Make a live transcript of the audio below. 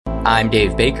I'm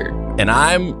Dave Baker. And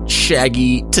I'm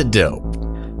Shaggy to Dope.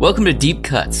 Welcome to Deep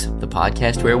Cuts, the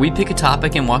podcast where we pick a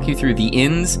topic and walk you through the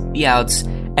ins, the outs,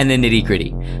 and the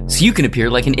nitty-gritty, so you can appear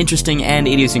like an interesting and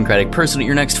idiosyncratic person at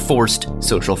your next forced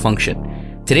social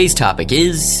function. Today's topic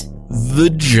is... the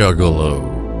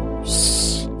Juggalos.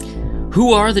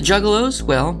 Who are the Juggalos?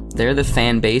 Well, they're the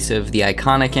fan base of the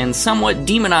iconic and somewhat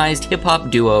demonized hip-hop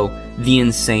duo, the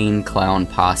Insane Clown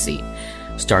Posse.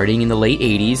 Starting in the late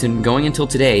 80s and going until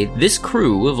today, this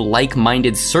crew of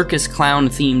like-minded circus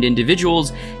clown-themed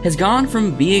individuals has gone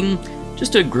from being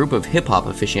just a group of hip-hop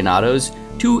aficionados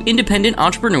to independent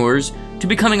entrepreneurs to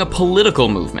becoming a political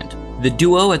movement. The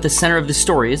duo at the center of the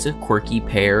story is a quirky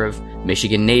pair of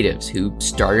Michigan natives who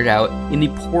started out in the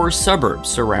poor suburbs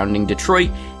surrounding Detroit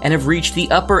and have reached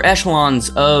the upper echelons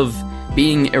of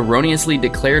being erroneously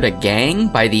declared a gang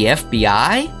by the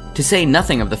FBI? To say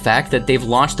nothing of the fact that they've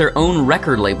launched their own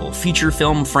record label, feature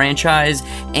film franchise,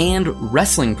 and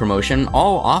wrestling promotion,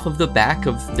 all off of the back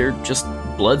of their just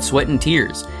blood, sweat, and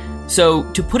tears. So,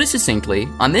 to put it succinctly,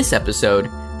 on this episode,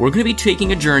 we're going to be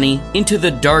taking a journey into the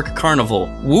dark carnival.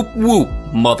 Whoop whoop,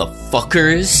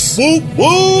 motherfuckers. Whoop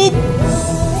whoop!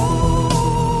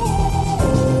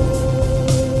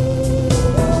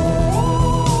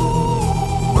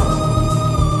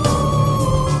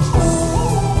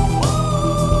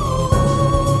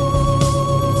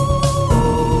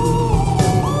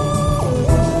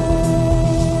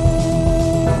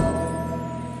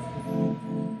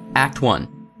 Act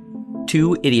 1.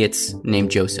 Two idiots named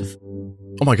Joseph.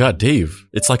 Oh my god, Dave.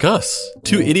 It's like us.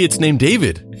 Two idiots named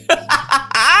David.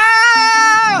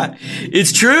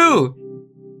 It's true!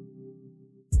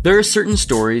 There are certain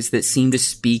stories that seem to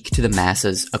speak to the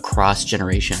masses across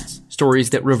generations. Stories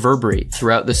that reverberate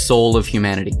throughout the soul of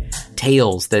humanity.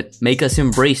 Tales that make us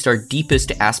embrace our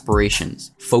deepest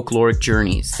aspirations. Folkloric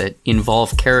journeys that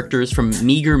involve characters from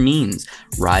meager means,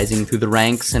 rising through the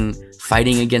ranks and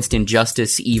fighting against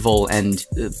injustice, evil, and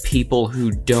people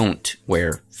who don't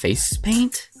wear face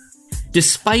paint?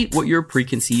 Despite what your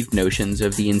preconceived notions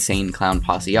of the Insane Clown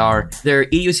Posse are, their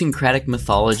idiosyncratic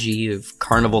mythology of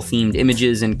carnival-themed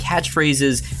images and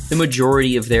catchphrases, the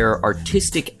majority of their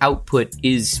artistic output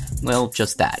is, well,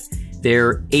 just that.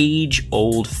 They're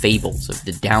age-old fables of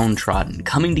the downtrodden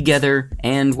coming together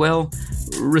and, well,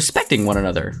 respecting one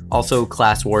another. Also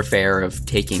class warfare of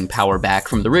taking power back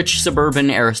from the rich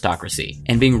suburban aristocracy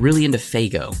and being really into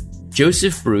Faygo.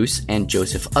 Joseph Bruce and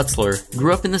Joseph Utzler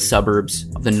grew up in the suburbs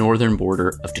of the northern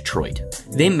border of Detroit.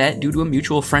 They met due to a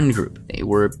mutual friend group. They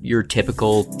were your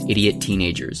typical idiot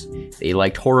teenagers. They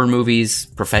liked horror movies,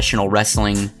 professional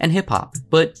wrestling, and hip-hop.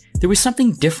 But there was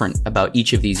something different about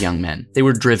each of these young men. They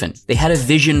were driven. They had a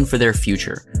vision for their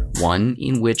future, one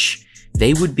in which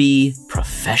they would be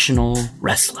professional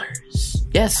wrestlers.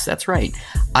 Yes, that's right.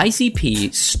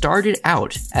 ICP started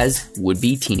out as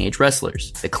would-be teenage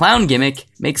wrestlers. The clown gimmick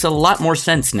makes a lot more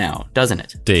sense now, doesn't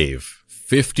it? Dave,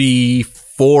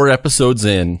 54 episodes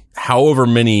in, however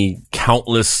many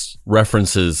countless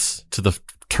references to the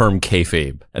term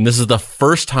kayfabe. And this is the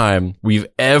first time we've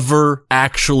ever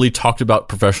actually talked about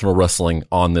professional wrestling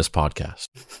on this podcast.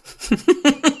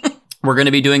 We're going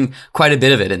to be doing quite a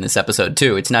bit of it in this episode,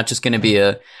 too. It's not just going to be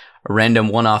a random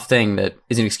one-off thing that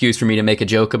is an excuse for me to make a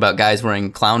joke about guys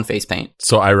wearing clown face paint.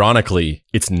 So ironically,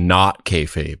 it's not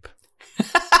kayfabe.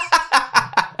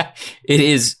 It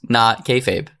is not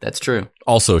kayfabe. That's true.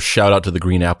 Also, shout out to the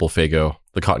green apple Faygo.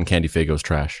 The cotton candy Faygo's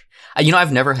trash.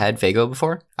 I've never had Faygo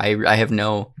before. I have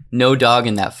no dog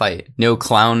in that fight. No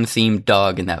clown-themed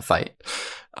dog in that fight.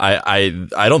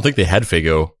 I don't think they had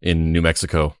Faygo in New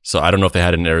Mexico, so I don't know if they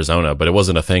had it in Arizona, but it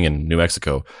wasn't a thing in New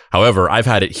Mexico. However, I've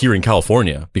had it here in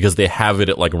California because they have it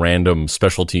at like random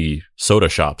specialty soda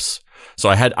shops. So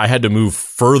I had to move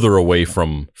further away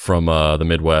from the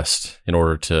Midwest in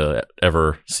order to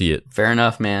ever see it. Fair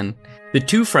enough, man. The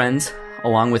two friends,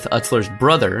 along with Utzler's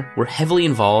brother, were heavily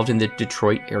involved in the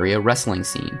Detroit area wrestling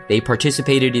scene. They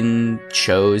participated in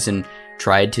shows and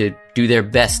tried to do their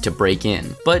best to break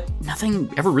in, but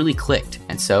nothing ever really clicked,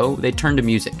 and so they turned to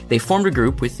music. They formed a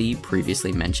group with the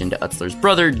previously mentioned Utzler's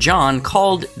brother, John,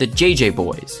 called the JJ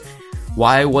Boys.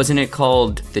 Why wasn't it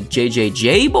called the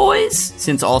JJJ Boys,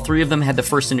 since all three of them had the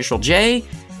first initial J?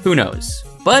 Who knows?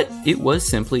 But it was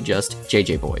simply just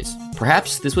JJ Boys.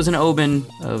 Perhaps this was an omen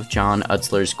of John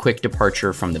Utzler's quick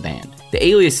departure from the band. The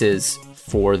aliases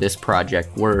for this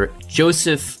project were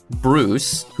Joseph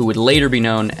Bruce, who would later be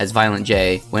known as Violent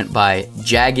J, went by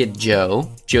Jagged Joe.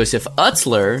 Joseph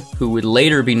Utzler, who would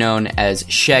later be known as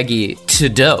Shaggy to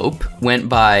Dope, went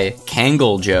by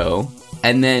Kangle Joe.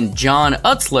 And then John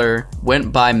Utzler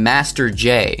went by Master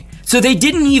J. So they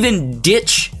didn't even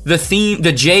ditch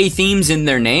the J themes in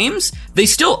their names. They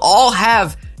still all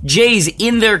have J's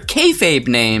in their kayfabe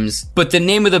names, but the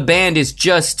name of the band is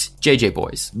just JJ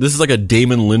Boys. This is like a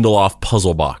Damon Lindelof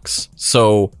puzzle box.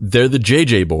 So they're the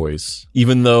JJ Boys,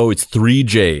 even though it's 3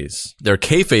 J's. Their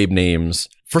kayfabe names.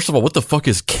 First of all, what the fuck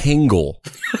is Kangol?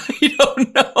 I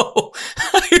don't know.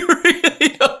 I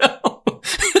really don't know.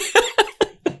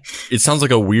 It sounds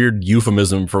like a weird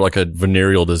euphemism for like a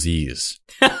venereal disease.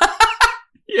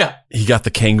 Yeah. He got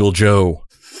the Kangol Joe.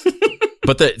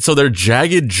 So they're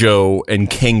Jagged Joe and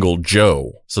Kangol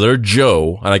Joe. So they're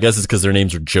Joe, and I guess it's because their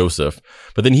names are Joseph.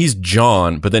 But then he's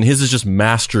John, but then his is just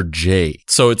Master J.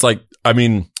 So it's like, I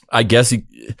mean, I guess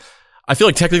I feel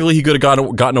like technically he could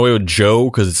have gotten away with Joe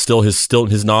because it's still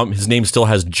his name still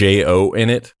has J-O in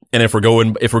it. And if we're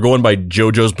going by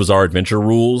JoJo's Bizarre Adventure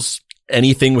rules,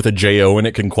 anything with a J-O in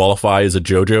it can qualify as a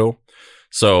JoJo.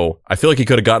 So I feel like he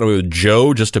could have gotten away with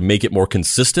Joe just to make it more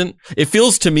consistent. It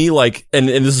feels to me like, and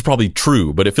this is probably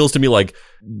true, but it feels to me like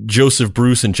Joseph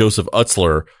Bruce and Joseph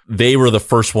Utzler, they were the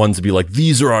first ones to be like,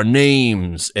 these are our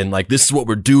names, and like, this is what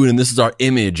we're doing, and this is our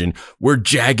image, and we're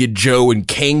Jagged Joe and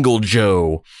Kangol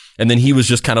Joe. And then he was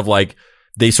just kind of like,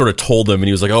 they sort of told him, and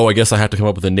he was like, oh, I guess I have to come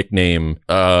up with a nickname,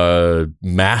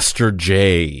 Master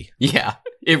J. Yeah.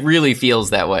 It really feels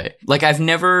that way. Like, I've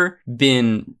never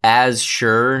been as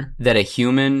sure that a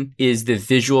human is the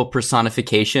visual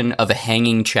personification of a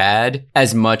hanging Chad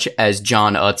as much as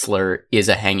John Utzler is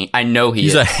a hanging... I know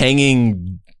he's a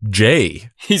hanging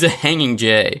J. He's a hanging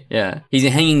J, yeah. He's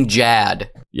a hanging Jad.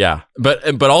 Yeah,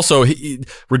 but also,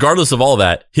 regardless of all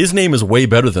that, his name is way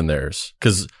better than theirs,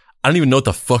 because I don't even know what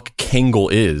the fuck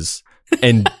Kangol is.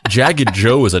 And Jagged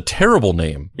Joe is a terrible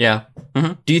name. Yeah.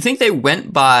 Mm-hmm. Do you think they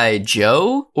went by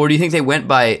Joe, or do you think they went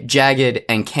by Jagged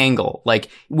and Kangol? Like,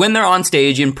 when they're on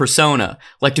stage in persona,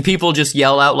 like, do people just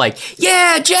yell out like,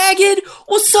 yeah, Jagged,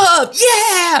 what's up?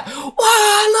 Yeah, wow,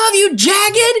 I love you,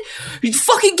 Jagged. You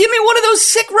fucking give me one of those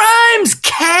sick rhymes,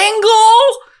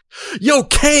 Kangol. Yo,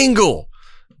 Kangol.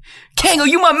 Kangol,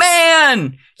 you my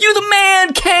man. You the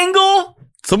man, Kangol.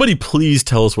 Somebody please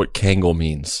tell us what Kangol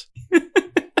means.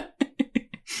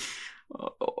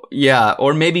 Yeah,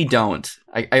 or maybe don't.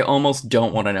 I almost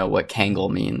don't want to know what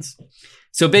Kangol means.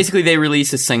 So basically they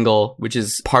release a single, which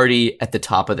is Party at the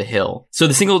Top of the Hill. So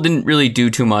the single didn't really do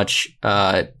too much,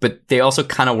 but they also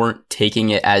kind of weren't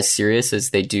taking it as serious as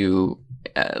they do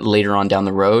later on down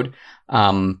the road.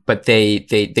 But they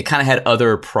kind of had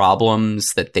other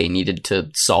problems that they needed to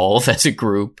solve as a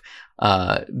group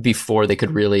before they could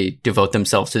really devote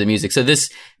themselves to the music. So this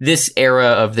era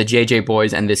of the JJ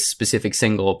Boys and this specific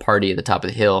single, Party at the Top of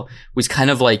the Hill, was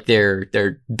kind of like their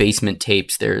basement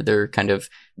tapes. They're kind of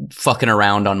fucking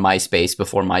around on MySpace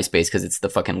before MySpace, because it's the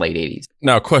fucking late 80s.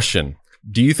 Now, question.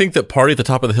 Do you think that Party at the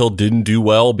Top of the Hill didn't do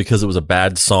well because it was a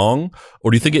bad song?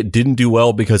 Or do you think it didn't do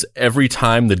well because every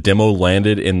time the demo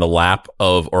landed in the lap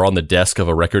of, or on the desk of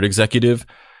a record executive,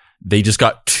 they just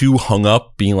got too hung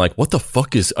up being like, what the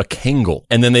fuck is a Kangol?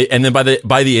 And then by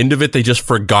the end of it, they just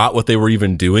forgot what they were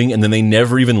even doing, and then they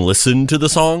never even listened to the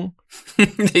song.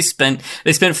 They spent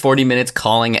 40 minutes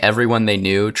calling everyone they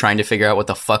knew, trying to figure out what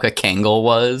the fuck a Kangol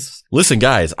was. Listen,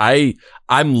 guys,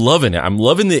 I'm loving it. I'm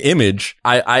loving the image.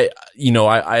 I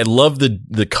love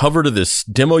the cover to this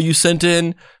demo you sent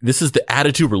in. This is the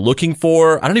attitude we're looking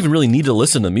for. I don't even really need to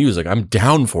listen to music. I'm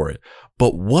down for it.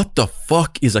 But what the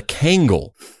fuck is a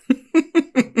Kangol?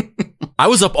 I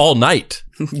was up all night.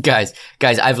 Guys,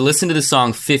 I've listened to the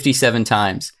song 57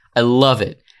 times. I love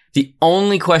it. The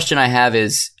only question I have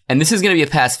is, and this is going to be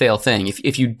a pass-fail thing,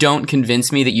 if you don't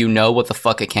convince me that you know what the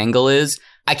fuck a Kangol is,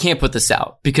 I can't put this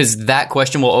out, because that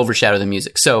question will overshadow the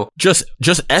music. So just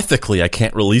ethically, I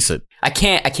can't release it. I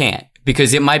can't.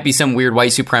 Because it might be some weird white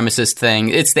supremacist thing.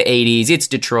 It's the 80s. It's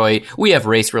Detroit. We have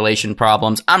race relation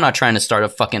problems. I'm not trying to start a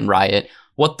fucking riot.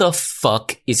 What the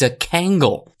fuck is a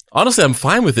Kangol? Honestly, I'm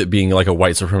fine with it being like a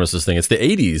white supremacist thing. It's the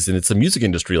 80s and it's the music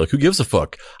industry. Like, who gives a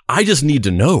fuck? I just need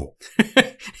to know.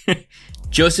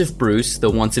 Joseph Bruce, the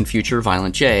once and future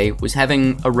Violent J, was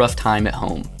having a rough time at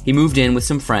home. He moved in with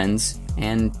some friends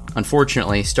and,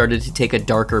 unfortunately, started to take a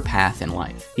darker path in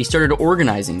life. He started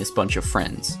organizing this bunch of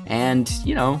friends, and,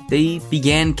 they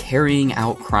began carrying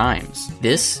out crimes.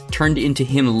 This turned into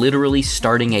him literally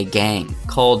starting a gang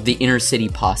called the Inner City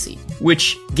Posse,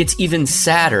 which gets even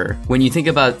sadder when you think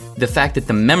about the fact that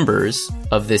the members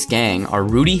of this gang are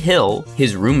Rudy Hill,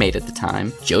 his roommate at the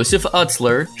time, Joseph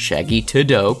Utzler, Shaggy to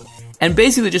Dope, and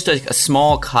basically just a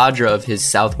small cadre of his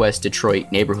Southwest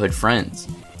Detroit neighborhood friends.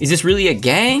 Is this really a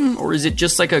gang, or is it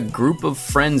just like a group of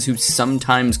friends who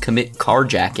sometimes commit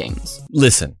carjackings?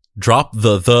 Listen, Drop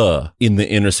the in the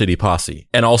inner city posse.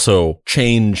 And also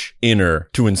change inner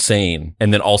to insane.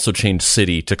 And then also change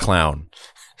city to clown.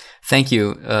 Thank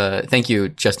you,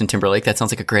 Justin Timberlake. That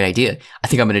sounds like a great idea. I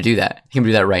think I'm going to do that. I think I'm going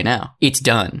to do that right now. It's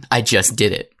done. I just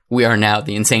did it. We are now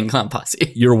the Insane Clown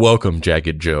Posse. You're welcome,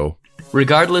 Jagged Joe.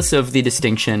 Regardless of the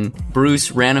distinction,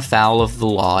 Bruce ran afoul of the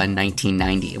law in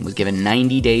 1990 and was given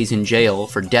 90 days in jail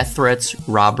for death threats,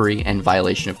 robbery, and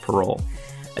violation of parole.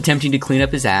 Attempting to clean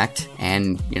up his act,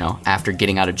 and, after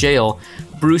getting out of jail,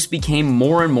 Bruce became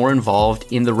more and more involved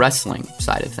in the wrestling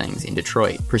side of things in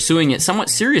Detroit, pursuing it somewhat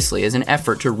seriously as an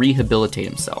effort to rehabilitate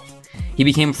himself. He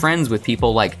became friends with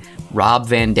people like Rob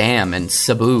Van Dam and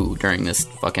Sabu during this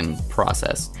fucking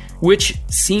process, which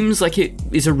seems like it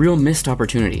is a real missed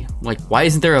opportunity. Like, why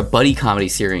isn't there a buddy comedy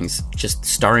series just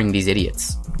starring these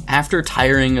idiots? After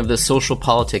tiring of the social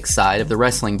politics side of the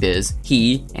wrestling biz,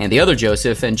 he and the other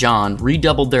Joseph and John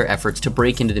redoubled their efforts to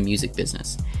break into the music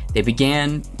business. They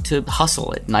began to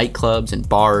hustle at nightclubs and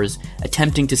bars,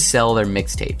 attempting to sell their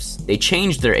mixtapes. They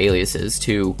changed their aliases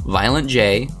to Violent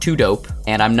J, Too Dope,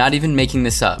 and I'm not even making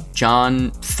this up.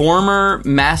 Former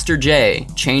Master J,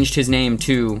 changed his name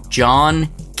to John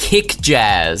Kick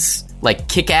Jazz. Like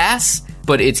kick ass,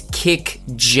 but it's Kick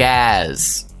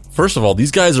Jazz. First of all,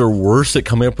 these guys are worse at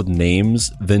coming up with names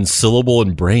than Syllable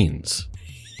and Brains.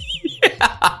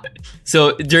 Yeah.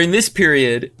 So during this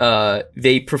period,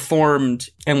 they performed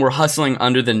and were hustling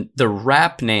under the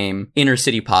rap name Inner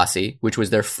City Posse, which was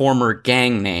their former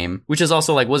gang name, which is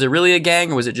also like, was it really a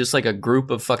gang or was it just like a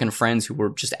group of fucking friends who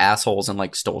were just assholes and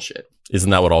like stole shit?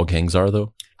 Isn't that what all gangs are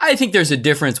though? I think there's a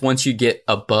difference once you get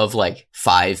above like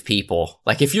 5 people.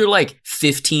 Like if you're like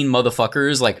 15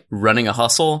 motherfuckers like running a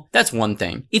hustle, that's one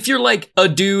thing. If you're like a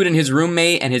dude and his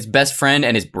roommate and his best friend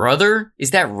and his brother, is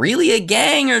that really a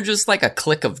gang or just like a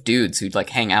clique of dudes who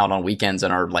like hang out on weekends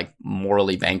and are like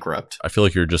morally bankrupt? I feel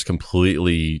like you're just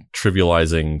completely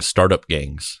trivializing startup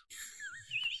gangs.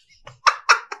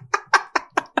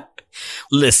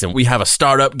 Listen, we have a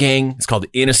startup gang. It's called the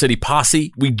Inner City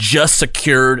Posse. We just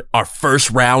secured our first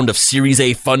round of Series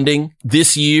A funding.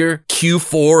 This year,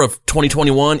 Q4 of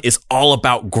 2021 is all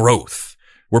about growth.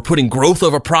 We're putting growth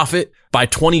over profit. By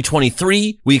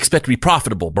 2023, we expect to be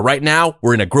profitable. But right now,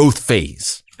 we're in a growth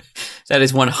phase. That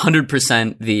is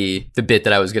 100% the bit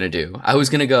that I was going to do. I was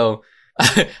going to go,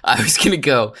 we're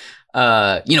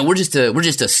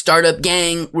just a startup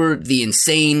gang. We're the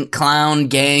Insane Clown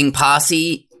Gang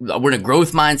Posse. We're in a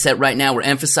growth mindset right now. We're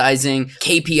emphasizing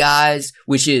KPIs,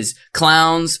 which is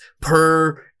clowns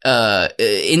per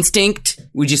instinct.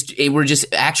 We're just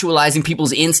actualizing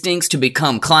people's instincts to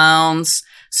become clowns.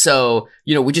 So,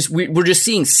 we're just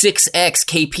seeing 6x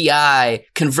KPI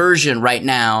conversion right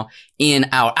now in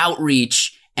our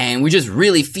outreach. And we just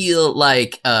really feel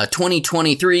like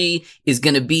 2023 is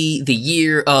going to be the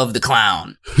year of the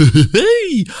clown.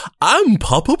 Hey, I'm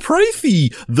Papa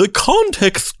Prythy, the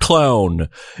context clown.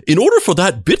 In order for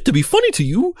that bit to be funny to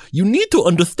you, you need to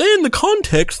understand the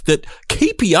context that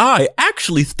KPI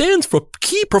actually stands for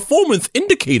Key Performance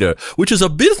Indicator, which is a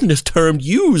business term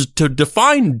used to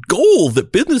define goals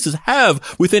that businesses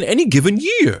have within any given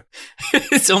year.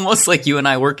 It's almost like you and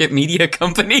I work at media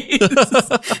companies.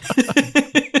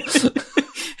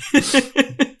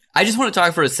 I just want to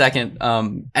talk for a second.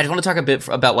 I just want to talk a bit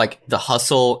about like the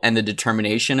hustle and the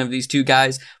determination of these two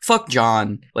guys. Fuck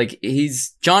John. Like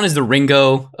John is the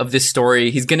Ringo of this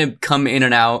story. He's going to come in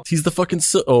and out. He's the fucking,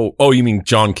 you mean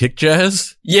John Kick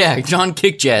Jazz? Yeah, John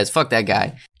Kick Jazz. Fuck that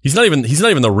guy. He's not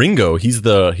even the Ringo. He's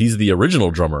the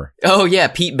original drummer. Oh yeah,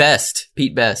 Pete Best.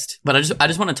 But I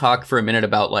just want to talk for a minute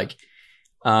about like,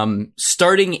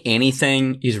 starting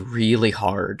anything is really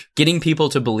hard. Getting people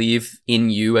to believe in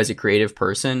you as a creative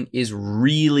person is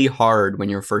really hard when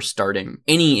you're first starting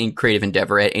any creative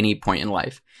endeavor at any point in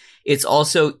life. It's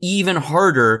also even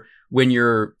harder when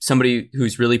you're somebody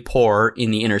who's really poor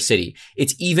in the inner city.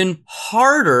 It's even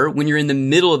harder when you're in the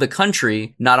middle of the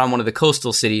country, not on one of the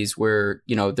coastal cities where,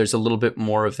 there's a little bit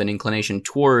more of an inclination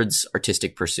towards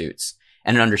artistic pursuits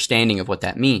and an understanding of what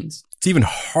that means. It's even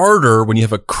harder when you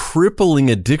have a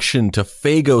crippling addiction to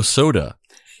Faygo soda.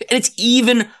 And it's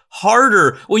even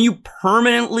harder when you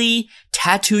permanently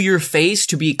tattoo your face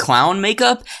to be clown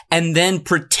makeup and then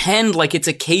pretend like it's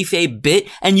a kayfabe bit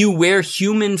and you wear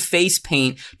human face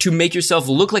paint to make yourself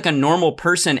look like a normal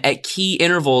person at key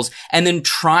intervals and then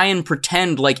try and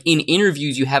pretend like in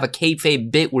interviews you have a kayfabe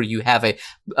bit where you have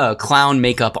a clown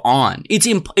makeup on.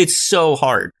 It's so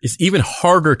hard. It's even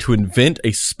harder to invent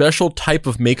a special type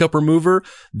of makeup remover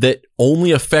that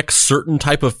only affects certain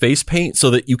type of face paint so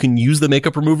that you can use the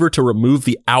makeup remover to remove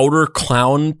the outer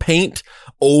clown paint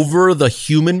over the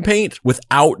human paint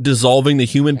without dissolving the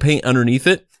human paint underneath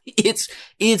it.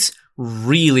 It's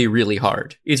really, really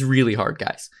hard. It's really hard,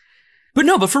 guys. But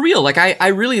for real, like I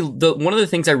really, one of the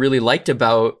things I really liked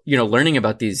about, learning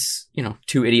about these,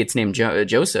 two idiots named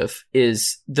Joseph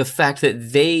is the fact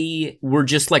that they were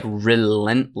just like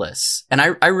relentless. And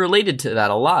I related to that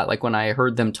a lot. Like when I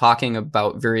heard them talking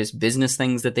about various business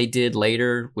things that they did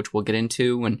later, which we'll get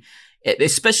into. And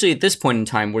especially at this point in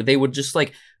time where they would just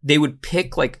like, they would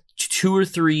pick like 2 or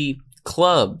 3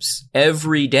 clubs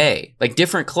every day, like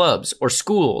different clubs or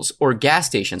schools or gas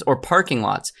stations or parking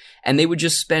lots. And they would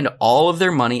just spend all of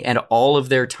their money and all of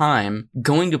their time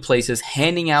going to places,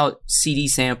 handing out CD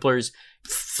samplers,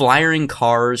 flyering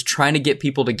cars, trying to get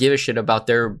people to give a shit about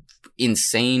their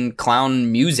insane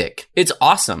clown music. It's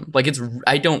awesome. Like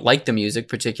I don't like the music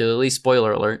particularly,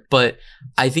 spoiler alert, but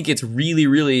I think it's really,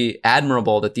 really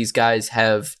admirable that these guys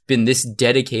have been this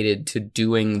dedicated to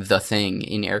doing the thing,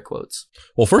 in air quotes.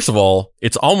 Well, first of all,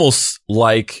 it's almost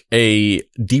like a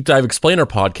deep dive explainer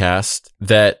podcast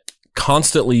that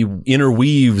constantly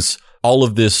interweaves all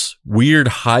of this weird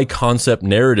high concept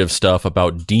narrative stuff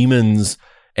about demons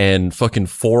and fucking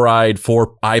four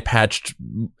eye patched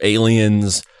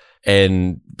aliens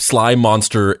and slime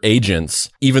monster agents,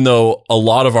 even though a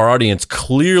lot of our audience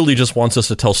clearly just wants us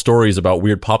to tell stories about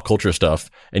weird pop culture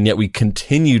stuff. And yet we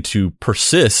continue to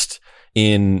persist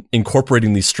in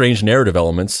incorporating these strange narrative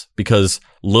elements because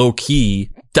low key,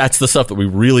 that's the stuff that we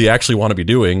really actually want to be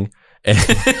doing.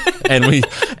 And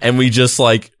we just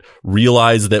like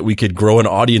realize that we could grow an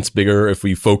audience bigger if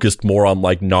we focused more on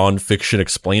like nonfiction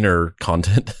explainer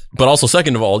content. But also,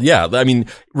 second of all, yeah, I mean,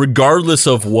 regardless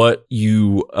of how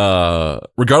you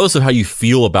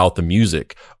feel about the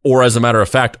music, or as a matter of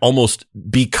fact, almost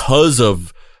because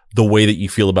of the way that you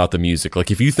feel about the music.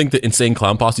 Like if you think that Insane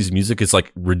Clown Posse's music is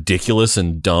like ridiculous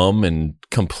and dumb and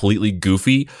completely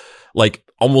goofy, like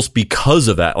almost because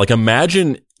of that, like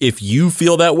imagine if you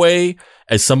feel that way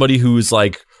as somebody who's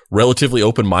like relatively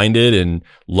open-minded and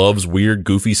loves weird,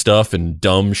 goofy stuff and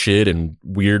dumb shit and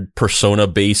weird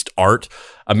persona-based art.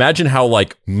 Imagine how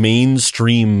like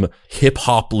mainstream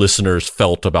hip-hop listeners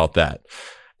felt about that.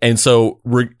 And so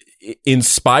in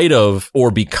spite of or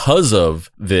because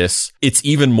of this, it's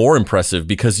even more impressive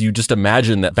because you just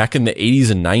imagine that back in the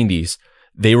 80s and 90s,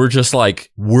 they were just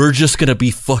like, we're just going to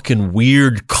be fucking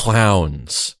weird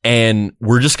clowns and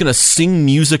we're just going to sing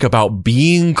music about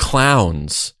being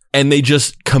clowns. And they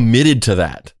just committed to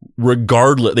that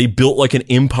regardless. They built like an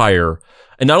empire.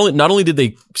 And not only did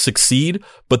they succeed,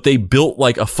 but they built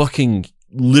like a fucking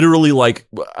literally like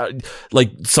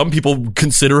some people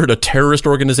consider it a terrorist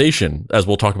organization, as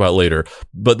we'll talk about later.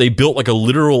 But they built like a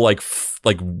literal like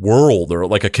world or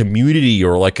like a community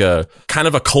or like a kind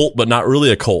of a cult, but not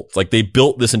really a cult. Like they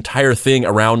built this entire thing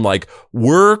around like,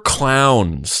 we're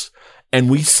clowns. And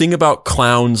we sing about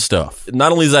clown stuff.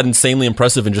 Not only is that insanely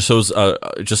impressive and just shows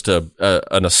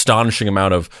an astonishing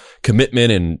amount of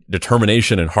commitment and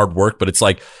determination and hard work, but it's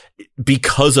like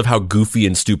because of how goofy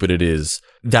and stupid it is,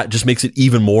 that just makes it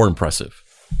even more impressive.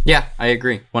 Yeah, I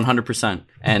agree 100%.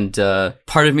 And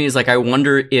part of me is like, I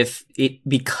wonder if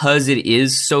because it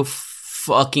is so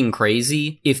fucking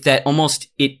crazy, if that almost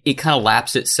it kind of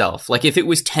laps itself. Like if it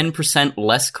was 10%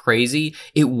 less crazy,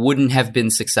 it wouldn't have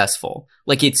been successful.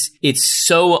 Like it's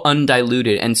so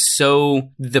undiluted and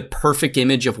so the perfect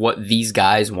image of what these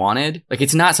guys wanted. Like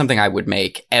it's not something I would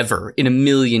make ever in a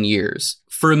million years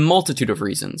for a multitude of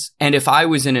reasons. And if I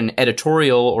was in an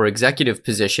editorial or executive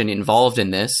position involved in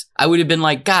this, I would have been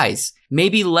like, guys,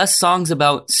 maybe less songs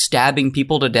about stabbing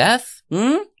people to death?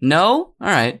 No? All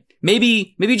right.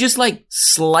 Maybe just like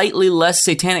slightly less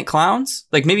satanic clowns.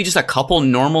 Like maybe just a couple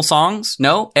normal songs.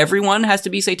 No, everyone has to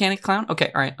be satanic clown.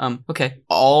 Okay, all right. Okay.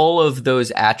 All of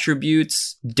those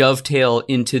attributes dovetail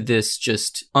into this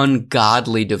just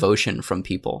ungodly devotion from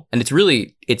people, and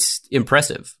it's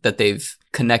impressive that they've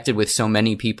connected with so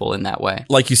many people in that way.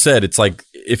 Like you said, it's like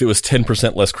if it was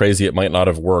 10% less crazy, it might not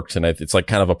have worked, and it's like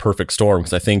kind of a perfect storm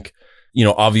because I think,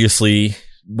 obviously,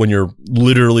 when you're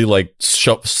literally like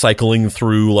cycling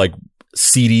through like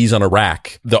CDs on a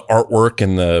rack, the artwork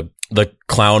and the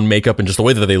clown makeup and just the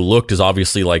way that they looked is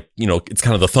obviously like, it's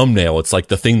kind of the thumbnail. It's like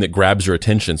the thing that grabs your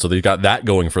attention. So they've got that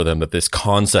going for them, that this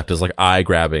concept is like eye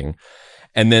grabbing.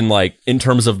 And then like in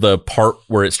terms of the part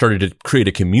where it started to create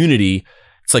a community,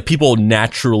 it's like people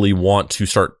naturally want to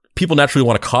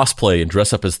cosplay and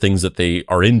dress up as things that they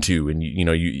are into. And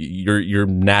your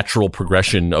natural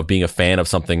progression of being a fan of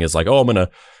something is like, oh, I'm going to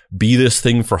be this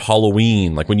thing for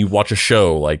Halloween. Like when you watch a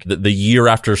show, like the year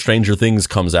after Stranger Things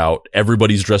comes out,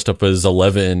 everybody's dressed up as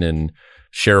Eleven and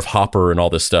Sheriff Hopper and all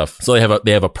this stuff. So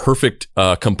they have a perfect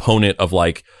component of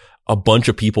like, a bunch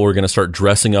of people are going to start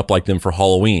dressing up like them for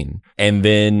Halloween. And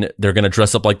then they're going to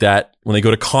dress up like that when they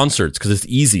go to concerts because it's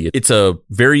easy. It's a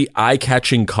very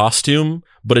eye-catching costume,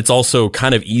 but it's also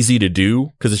kind of easy to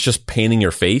do because it's just painting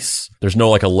your face. There's no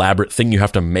like elaborate thing you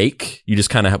have to make. You just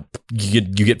kind of you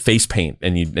get face paint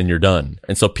and you're done.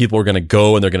 And so people are going to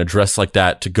go and they're going to dress like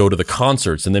that to go to the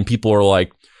concerts. And then people are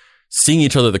like seeing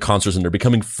each other at the concerts and they're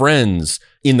becoming friends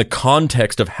in the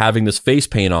context of having this face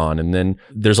paint on. And then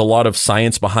there's a lot of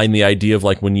science behind the idea of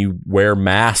like when you wear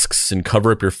masks and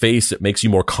cover up your face, it makes you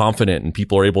more confident and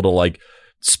people are able to like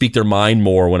speak their mind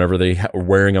more whenever they are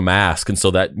wearing a mask. And so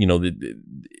that, you know,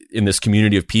 in this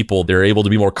community of people, they're able to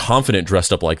be more confident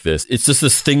dressed up like this. It's just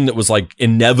this thing that was like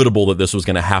inevitable that this was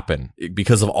going to happen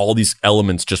because of all these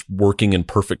elements just working in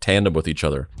perfect tandem with each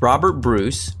other. Robert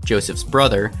Bruce, Joseph's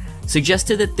brother,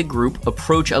 suggested that the group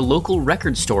approach a local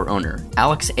record store owner,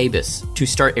 Alex Abus, to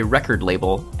start a record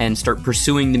label and start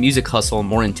pursuing the music hustle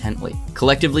more intently.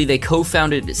 Collectively, they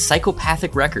co-founded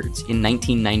Psychopathic Records in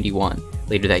 1991.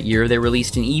 Later that year, they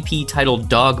released an EP titled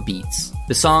Dog Beats.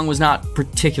 The song was not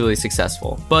particularly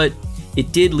successful, but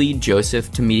it did lead Joseph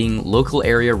to meeting local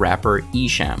area rapper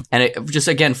Esham. And just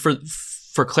again, for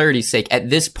clarity's sake, at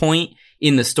this point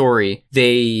in the story,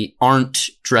 they aren't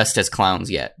dressed as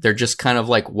clowns yet. They're just kind of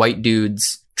like white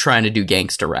dudes trying to do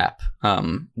gangsta rap,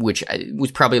 which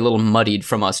was probably a little muddied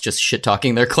from us just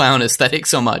shit-talking their clown aesthetic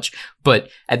so much. But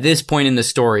at this point in the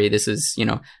story, this is, you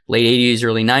know, late 80s,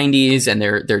 early 90s, and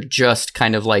they're just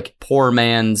kind of like poor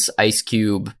man's Ice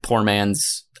Cube, poor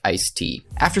man's Ice-T.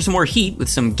 After some more heat with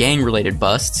some gang-related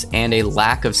busts and a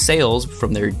lack of sales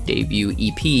from their debut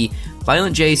EP,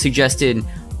 Violent J suggested,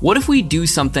 what if we do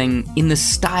something in the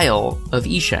style of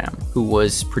Esham, who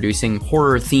was producing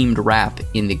horror-themed rap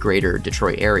in the greater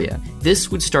Detroit area? This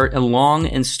would start a long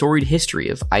and storied history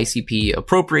of ICP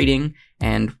appropriating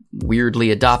and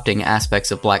weirdly adopting aspects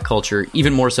of black culture,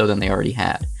 even more so than they already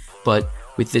had. But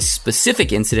with this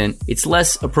specific incident, it's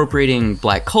less appropriating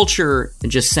black culture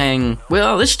and just saying,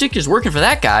 well, this shtick is working for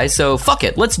that guy, so fuck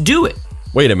it, let's do it.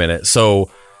 Wait a minute, so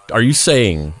are you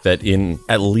saying that in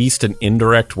at least an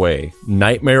indirect way,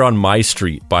 Nightmare on My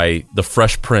Street by The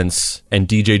Fresh Prince and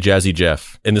DJ Jazzy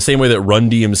Jeff, in the same way that Run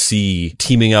DMC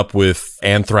teaming up with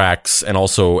Anthrax and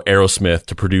also Aerosmith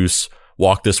to produce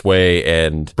Walk This Way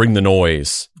and Bring the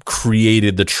Noise,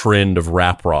 created the trend of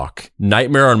rap rock,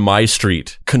 Nightmare on My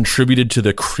Street contributed to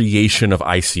the creation of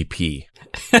ICP?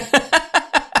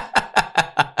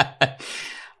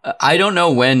 I don't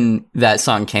know when that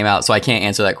song came out, so I can't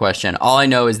answer that question. All I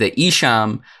know is that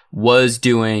Esham was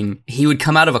doing, he would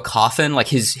come out of a coffin, like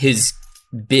his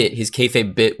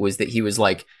kayfabe bit was that he was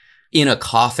like in a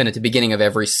coffin at the beginning of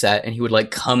every set, and he would like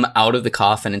come out of the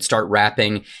coffin and start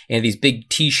rapping, and these big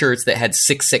t-shirts that had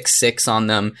 666 on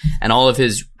them, and all of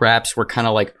his raps were kind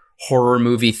of like horror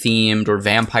movie themed or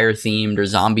vampire themed or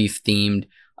zombie themed.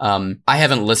 I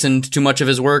haven't listened to much of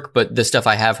his work, but the stuff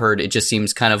I have heard, it just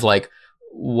seems kind of like,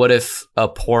 what if a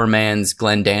poor man's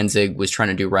Glenn Danzig was trying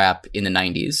to do rap in the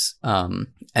 90s?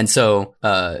 And so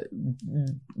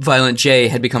Violent J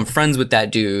had become friends with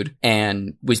that dude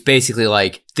and was basically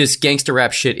like, this gangster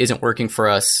rap shit isn't working for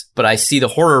us, but I see the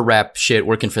horror rap shit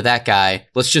working for that guy.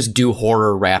 Let's just do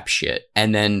horror rap shit.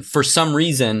 And then for some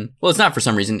reason, well, it's not for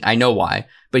some reason, I know why,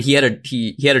 but he had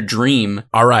a dream.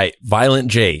 All right, Violent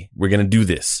J, we're going to do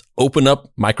this. Open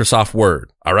up Microsoft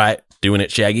Word. All right, doing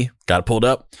it, Shaggy. Got it pulled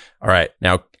up. All right,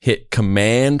 now hit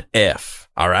Command F.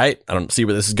 All right, I don't see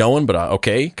where this is going, but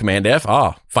okay, Command F.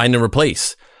 Find and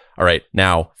replace. All right,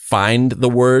 now find the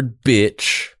word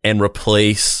bitch and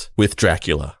replace with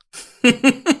Dracula.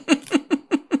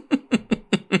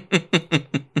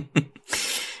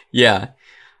 Yeah.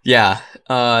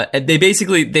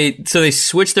 They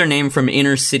switched their name from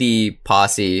Inner City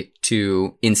Posse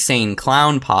to Insane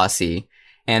Clown Posse,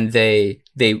 and they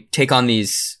take on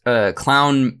these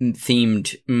clown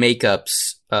themed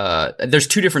makeups. There's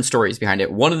two different stories behind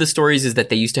it. One of the stories is that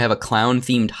they used to have a clown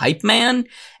themed hype man,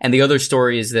 and the other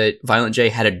story is that Violent J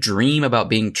had a dream about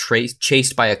being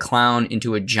chased by a clown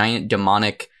into a giant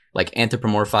demonic, like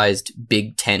anthropomorphized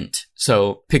big tent.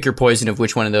 So pick your poison of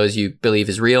which one of those you believe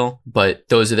is real, but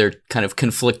those are their kind of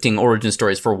conflicting origin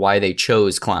stories for why they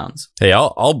chose clowns. Hey,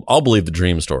 I'll believe the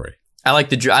dream story. I like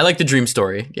the dream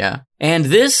story, yeah. And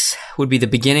this would be the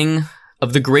beginning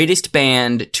of the greatest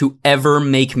band to ever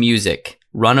make music,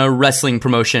 run a wrestling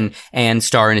promotion, and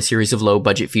star in a series of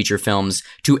low-budget feature films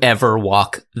to ever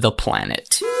walk the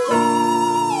planet.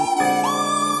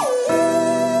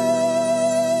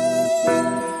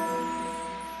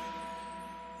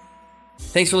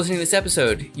 Thanks for listening to this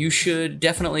episode. You should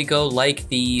definitely go like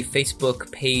the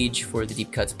Facebook page for the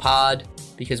Deep Cuts Pod,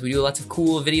 because we do lots of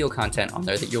cool video content on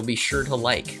there that you'll be sure to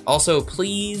like. Also,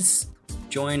 please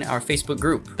join our Facebook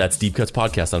group. That's Deep Cuts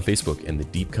Podcast on Facebook and the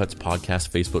Deep Cuts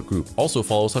Podcast Facebook group. Also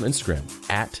follow us on Instagram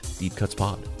at Deep Cuts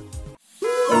Pod.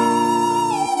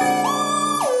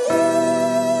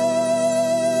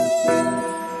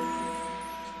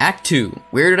 Act 2.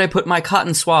 Where did I put my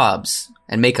cotton swabs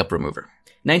and makeup remover?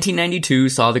 1992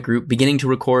 saw the group beginning to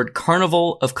record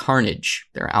Carnival of Carnage,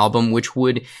 their album which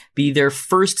would be their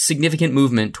first significant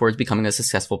movement towards becoming a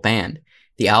successful band.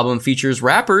 The album features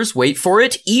rappers, wait for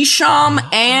it, Esham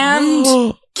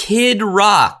and Kid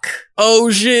Rock. Oh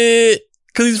shit!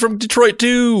 Because he's from Detroit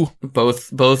too.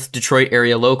 Both Detroit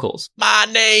area locals. My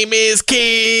name is Kid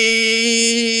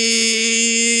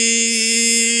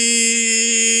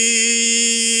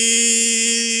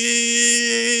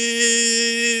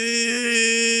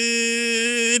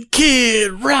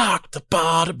Rock, the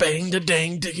bada bang, da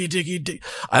dang, diggy diggy dig.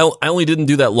 I only didn't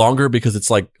do that longer because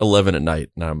it's like 11 at night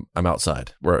and I'm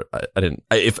outside. Where I didn't.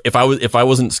 If I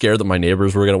wasn't scared that my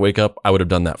neighbors were gonna wake up, I would have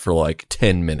done that for like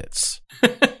 10 minutes.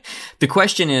 The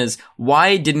question is,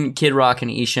 why didn't Kid Rock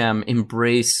and Esham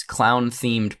embrace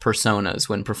clown-themed personas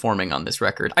when performing on this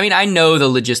record? I mean, I know the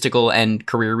logistical and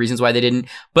career reasons why they didn't,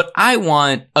 but I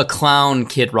want a clown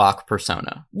Kid Rock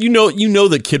persona. You know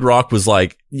that Kid Rock was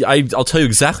like, I'll tell you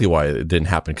exactly why it didn't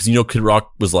happen. Because Kid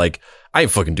Rock was like, I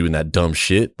ain't fucking doing that dumb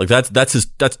shit. Like that's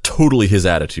totally his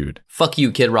attitude. Fuck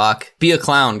you, Kid Rock. Be a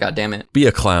clown, goddammit. Be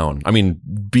a clown. I mean,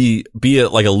 be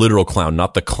like a literal clown,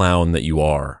 not the clown that you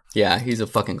are. Yeah, he's a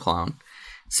fucking clown.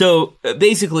 So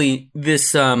basically,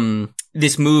 this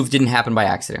move didn't happen by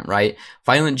accident, right?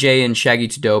 Violent J and Shaggy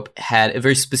 2 Dope had a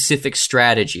very specific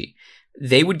strategy.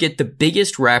 They would get the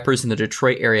biggest rappers in the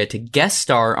Detroit area to guest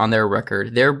star on their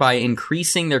record, thereby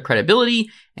increasing their credibility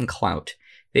and clout.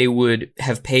 They would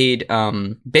have paid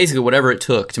basically whatever it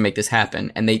took to make this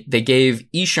happen, and they gave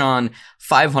Eshan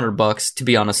 $500 to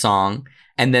be on a song,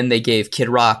 and then they gave Kid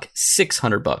Rock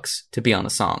 $600 to be on a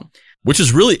song. Which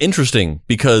is really interesting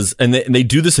because, and they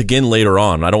do this again later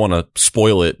on. I don't want to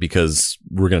spoil it because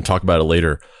we're going to talk about it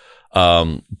later.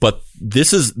 But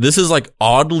this is like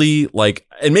oddly like,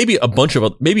 and maybe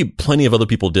plenty of other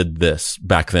people did this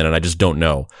back then and I just don't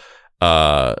know.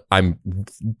 I'm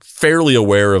fairly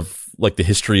aware of like the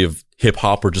history of hip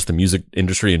hop or just the music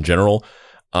industry in general.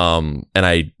 But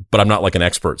I'm not like an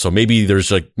expert. So maybe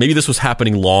this was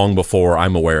happening long before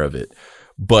I'm aware of it.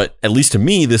 But at least to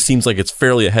me, this seems like it's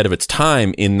fairly ahead of its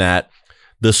time in that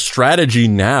the strategy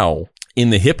now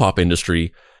in the hip hop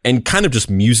industry and kind of just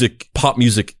pop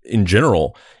music in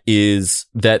general is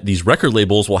that these record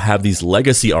labels will have these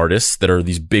legacy artists that are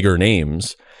these bigger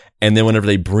names. And then whenever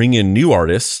they bring in new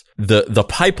artists, the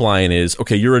pipeline is,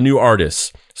 okay, you're a new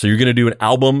artist. So you're going to do an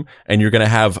album and you're going to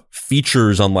have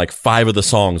features on like 5 of the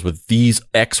songs with these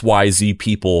XYZ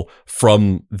people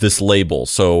from this label.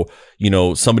 So,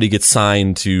 somebody gets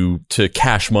signed to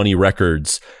Cash Money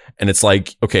Records and it's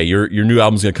like, okay, your new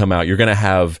album's going to come out. You're going to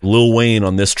have Lil Wayne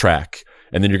on this track.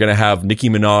 And then you're going to have Nicki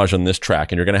Minaj on this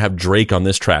track and you're going to have Drake on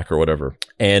this track or whatever.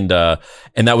 And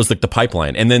that was like the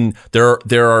pipeline. And then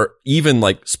there are even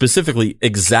like specifically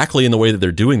exactly in the way that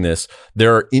they're doing this,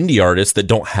 there are indie artists that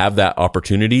don't have that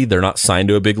opportunity. They're not signed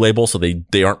to a big label. So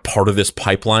they aren't part of this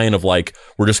pipeline of like,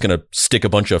 we're just going to stick a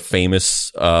bunch of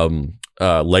famous,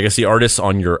 legacy artists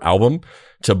on your album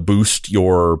to boost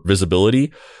your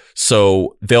visibility.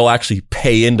 So they'll actually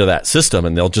pay into that system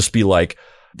and they'll just be like,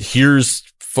 here's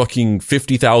fucking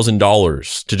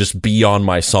 $50,000 to just be on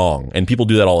my song. And people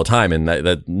do that all the time. And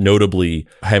that notably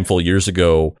a handful of years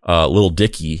ago, Lil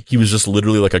Dicky, he was just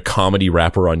literally like a comedy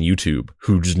rapper on YouTube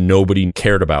who just nobody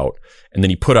cared about. And then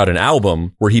he put out an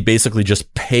album where he basically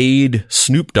just paid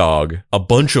Snoop Dogg a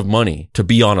bunch of money to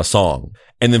be on a song.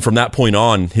 And then from that point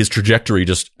on, his trajectory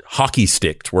just hockey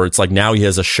sticked, where it's like now he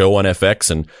has a show on FX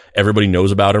and everybody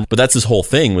knows about him. But that's his whole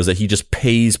thing, was that he just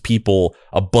pays people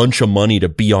a bunch of money to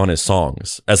be on his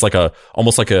songs as like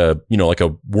almost like a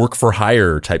work for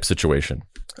hire type situation.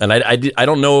 And I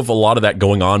don't know of a lot of that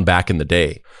going on back in the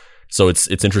day. So it's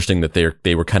interesting that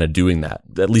they were kind of doing that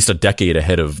at least a decade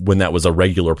ahead of when that was a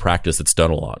regular practice that's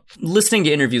done a lot. Listening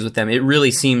to interviews with them, it really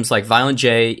seems like Violent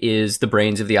J is the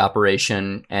brains of the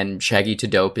operation and Shaggy 2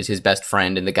 Dope is his best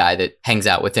friend and the guy that hangs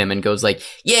out with him and goes like,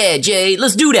 yeah, Jay,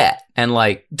 let's do that. And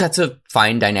like, that's a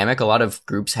fine dynamic. A lot of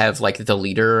groups have like the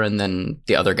leader and then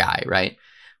the other guy, right?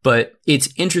 But it's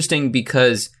interesting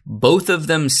because both of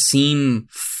them seem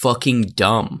fucking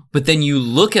dumb. But then you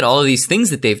look at all of these things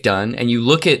that they've done and you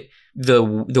look at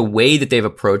the way that they've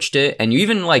approached it, and you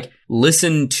even like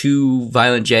listen to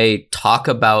Violent J talk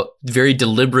about very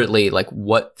deliberately like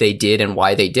what they did and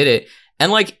why they did it,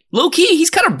 and like low key, he's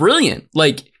kind of brilliant.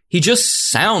 Like he just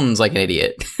sounds like an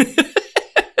idiot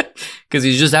because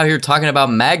he's just out here talking about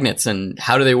magnets and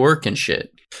how do they work and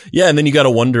shit. Yeah, and then you got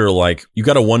to wonder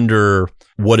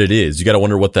what it is. You got to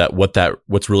wonder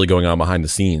what's really going on behind the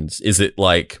scenes. Is it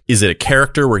a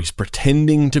character where he's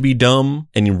pretending to be dumb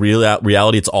and in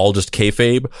reality it's all just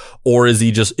kayfabe, or is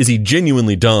he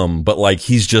genuinely dumb but like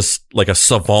he's just like a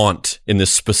savant in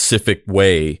this specific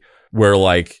way where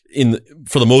like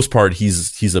for the most part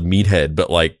he's a meathead, but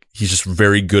like he's just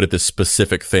very good at this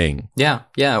specific thing. Yeah.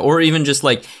 Or even just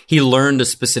like he learned a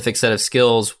specific set of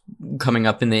skills coming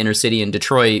up in the inner city in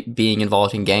Detroit, being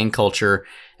involved in gang culture,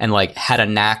 and like had a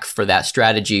knack for that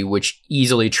strategy, which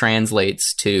easily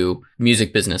translates to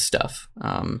music business stuff.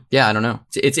 I don't know.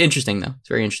 It's interesting though. It's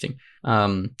very interesting. I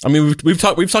mean, we've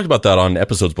talked about that on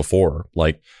episodes before,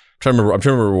 like. I'm trying to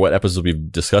remember what episode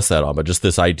we've discussed that on, but just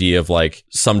this idea of like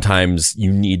sometimes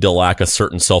you need to lack a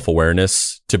certain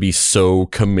self-awareness to be so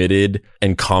committed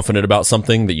and confident about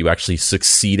something that you actually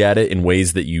succeed at it in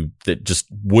ways that just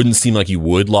wouldn't seem like you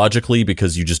would logically,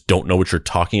 because you just don't know what you're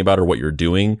talking about or what you're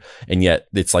doing. And yet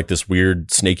it's like this weird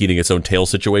snake eating its own tail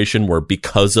situation where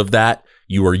because of that,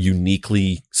 you are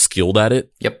uniquely skilled at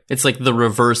it. Yep. It's like the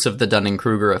reverse of the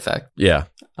Dunning-Kruger effect. Yeah.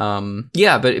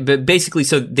 But basically,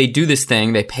 so they do this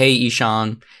thing. They pay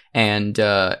Ishan and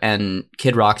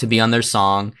Kid Rock to be on their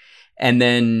song, and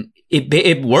then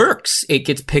it works. It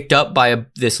gets picked up by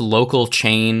this local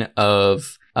chain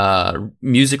of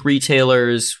music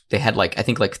retailers. They had I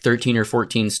think 13 or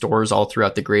 14 stores all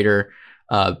throughout the greater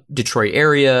Detroit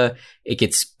area. It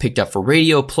gets picked up for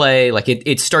radio play. Like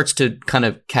it starts to kind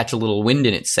of catch a little wind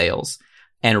in its sails.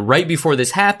 And right before this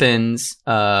happens,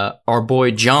 our boy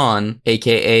John,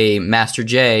 aka Master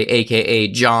J, aka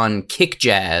John Kick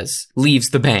Jazz,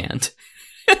 leaves the band.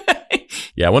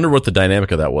 Yeah, I wonder what the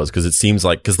dynamic of that was, because it seems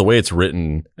like, because the way it's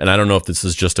written, and I don't know if this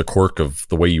is just a quirk of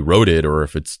the way you wrote it or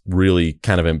if it's really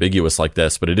kind of ambiguous like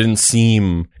this, but it didn't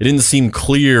seem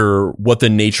clear what the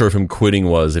nature of him quitting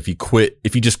was. If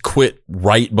he just quit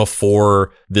right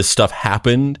before this stuff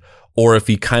happened, or if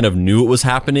he kind of knew it was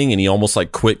happening and he almost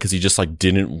like quit because he just like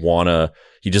didn't want to,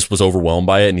 he just was overwhelmed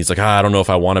by it. And he's like, I don't know if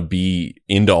I want to be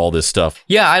into all this stuff.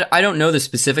 Yeah, I don't know the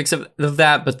specifics of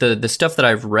that, but the stuff that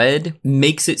I've read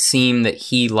makes it seem that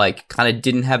he like kind of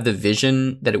didn't have the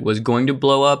vision that it was going to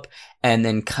blow up. And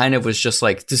then kind of was just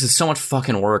like, this is so much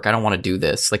fucking work. I don't want to do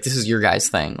this. Like, this is your guys'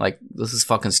 thing. Like, this is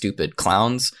fucking stupid.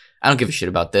 Clowns. I don't give a shit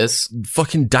about this.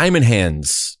 Fucking Diamond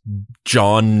Hands.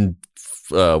 John...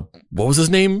 what was his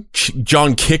name?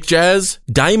 John Kick Jazz?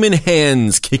 Diamond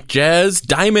Hands Kick Jazz?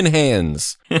 Diamond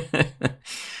Hands.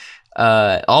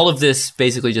 All of this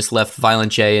basically just left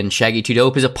Violent J and Shaggy 2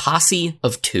 Dope as a posse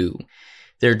of two.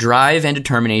 Their drive and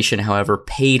determination, however,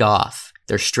 paid off.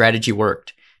 Their strategy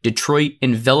worked. Detroit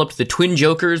enveloped the Twin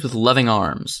Jokers with loving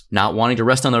arms. Not wanting to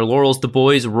rest on their laurels, the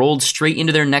boys rolled straight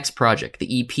into their next project,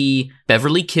 the EP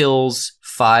Beverly Kills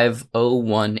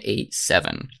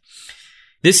 50187.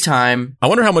 This time, I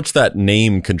wonder how much that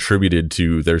name contributed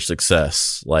to their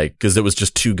success. Like, because it was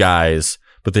just two guys,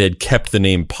 but they had kept the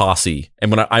name Posse.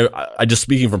 And when I just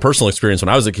speaking from personal experience, when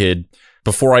I was a kid,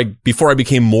 before I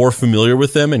became more familiar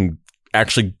with them and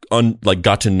actually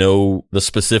got to know the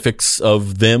specifics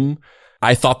of them,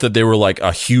 I thought that they were like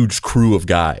a huge crew of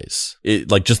guys.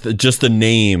 It like just the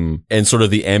name and sort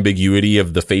of the ambiguity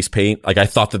of the face paint. Like I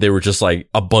thought that they were just like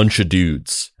a bunch of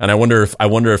dudes. And I wonder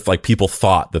if like people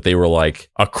thought that they were like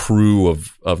a crew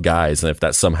of guys, and if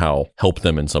that somehow helped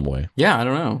them in some way. Yeah, I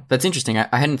don't know. That's interesting. I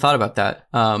hadn't thought about that.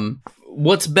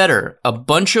 What's better, a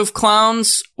bunch of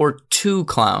clowns or two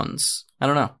clowns? I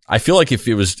don't know. I feel like if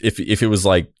it was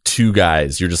like two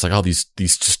guys, you're just like, oh, these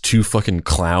just two fucking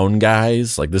clown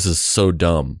guys. Like, this is so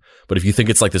dumb. But if you think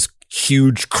it's like this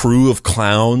huge crew of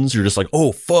clowns, you're just like,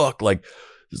 oh, fuck. Like,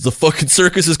 the fucking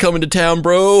circus is coming to town,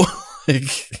 bro.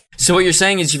 So what you're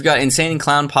saying is you've got Insane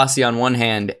Clown Posse on one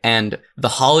hand and the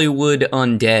Hollywood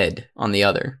Undead on the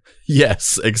other.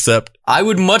 Yes, except I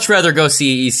would much rather go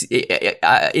see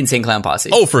Insane Clown Posse.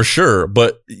 Oh, for sure.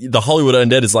 But the Hollywood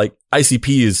Undead is like,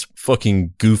 ICP is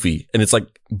fucking goofy. And it's like,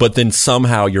 but then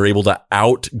somehow you're able to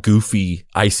out goofy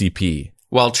ICP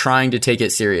while trying to take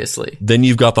it seriously. Then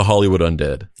you've got the Hollywood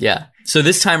Undead. Yeah. So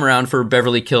this time around for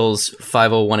Beverly Kills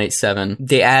 50187,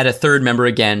 they add a third member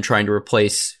again, trying to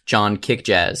replace John Kick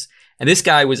Jazz. And this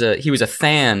guy was a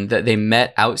fan that they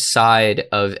met outside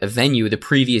of a venue the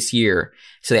previous year.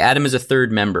 So they add him as a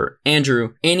third member.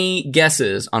 Andrew, any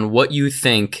guesses on what you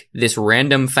think this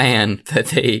random fan that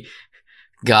they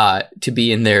got to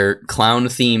be in their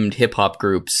clown-themed hip-hop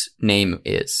group's name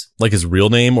is? Like his real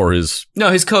name or his...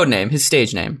 No, his code name, his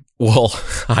stage name. Well,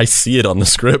 I see it on the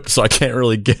script, so I can't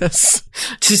really guess.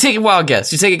 Just take a wild guess.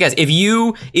 Just take a guess. If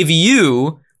you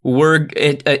were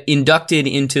inducted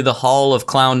into the Hall of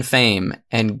Clown Fame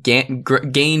and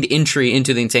gained entry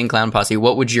into the Insane Clown Posse,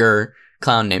 what would your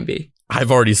clown name be?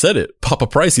 I've already said it. Papa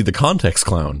Pricey, the Context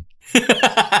Clown.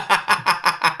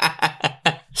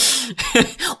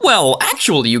 Well,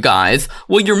 actually, you guys,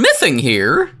 what you're missing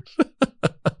here...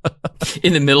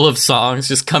 In the middle of songs,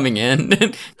 just coming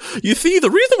in. You see, the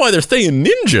reason why they're saying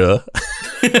ninja...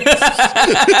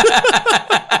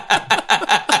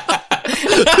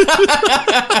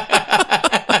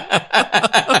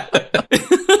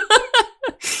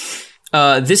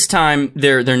 This time,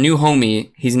 their new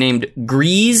homie, he's named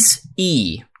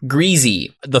Greasy.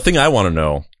 Greasy. The thing I want to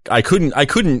know, I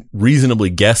couldn't reasonably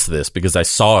guess this because I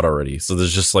saw it already. So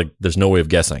there's no way of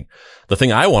guessing. The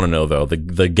thing I want to know though,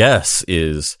 the guess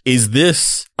is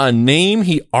this a name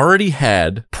he already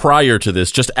had prior to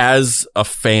this, just as a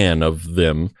fan of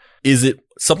them? Is it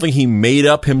something he made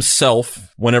up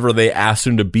himself whenever they asked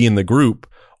him to be in the group?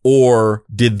 Or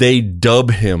did they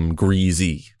dub him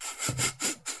Greasy?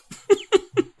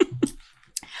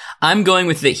 I'm going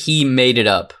with that he made it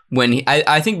up.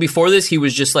 I think before this, he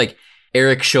was just like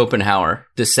Eric Schopenhauer,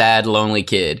 the sad, lonely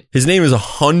kid. His name is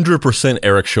 100%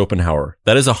 Eric Schopenhauer.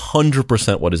 That is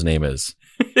 100% what his name is.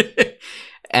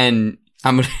 And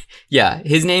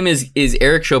his name is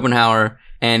Eric Schopenhauer,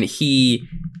 and he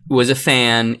was a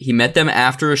fan. He met them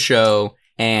after a show,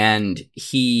 and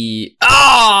it's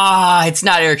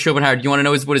not Eric Schopenhauer. Do you want to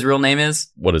know what his real name is?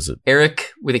 What is it?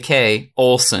 Eric with a K,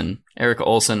 Olson. Eric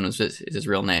Olson is his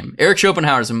real name. Eric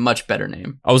Schopenhauer is a much better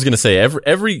name. I was gonna say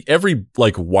every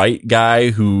like white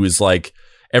guy who is like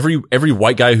every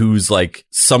white guy who's like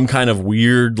some kind of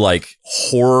weird like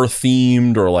horror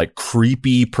themed or like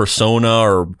creepy persona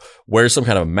or wears some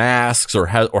kind of masks or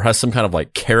has some kind of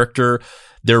like character.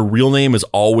 Their real name is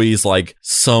always like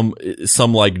some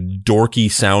like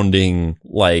dorky sounding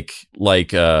like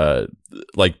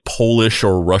Polish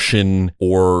or Russian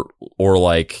or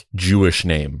like Jewish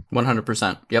name.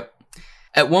 100%. Yep.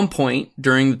 At one point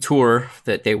during the tour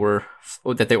that they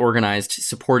organized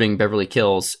supporting Beverly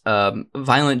Kills,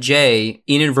 Violent J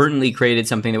inadvertently created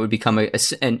something that would become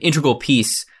an integral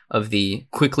piece of the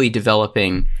quickly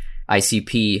developing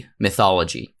ICP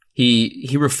mythology.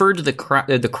 He referred to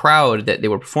the crowd that they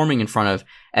were performing in front of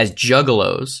as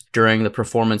Juggalos during the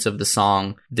performance of the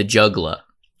song The Juggla,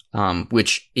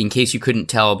 which, in case you couldn't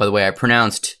tell by the way I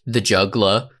pronounced The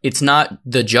Juggla, it's not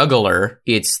The Juggler,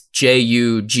 it's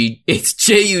Juggla. It's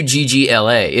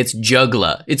Juggla.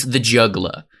 It's The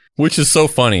Juggla. Which is so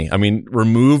funny. I mean,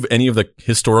 remove any of the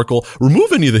historical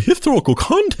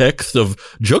context of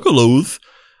Juggalos,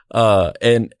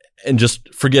 and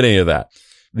just forget any of that.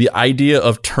 The idea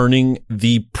of turning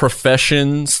the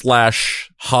profession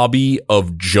 / hobby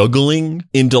of juggling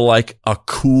into like a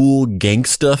cool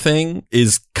gangsta thing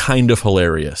is kind of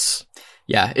hilarious.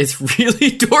 Yeah, it's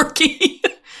really dorky.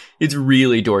 It's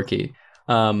really dorky.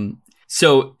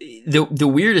 So the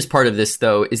weirdest part of this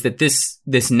though is that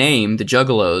this name, the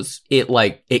Juggalos,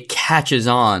 it catches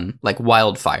on like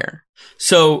wildfire.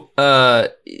 So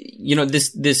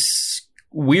this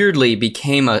weirdly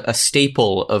became a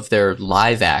staple of their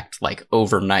live act like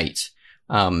overnight.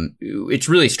 It's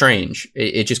really strange.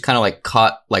 It just kind of like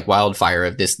caught like wildfire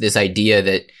of this idea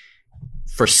that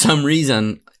for some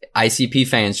reason ICP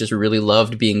fans just really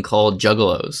loved being called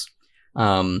Juggalos,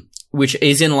 which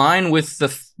is in line with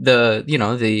the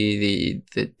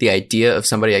idea of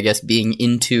somebody, I guess, being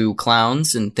into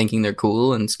clowns and thinking they're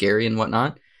cool and scary and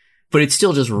whatnot. But it's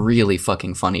still just really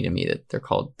fucking funny to me that they're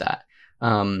called that.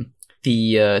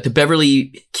 The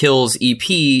Beverly Kills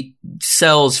EP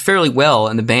sells fairly well,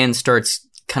 and the band starts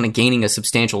kind of gaining a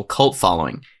substantial cult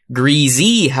following.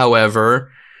 Greasy,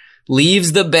 however,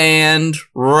 leaves the band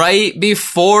right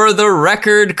before the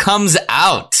record comes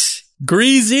out.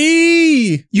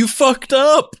 Greasy! You fucked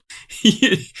up!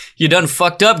 You done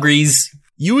fucked up, Grease.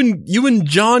 You and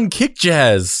John Kick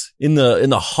Jazz in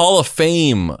the Hall of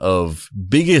Fame of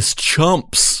biggest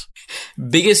chumps.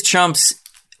 Biggest chumps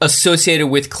associated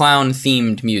with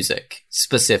clown-themed music,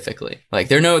 specifically. Like,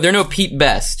 they're no Pete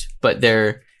Best, but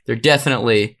they're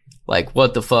definitely like,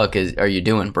 what the fuck are you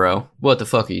doing, bro? What the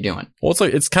fuck are you doing? Well,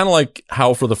 it's kind of like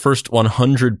how for the first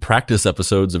 100 practice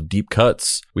episodes of Deep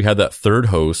Cuts, we had that third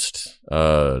host,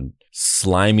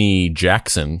 Slimy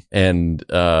Jackson, and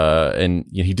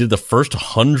he did the first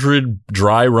 100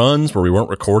 dry runs where we weren't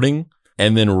recording.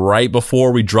 And then right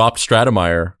before we dropped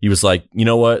Stratemeyer, he was like, you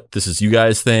know what? This is you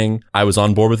guys' thing. I was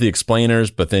on board with the explainers,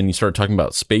 but then you started talking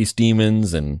about space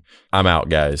demons and I'm out,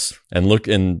 guys. And look,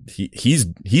 and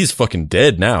he's fucking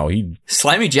dead now.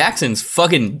 Slimy Jackson's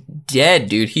fucking dead,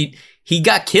 dude. He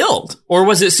got killed. Or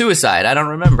was it suicide? I don't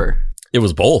remember. It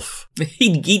was both.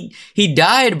 He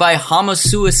died by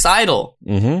homosuicidal.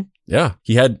 Mm-hmm. Yeah.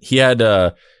 He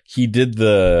did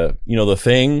the, the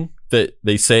thing that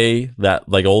they say that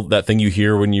like that thing you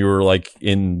hear when you were like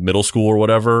in middle school or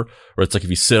whatever, where it's like if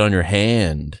you sit on your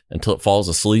hand until it falls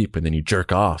asleep and then you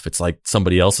jerk off, it's like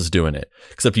somebody else is doing it.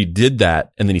 Except he did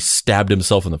that and then he stabbed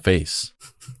himself in the face.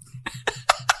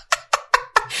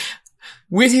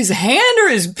 With his hand or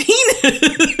his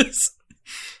penis?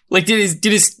 Like, did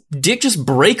his dick just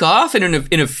break off and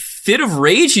in a fit of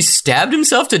rage, he stabbed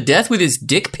himself to death with his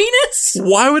dick penis?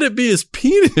 Why would it be his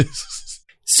penis?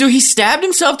 So he stabbed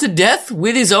himself to death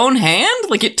with his own hand?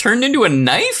 Like it turned into a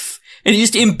knife? And he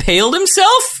just impaled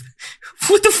himself?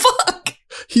 What the fuck?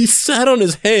 He sat on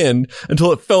his hand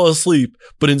until it fell asleep,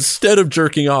 but instead of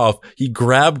jerking off, he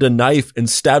grabbed a knife and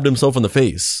stabbed himself in the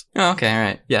face. Oh, okay, all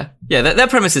right. Yeah, that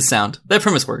premise is sound. That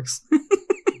premise works.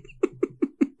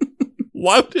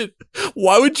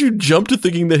 Why would you jump to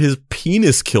thinking that his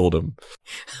penis killed him?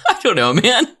 I don't know,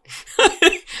 man.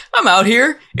 I'm out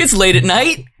here. It's late at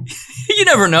night. You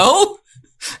never know.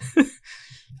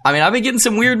 I mean, I've been getting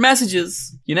some weird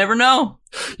messages. You never know.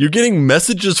 You're getting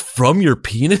messages from your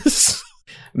penis?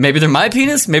 Maybe they're my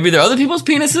penis. Maybe they're other people's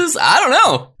penises. I don't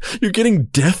know. You're getting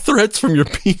death threats from your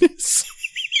penis?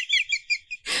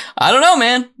 I don't know,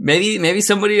 man. Maybe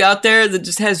somebody out there that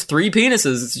just has 3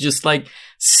 penises. It's just like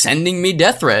sending me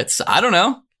death threats. I don't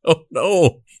know. Oh,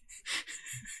 no.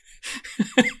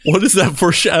 What is that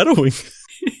foreshadowing?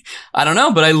 I don't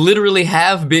know, but I literally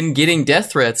have been getting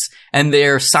death threats, and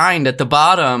they're signed at the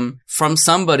bottom from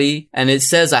somebody, and it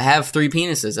says I have 3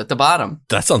 penises at the bottom.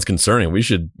 That sounds concerning. We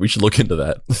should look into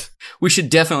that. We should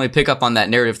definitely pick up on that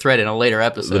narrative thread in a later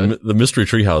episode. The Mystery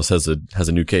Treehouse has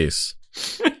a new case.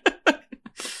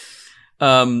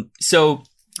 So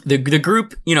the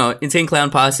group, Insane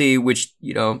Clown Posse, which,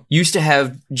 used to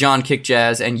have John Kick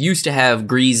Jazz and used to have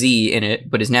Greasy in it,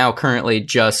 but is now currently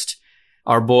just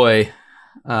our boy,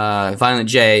 Violent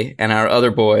J, and our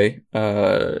other boy,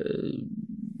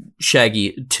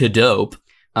 Shaggy to Dope.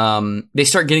 They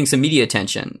start getting some media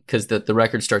attention because the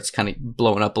record starts kind of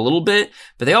blowing up a little bit,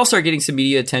 but they all start getting some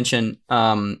media attention,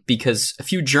 because a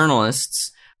few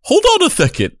journalists. Hold on a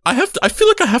second. I feel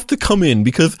like I have to come in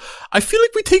because I feel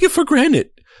like we take it for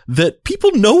granted that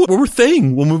people know what we're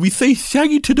saying when we say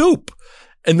Shaggy to Dope.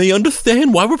 And they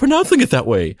understand why we're pronouncing it that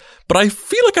way. But I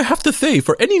feel like I have to say,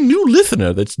 for any new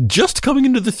listener that's just coming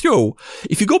into the show,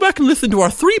 if you go back and listen to our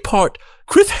 3-part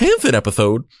Chris Hansen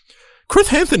episode, Chris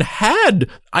Hansen had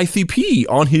ICP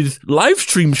on his live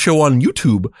stream show on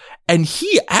YouTube, and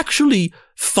he actually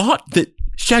thought that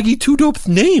Shaggy 2 Dope's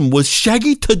name was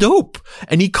Shaggy to Dope,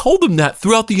 and he called him that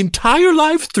throughout the entire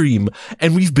live stream,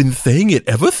 and we've been saying it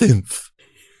ever since.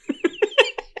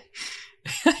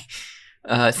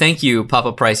 Thank you,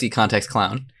 Papa Pricey Context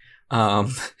Clown.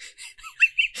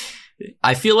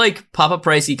 I feel like Papa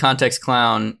Pricey Context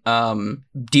Clown,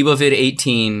 DeboVid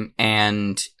 18,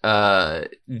 and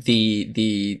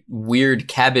the weird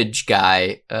cabbage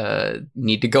guy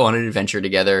need to go on an adventure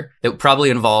together that probably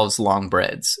involves long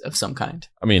breads of some kind.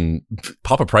 I mean,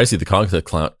 Papa Pricey,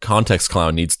 the Context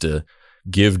Clown, needs to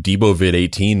give DeboVid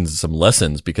 18 some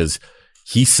lessons because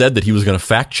he said that he was going to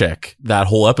fact check that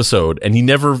whole episode, and he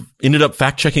never ended up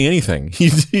fact checking anything.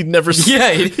 He never.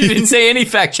 Yeah, he didn't say any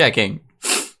fact checking.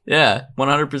 Yeah,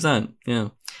 100%. Yeah.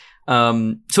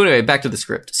 So anyway, back to the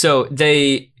script. So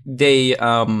they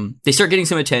start getting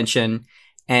some attention,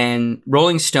 and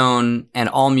Rolling Stone and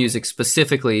AllMusic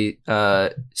specifically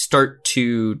start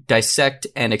to dissect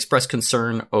and express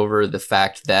concern over the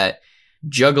fact that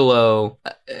Juggalo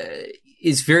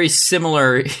is very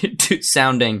similar to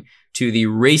sounding to the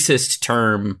racist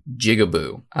term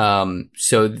jigaboo.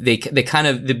 So they kind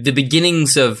of, the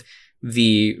beginnings of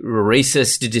the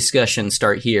racist discussion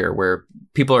start here, where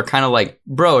people are kind of like,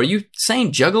 bro, are you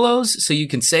saying juggalos so you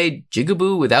can say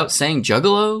jigaboo without saying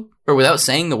juggalo or without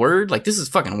saying the word? Like, this is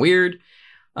fucking weird.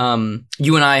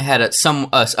 You and I had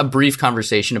a brief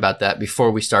conversation about that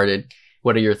before we started.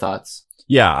 What are your thoughts?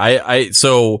 Yeah,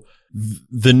 so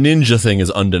the ninja thing is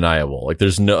undeniable. Like,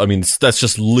 that's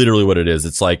just literally what it is.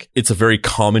 It's like, it's a very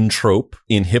common trope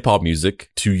in hip hop music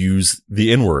to use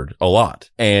the N-word a lot.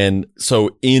 And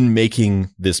so in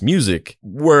making this music,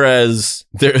 whereas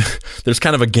there's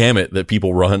kind of a gamut that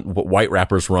people run, what white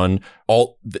rappers run,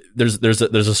 there's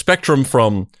a spectrum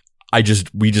from,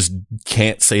 we just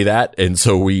can't say that. And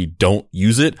so we don't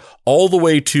use it, all the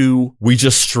way to we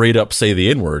just straight up say the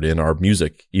N-word in our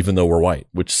music, even though we're white,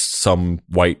 which some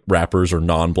white rappers or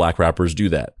non-black rappers do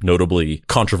that. Notably,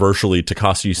 controversially,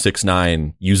 Tekashi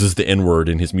 6ix9ine uses the N-word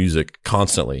in his music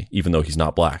constantly, even though he's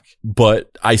not black.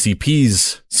 But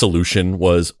ICP's solution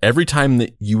was every time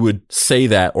that you would say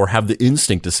that or have the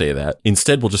instinct to say that,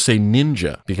 instead we'll just say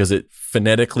ninja because it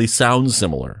phonetically sounds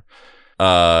similar.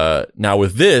 Now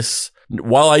with this,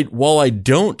 while I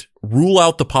don't rule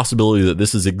out the possibility that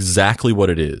this is exactly what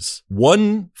it is,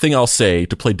 one thing I'll say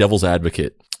to play devil's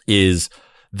advocate is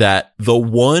that the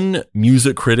one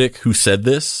music critic who said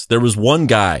this, there was one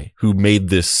guy who made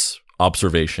this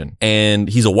observation, and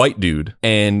he's a white dude,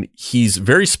 and he's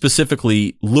very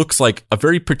specifically looks like a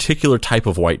very particular type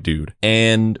of white dude.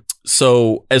 And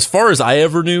so as far as I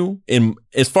ever knew,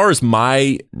 as far as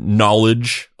my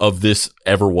knowledge of this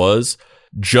ever was,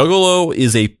 Juggalo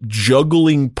is a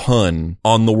juggling pun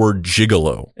on the word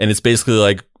gigolo. And it's basically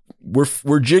like, we're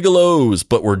gigolos,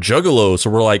 but we're juggalos. So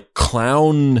we're like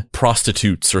clown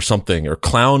prostitutes or something, or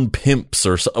clown pimps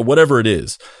or whatever it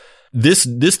is. This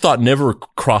thought never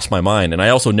crossed my mind. And I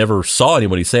also never saw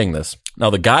anybody saying this. Now,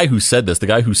 the guy who said this, the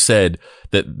guy who said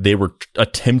that they were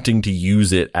attempting to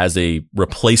use it as a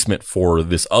replacement for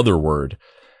this other word,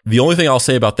 the only thing I'll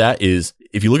say about that is,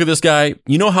 if you look at this guy,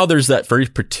 you know how there's that very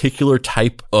particular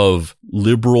type of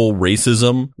liberal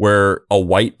racism where a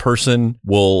white person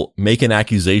will make an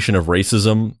accusation of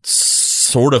racism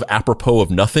sort of apropos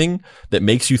of nothing that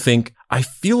makes you think, I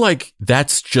feel like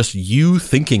that's just you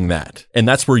thinking that. And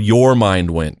that's where your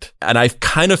mind went. And I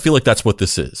kind of feel like that's what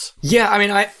this is. Yeah, I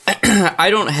mean, I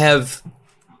don't have...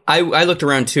 I looked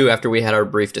around too after we had our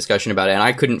brief discussion about it, and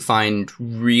I couldn't find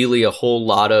really a whole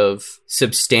lot of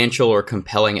substantial or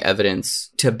compelling evidence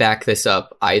to back this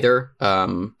up either.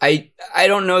 I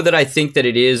don't know that I think that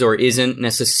it is or isn't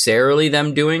necessarily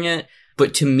them doing it,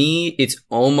 but to me, it's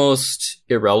almost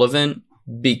irrelevant,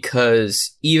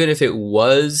 because even if it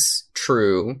was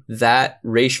true, that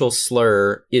racial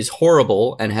slur is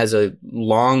horrible and has a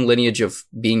long lineage of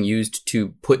being used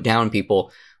to put down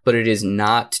people, but it is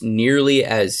not nearly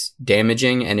as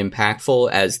damaging and impactful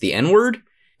as the N-word.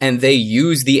 And they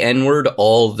use the N-word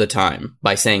all the time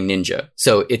by saying ninja.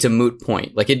 So it's a moot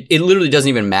point. Like it literally doesn't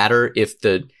even matter if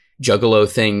the juggalo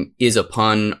thing is a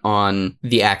pun on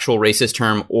the actual racist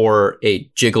term or a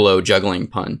gigolo juggling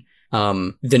pun.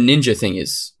 The ninja thing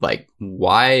is like,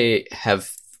 why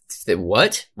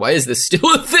is this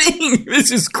still a thing?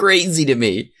 This is crazy to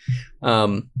me.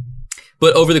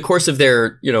 But over the course of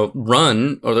their,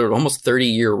 run, or their almost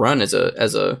 30-year run as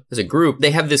a group,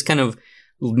 they have this kind of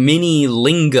mini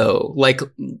lingo. Like,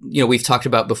 we've talked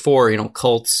about before,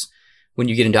 cults, when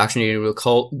you get indoctrinated into a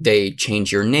cult, they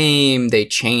change your name, they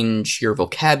change your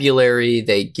vocabulary,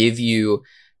 they give you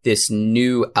this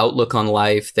new outlook on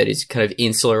life that is kind of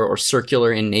insular or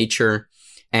circular in nature.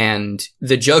 And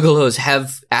the Juggalos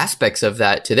have aspects of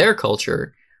that to their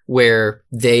culture, where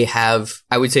they have,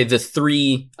 I would say, the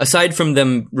three, aside from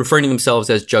them referring to themselves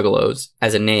as Juggalos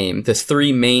as a name, the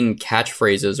three main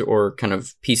catchphrases or kind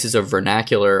of pieces of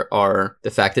vernacular are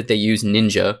the fact that they use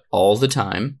ninja all the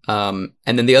time. And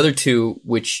then the other two,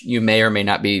 which you may or may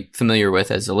not be familiar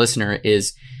with as a listener,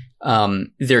 is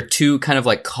their two kind of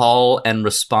like call and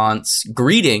response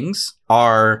greetings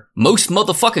are most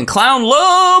motherfucking clown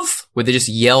love, where they just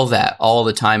yell that all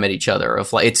the time at each other.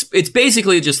 Of like, it's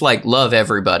basically just like love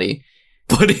everybody,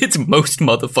 but it's most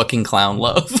motherfucking clown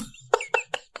love.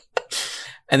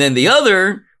 And then the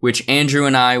other, which Andrew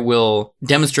and I will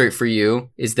demonstrate for you,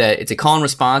 is that it's a call and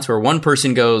response where one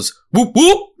person goes whoop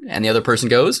whoop and the other person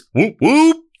goes whoop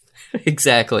whoop.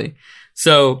 Exactly.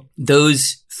 So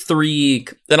those three.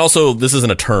 And also, this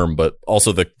isn't a term, but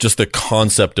also just the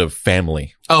concept of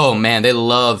family. Oh man, they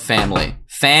love family.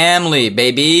 Family,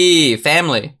 baby,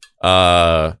 family.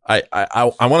 I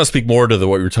want to speak more to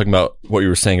what you were talking about, what you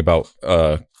were saying about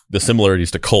the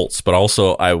similarities to cults, but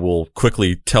also I will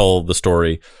quickly tell the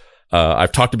story. I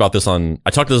talked about this on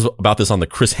the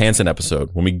Chris Hansen episode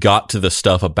when we got to the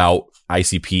stuff about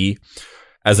ICP.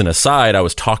 As an aside, I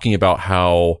was talking about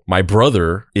how my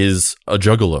brother is a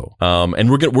juggalo. And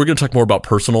we're going to talk more about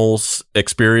personal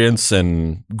experience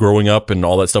and growing up and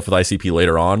all that stuff with ICP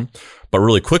later on. But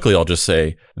really quickly, I'll just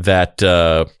say that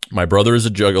my brother is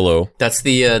a juggalo. That's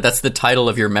the title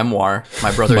of your memoir.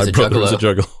 My brother is a juggalo. My brother is a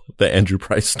juggalo. The Andrew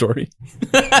Price story.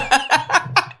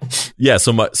 Yeah.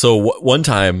 So one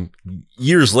time,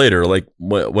 years later, like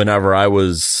whenever I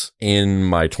was in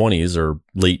my 20s or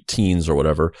late teens or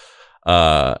whatever,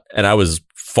 and I was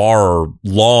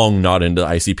long not into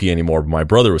ICP anymore, but my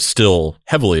brother was still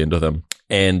heavily into them.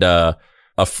 And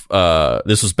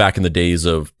this was back in the days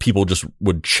of people just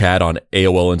would chat on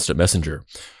AOL Instant Messenger.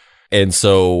 And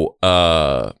so,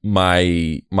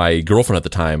 my girlfriend at the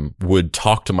time would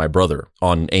talk to my brother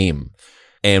on AIM.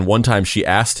 And one time she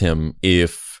asked him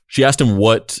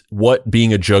what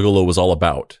being a juggalo was all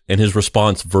about. And his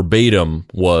response verbatim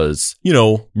was,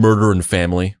 murder and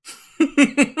family.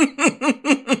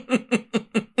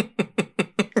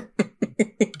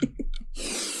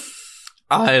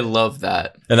 I love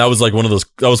that. And that was one of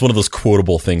those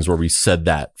quotable things where we said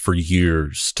that for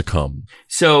years to come.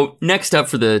 So next up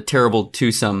for the terrible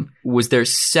twosome was their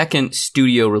second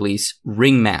studio release,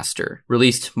 Ringmaster,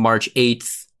 released March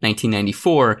 8th,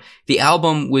 1994. The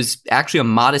album was actually a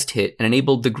modest hit and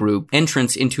enabled the group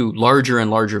entrance into larger and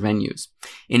larger venues.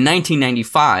 In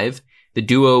 1995, the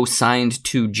duo signed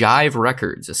to Jive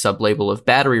Records, a sub-label of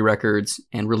Battery Records,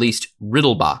 and released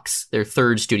Riddlebox, their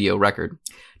third studio record.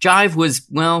 Jive was,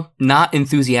 not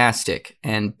enthusiastic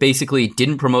and basically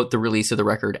didn't promote the release of the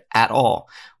record at all,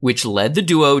 which led the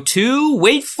duo to,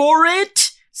 wait for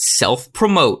it,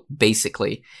 self-promote,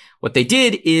 basically. What they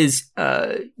did is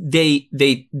they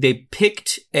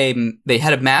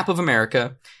had a map of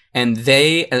America, and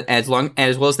they, as well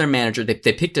as their manager,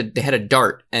 they had a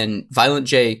dart, and Violent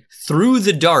J threw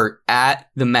the dart at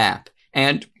the map.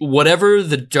 And whatever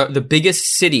the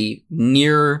biggest city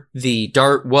near the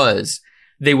dart was,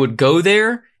 they would go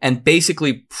there and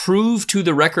basically prove to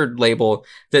the record label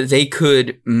that they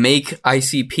could make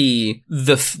ICP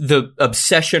the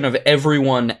obsession of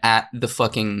everyone at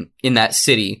in that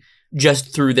city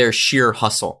just through their sheer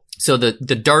hustle. So the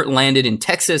dart landed in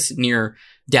Texas near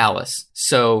Dallas.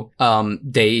 So,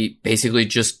 they basically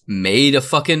just made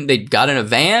they got in a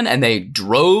van and they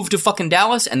drove to fucking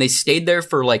Dallas and they stayed there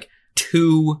for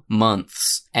 2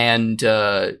 months. And,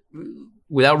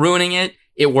 without ruining it,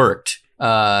 it worked.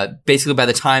 Basically by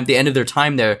the end of their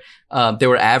time there, they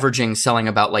were averaging selling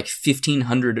about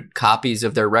 1,500 copies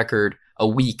of their record a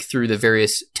week through the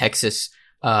various Texas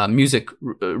music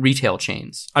retail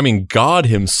chains. I mean, God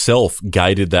himself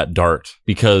guided that dart,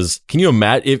 because can you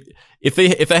imagine if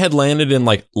they had landed in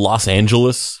Los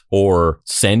Angeles or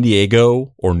San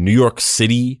Diego or New York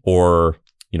City or,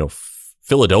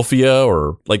 Philadelphia,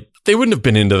 or they wouldn't have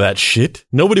been into that shit.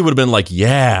 Nobody would have been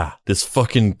yeah, this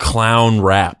fucking clown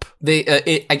rap.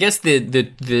 I guess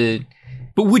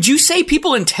but would you say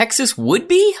people in Texas would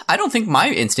be? I don't think my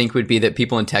instinct would be that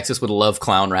people in Texas would love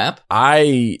clown rap.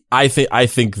 I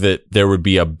think that there would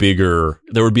be a bigger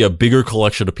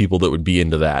collection of people that would be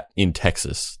into that in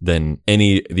Texas than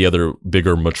any of the other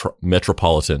bigger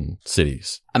metropolitan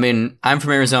cities. I mean, I'm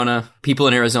from Arizona. People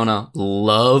in Arizona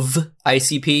love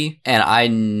ICP, and I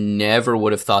never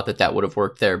would have thought that would have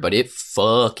worked there, but it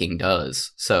fucking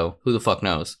does. So who the fuck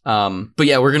knows? But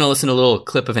yeah, we're going to listen to a little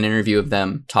clip of an interview of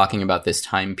them talking about this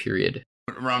time period.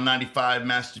 Around 95,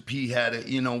 Master P had it,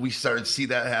 we started to see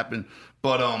that happen,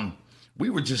 but we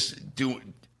were just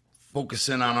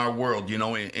focusing on our world,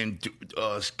 and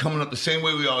coming up the same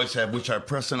way we always have, which are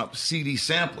pressing up CD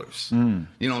samplers. You know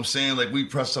what I'm saying? We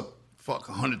press up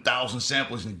 100,000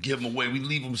 samplers and give them away. We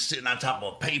leave them sitting on top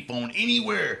of a payphone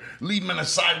anywhere. Leave them on a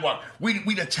sidewalk.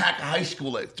 We'd attack a high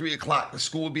school at 3 o'clock. The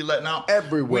school would be letting out.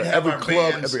 Everywhere. Every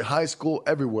club, every high school,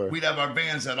 everywhere. We'd have our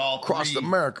vans at all across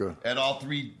America. At all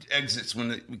 3 exits. When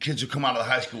the kids would come out of the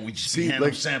high school, we'd just hand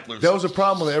them samplers. That was a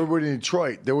problem with everybody in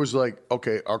Detroit. There was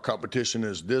okay, our competition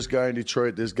is this guy in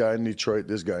Detroit, this guy in Detroit,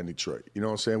 this guy in Detroit. You know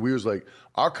what I'm saying? We was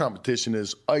our competition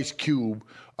is Ice Cube.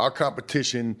 Our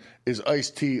competition is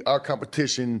Ice-T. Our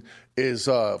competition is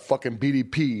fucking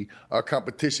BDP. Our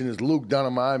competition is Luke down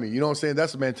in Miami. You know what I'm saying?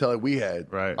 That's the mentality we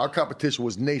had. Right. Our competition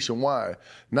was nationwide,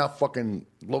 not fucking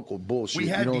local bullshit. We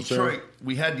had Detroit.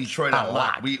 We had Detroit a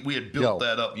lot. We had built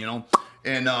that up,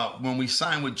 And when we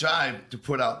signed with Jive to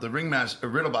put out the Ringmaster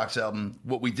Riddlebox album,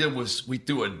 what we did was we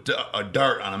threw a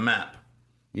dart on a map.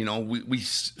 We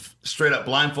straight up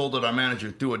blindfolded our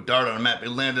manager, threw a dart on a map. It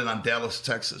landed on Dallas,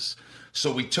 Texas.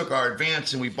 So we took our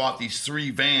advance and we bought these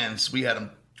 3 vans. We had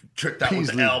them tricked out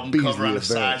with the album cover on the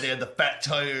side. They had the fat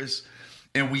tires.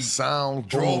 And we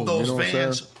drove those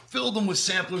vans, filled them with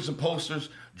samplers and posters,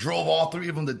 drove all 3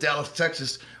 of them to Dallas,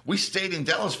 Texas. We stayed in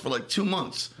Dallas for 2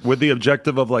 months. With the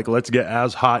objective of let's get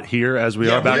as hot here as we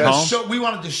are back home? We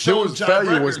wanted to show Jive Records.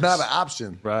 Failure was not an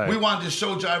option. Right. We wanted to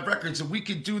show Jive Records that we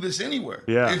could do this anywhere.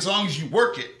 Yeah. As long as you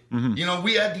work it. Mm-hmm.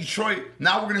 We had Detroit.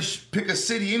 Now we're going to pick a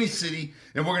city, any city,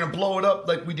 and we're going to blow it up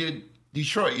like we did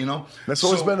Detroit, That's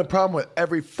always been the problem with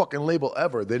every fucking label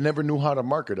ever. They never knew how to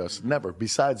market us. Never.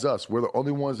 Besides us. We're the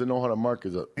only ones that know how to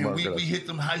market us. And we hit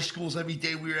them high schools every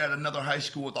day. We were at another high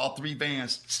school with all 3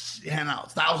 vans, hand out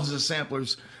thousands of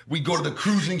samplers. We go to the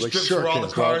cruising strips where all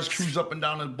the cars cruise up and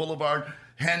down the boulevard,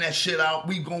 hand that shit out.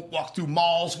 We gonna walk through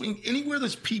malls. Anywhere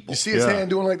there's people. You see his hand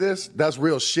doing like this? That's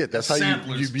real shit. That's how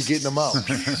you be getting them out.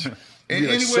 And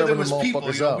anywhere there was people,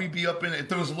 we'd be up in it. If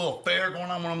there was a little fair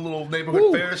going on, one of them little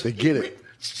neighborhood fairs. They get it.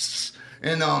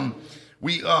 And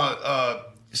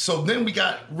so then we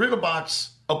got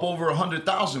Riddlebox up over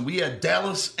 100,000. We had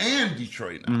Dallas and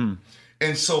Detroit now. Mm-hmm.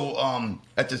 And so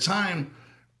at the time,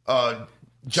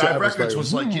 Jive Records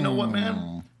was like, you know what,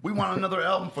 man? We want another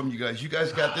album from you guys. You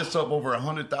guys got this up over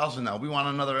 100,000 now. We want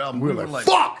another album. We were like,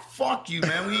 fuck you,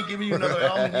 man. We ain't giving you another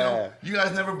album. You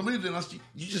guys never believed in us.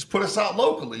 You just put us out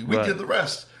locally. We did the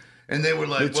rest. And they were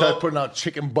like, they tried putting out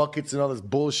chicken buckets and all this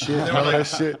bullshit. All that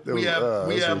shit. We have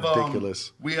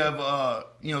ridiculous.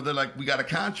 They're like, we got a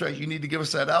contract. You need to give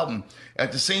us that album.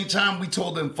 At the same time, we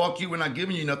told them, fuck you. We're not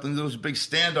giving you nothing. There was a big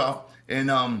standoff. And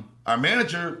our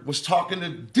manager was talking to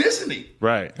Disney.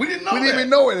 Right. We didn't know We didn't even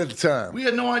know it at the time. We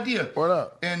had no idea. Why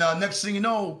not? And next thing you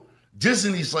know,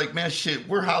 Disney's like, man, shit,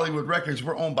 we're Hollywood Records.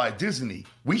 We're owned by Disney.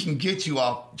 We can get you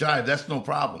off Jive. That's no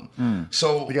problem.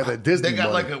 So they got that Disney. They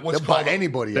got money. like what's They'll called buy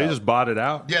anybody. They just bought it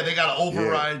out. Yeah, they got an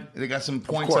override. Yeah. They got some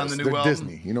points on the new album.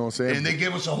 Disney. You know what I'm saying? And they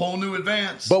gave us a whole new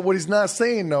advance. But what he's not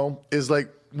saying though is like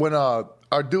when our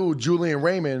dude Julian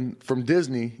Raymond from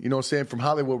Disney, you know what I'm saying, from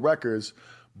Hollywood Records,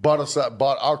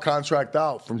 bought our contract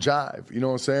out from Jive. You know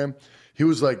what I'm saying? He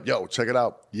was like, yo, check it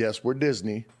out. Yes, we're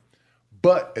Disney.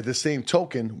 But at the same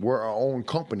token, we're our own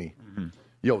company. Mm-hmm.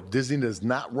 Yo, Disney does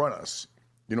not run us.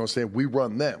 You know what I'm saying? We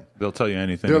run them. They'll tell you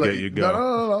anything They're to like, get you going.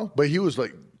 No. But he was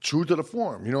like true to the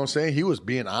form. You know what I'm saying? He was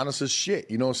being honest as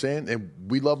shit. You know what I'm saying? And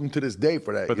we love him to this day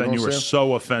for that. But then you were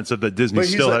so offensive that Disney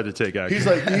still had to take action.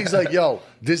 He's like, yo,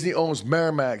 Disney owns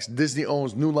Miramax. Disney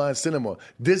owns New Line Cinema.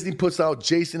 Disney puts out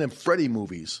Jason and Freddy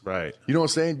movies. Right. You know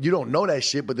what I'm saying? You don't know that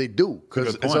shit, but they do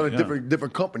because it's on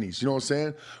different companies. You know what I'm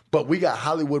saying? But we got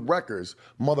Hollywood Records.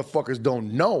 Motherfuckers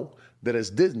don't know that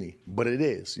it's Disney, but it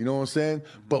is. You know what I'm saying?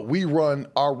 But we run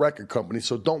our record company,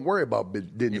 so don't worry about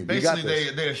Disney. Yeah,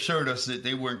 basically, they assured us that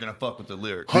they weren't going to fuck with the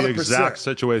lyrics. 100%. The exact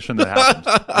situation that happened.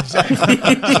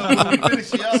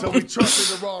 So we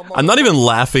trusted the wrong. I'm not even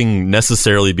laughing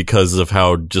necessarily because of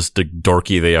how just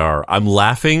dorky they are. I'm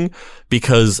laughing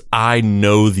because I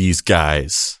know these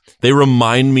guys. They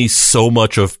remind me so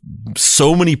much of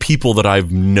so many people that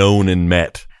I've known and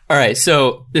met. All right,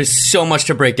 so there's so much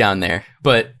to break down there.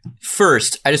 But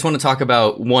first, I just want to talk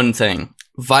about one thing.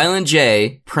 Violent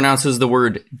J pronounces the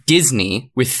word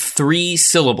Disney with 3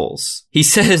 syllables. He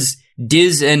says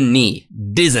Disney.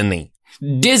 Disney.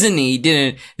 Disney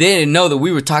they didn't know that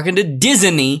we were talking to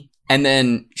Disney. And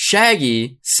then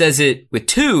Shaggy says it with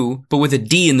 2, but with a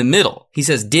D in the middle. He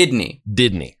says Didney.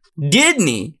 Didney.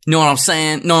 Didney. You know what I'm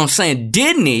saying? Know what I'm saying?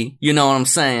 Didney. You know what I'm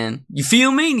saying? You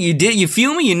feel me? You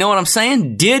feel me? You know what I'm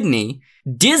saying? Didney.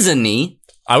 Disney.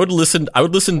 I would listen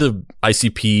to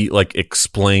ICP like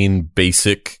explain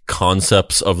basic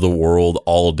concepts of the world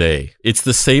all day. It's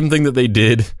the same thing that they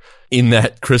did in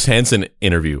that Chris Hansen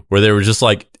interview where they were just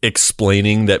like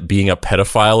explaining that being a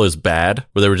pedophile is bad,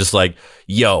 where they were just like,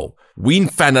 yo, we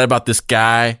found out about this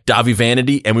guy, Davi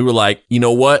Vanity, and we were like, you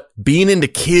know what? Being into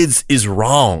kids is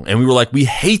wrong. And we were like, we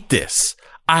hate this.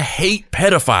 I hate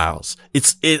pedophiles.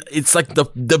 It's like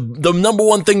the number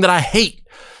one thing that I hate.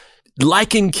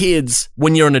 Liking kids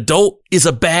when you're an adult is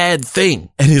a bad thing.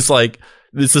 And it's like,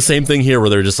 it's the same thing here where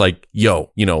they're just like,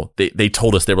 yo, you know, they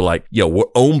told us, they were like, yo, we're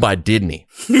owned by Disney.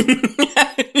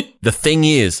 The thing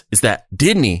is that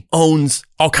Disney owns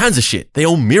all kinds of shit. They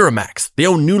own Miramax. They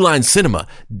own New Line Cinema.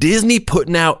 Disney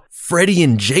putting out Freddy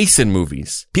and Jason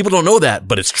movies. People don't know that,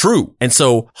 but it's true. And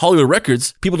so Hollywood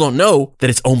Records, people don't know that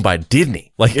it's owned by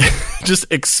Disney. Like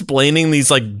just explaining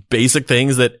these like basic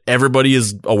things that everybody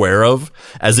is aware of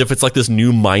as if it's like this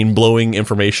new mind-blowing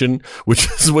information, which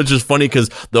is funny because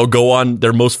they'll go on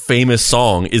their most famous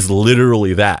song is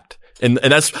literally that. And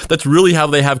that's really how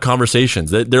they have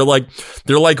conversations. They're like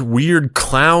weird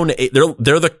clown. They're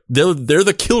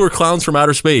the killer clowns from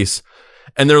outer space.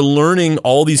 And they're learning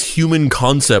all these human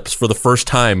concepts for the first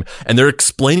time. And they're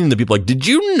explaining to people like, did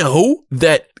you know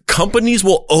that companies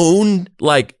will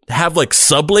have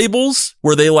sub-labels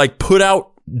where they like put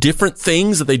out different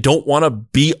things that they don't want to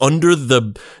be under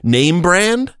the name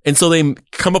brand? And so they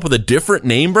come up with a different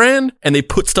name brand and they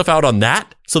put stuff out on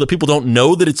that so that people don't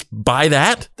know that it's by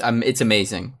that. It's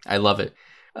amazing. I love it.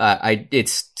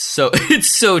 It's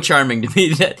so charming to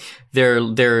me that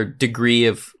their degree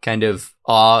of kind of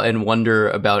awe and wonder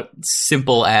about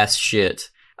simple ass shit.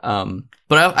 But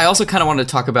I also kind of want to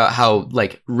talk about how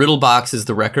like Riddlebox is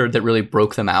the record that really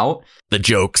broke them out. The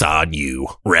joke's on you,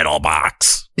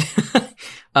 Riddlebox.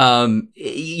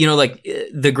 Like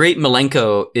The Great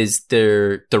Milenko is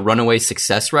the runaway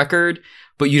success record,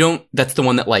 but that's the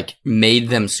one that like made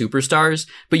them superstars,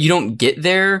 but you don't get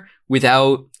there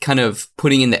without kind of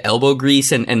putting in the elbow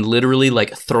grease and literally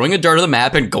like throwing a dart on the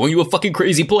map and going to a fucking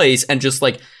crazy place and just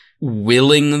like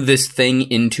willing this thing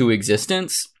into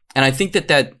existence. And I think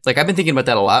that like I've been thinking about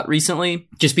that a lot recently,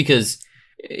 just because,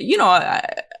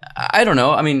 I don't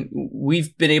know. I mean,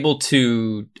 we've been able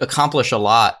to accomplish a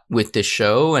lot with this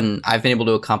show, and I've been able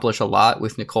to accomplish a lot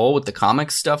with Nicole with the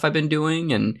comics stuff I've been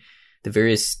doing and the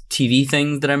various TV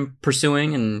things that I'm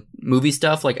pursuing and movie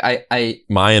stuff. Like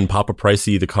My and Papa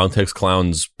Pricey, the Context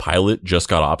Clowns pilot just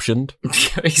got optioned.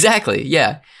 Exactly.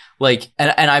 Yeah. Like,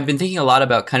 and I've been thinking a lot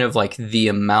about kind of like the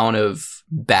amount of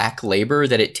back labor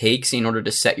that it takes in order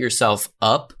to set yourself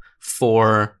up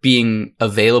for being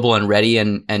available and ready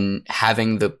and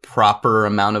having the proper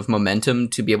amount of momentum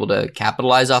to be able to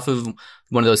capitalize off of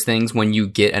one of those things when you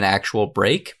get an actual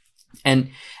break. And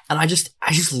I just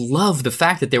love the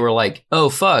fact that they were like, oh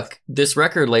fuck, this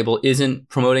record label isn't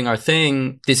promoting our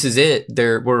thing. This is it.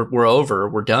 We're over.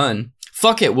 We're done.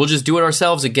 Fuck it. We'll just do it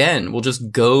ourselves again. We'll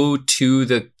just go to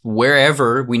the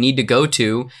wherever we need to go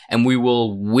to, and we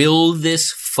will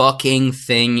this fucking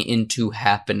thing into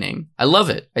happening. I love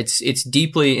it. It's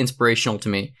deeply inspirational to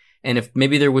me. And if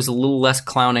maybe there was a little less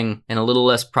clowning and a little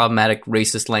less problematic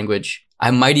racist language,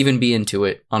 I might even be into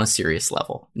it on a serious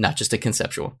level, not just a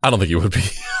conceptual. I don't think you would be.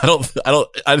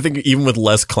 I think even with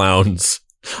less clowns,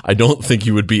 I don't think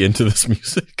you would be into this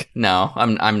music. No,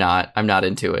 I'm not. I'm not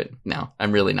into it. No,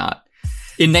 I'm really not.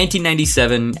 In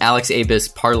 1997, Alex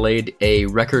Abis parlayed a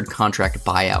record contract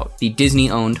buyout. The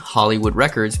Disney-owned Hollywood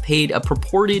Records paid a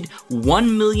purported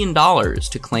 $1 million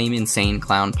to claim Insane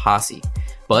Clown Posse.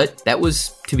 But that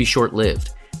was to be short-lived.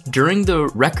 During the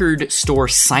record store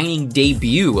signing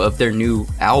debut of their new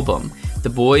album, the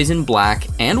boys in black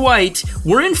and white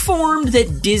were informed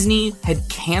that Disney had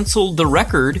canceled the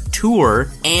record,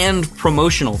 tour, and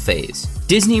promotional phase.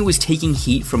 Disney was taking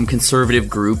heat from conservative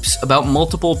groups about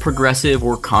multiple progressive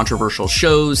or controversial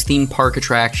shows, theme park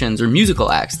attractions, or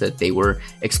musical acts that they were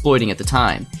exploiting at the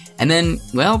time. And then,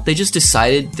 well, they just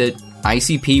decided that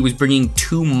ICP was bringing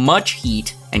too much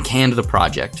heat and canned the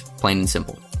project, plain and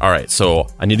simple. All right, so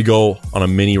I need to go on a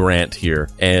mini rant here,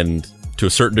 and to a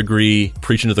certain degree,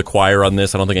 preaching to the choir on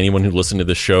this. I don't think anyone who listened to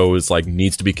this show is like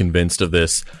needs to be convinced of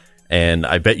this. And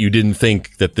I bet you didn't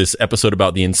think that this episode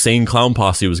about the Insane Clown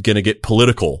Posse was going to get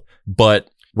political. But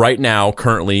right now,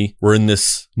 currently, we're in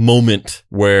this moment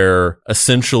where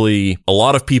essentially a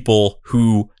lot of people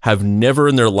who have never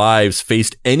in their lives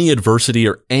faced any adversity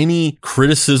or any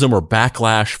criticism or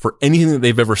backlash for anything that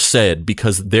they've ever said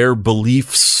because their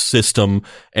belief system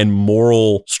and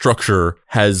moral structure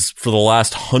has, for the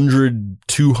last 100,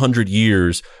 200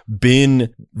 years,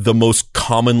 been the most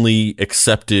commonly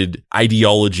accepted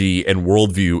ideology and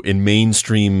worldview in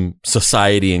mainstream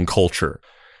society and culture.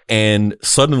 And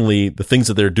suddenly the things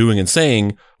that they're doing and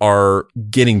saying are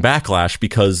getting backlash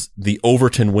because the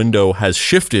Overton window has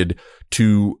shifted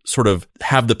to sort of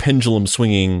have the pendulum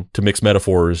swinging, to mix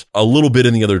metaphors, a little bit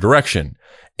in the other direction.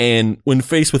 And when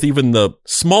faced with even the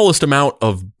smallest amount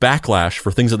of backlash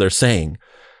for things that they're saying,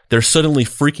 they're suddenly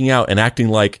freaking out and acting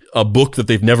like a book that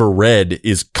they've never read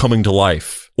is coming to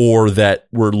life, or that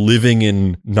we're living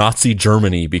in Nazi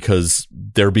Germany because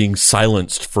they're being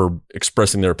silenced for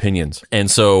expressing their opinions.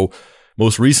 And so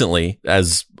most recently,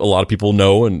 as a lot of people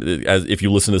know, and as if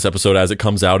you listen to this episode as it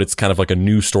comes out, it's kind of like a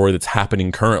news story that's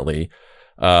happening currently.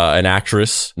 An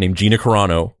actress named Gina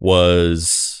Carano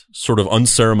was sort of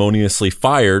unceremoniously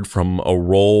fired from a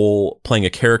role playing a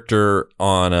character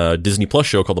on a Disney Plus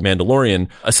show called The Mandalorian,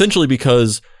 essentially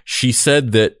because she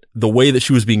said that the way that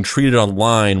she was being treated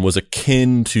online was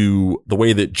akin to the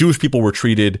way that Jewish people were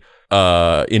treated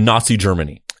in Nazi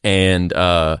Germany. And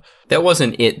that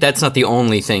wasn't it. That's not the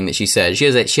only thing that she said. She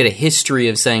had a history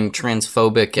of saying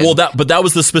transphobic. And but that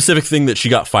was the specific thing that she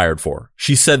got fired for.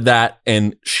 She said that,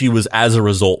 and she was as a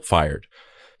result fired.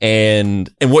 And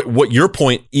what your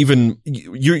point, even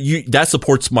you that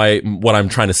supports what I'm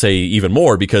trying to say even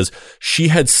more, because she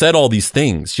had said all these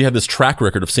things. She had this track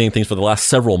record of saying things for the last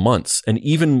several months. And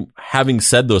even having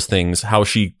said those things, how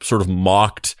she sort of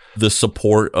mocked the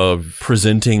support of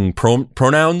presenting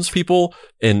pronouns people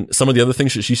and some of the other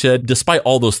things that she said, despite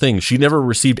all those things, she never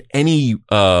received any,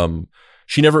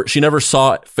 she never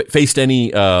faced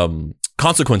any,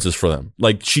 consequences for them.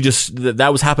 Like, she just,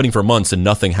 that was happening for months and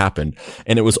nothing happened.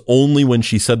 And it was only when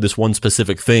she said this one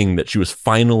specific thing that she was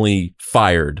finally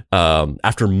fired,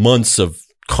 after months of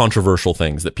controversial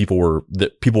things that people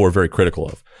were very critical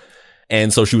of.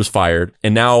 And so she was fired.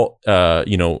 And now,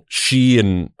 she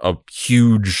and a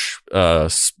huge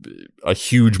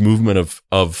movement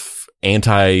of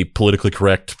anti-politically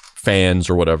correct fans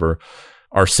or whatever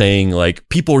are saying like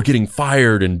people are getting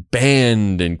fired and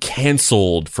banned and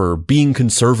canceled for being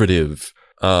conservative.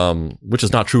 Which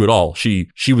is not true at all. She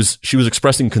was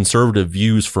expressing conservative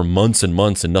views for months and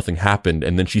months and nothing happened.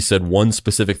 And then she said one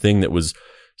specific thing that was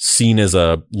seen as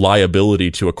a liability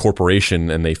to a corporation,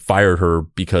 and they fired her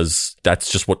because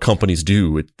that's just what companies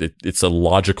do. It's a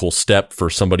logical step for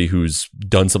somebody who's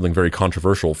done something very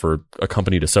controversial for a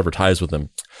company to sever ties with them.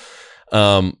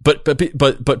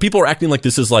 But people are acting like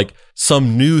this is like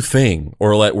some new thing,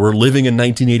 or like we're living in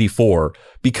 1984,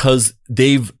 because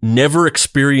they've never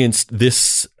experienced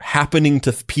this happening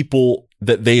to people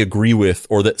that they agree with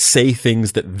or that say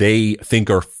things that they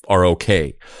think are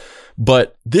okay.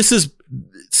 But this is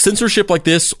censorship like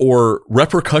this, or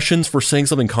repercussions for saying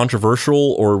something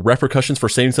controversial, or repercussions for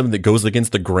saying something that goes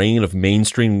against the grain of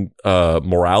mainstream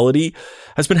morality,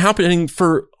 has been happening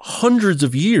for hundreds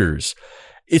of years.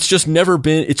 It's just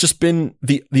been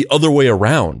the other way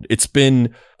around. It's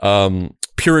been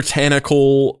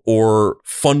puritanical or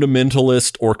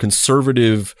fundamentalist or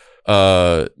conservative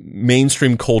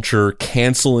mainstream culture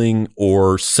canceling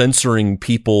or censoring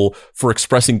people for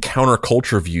expressing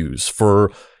counterculture views,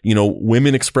 for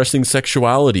women expressing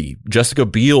sexuality. Jessica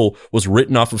Biel was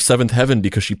written off of Seventh Heaven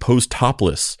because she posed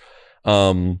topless.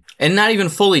 And not even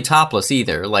fully topless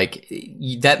either. Like,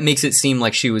 that makes it seem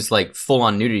like she was like full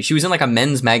on nudity. She was in like a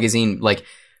men's magazine, like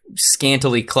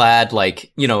scantily clad,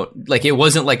 like, like it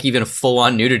wasn't like even full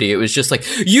on nudity. It was just like,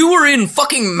 you were in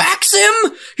fucking Maxim?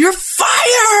 You're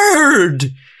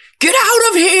fired! Get out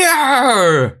of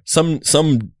here!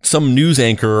 Some news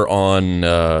anchor on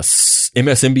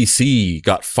MSNBC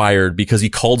got fired because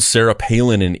he called Sarah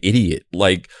Palin an idiot.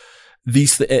 Like,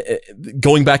 these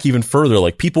going back even further,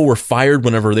 like people were fired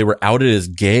whenever they were outed as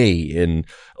gay, and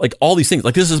like all these things.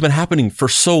 Like, this has been happening for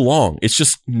so long. It's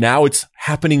just now it's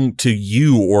happening to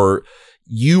you, or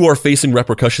you are facing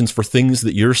repercussions for things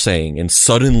that you're saying, and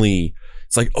suddenly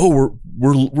it's like, oh,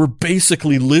 we're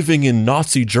basically living in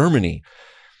Nazi Germany.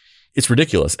 It's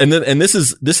ridiculous. And this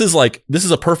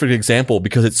is a perfect example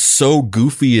because it's so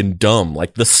goofy and dumb.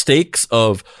 Like the stakes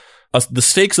of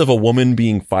a woman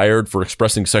being fired for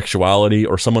expressing sexuality,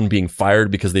 or someone being fired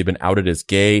because they've been outed as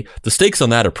gay, the stakes on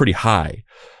that are pretty high.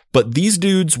 But these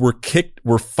dudes were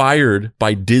fired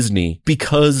by Disney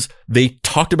because they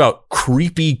talked about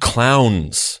creepy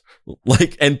clowns.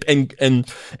 Like, and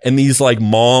these like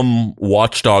mom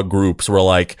watchdog groups were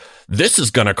like, this is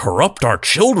going to corrupt our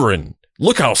children.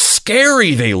 Look how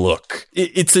scary they look.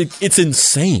 It's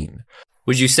insane.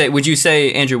 Would you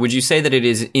say, Andrew, would you say that it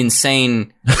is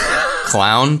insane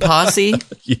clown posse?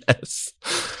 Yes.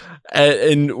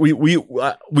 And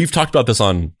we've talked about this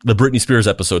on the Britney Spears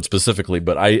episode specifically,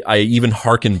 but I even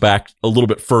hearken back a little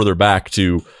bit further back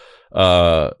to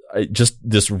just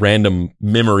this random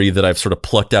memory that I've sort of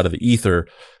plucked out of the ether,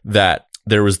 that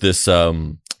there was this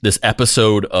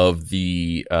episode of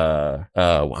the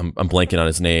I'm blanking on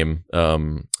his name.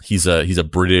 He's a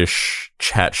British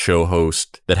chat show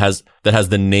host that has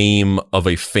the name of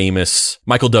a famous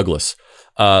Michael Douglas.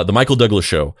 The Michael Douglas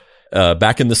Show.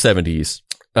 Back in the 70s,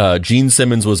 Gene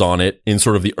Simmons was on it in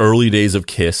sort of the early days of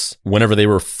Kiss, whenever they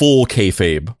were full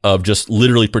kayfabe of just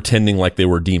literally pretending like they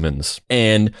were demons.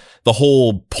 And the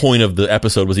whole point of the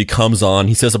episode was he comes on,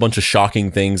 he says a bunch of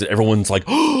shocking things, and everyone's like,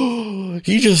 oh,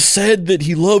 he just said that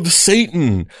he loves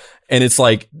Satan. And it's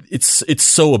like, it's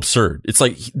so absurd. It's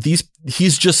like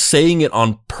he's just saying it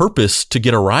on purpose to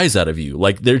get a rise out of you.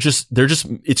 Like it's just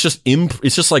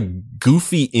like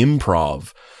goofy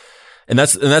improv. And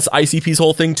that's ICP's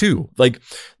whole thing too. Like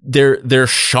they're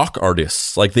shock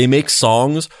artists. Like they make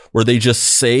songs where they just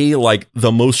say like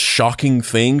the most shocking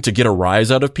thing to get a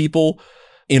rise out of people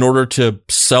in order to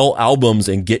sell albums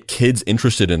and get kids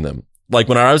interested in them. Like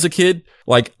when I was a kid,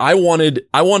 like I wanted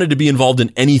to be involved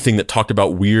in anything that talked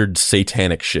about weird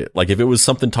satanic shit. Like if it was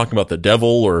something talking about the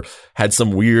devil or had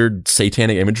some weird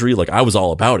satanic imagery, like I was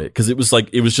all about it. Cause it was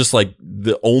just like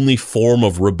the only form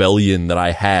of rebellion that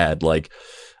I had. Like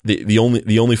the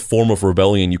only form of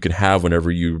rebellion you can have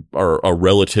whenever you are a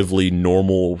relatively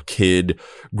normal kid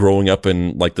growing up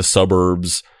in like the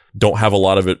suburbs, don't have a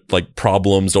lot of it, like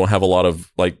problems, don't have a lot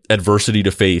of like adversity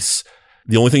to face.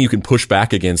 The only thing you can push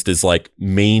back against is like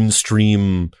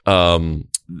mainstream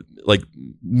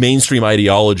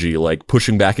ideology, like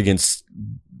pushing back against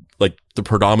like the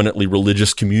predominantly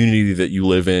religious community that you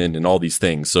live in and all these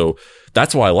things. So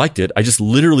that's why I liked it. I just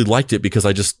literally liked it because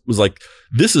I just was like,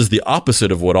 this is the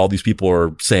opposite of what all these people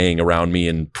are saying around me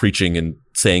and preaching and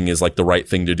saying is like the right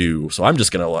thing to do. So I'm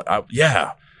just going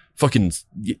to, fucking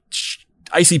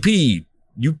ICP,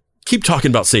 you keep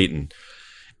talking about Satan.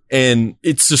 And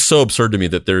it's just so absurd to me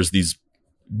that there's these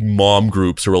mom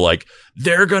groups who are like,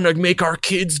 they're going to make our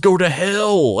kids go to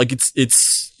hell. Like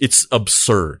it's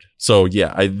absurd. So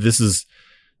yeah, this is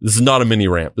not a mini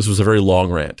rant. This was a very long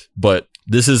rant, but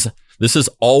this has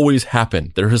always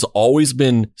happened. There has always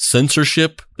been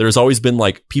censorship. There's always been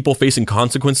like people facing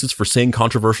consequences for saying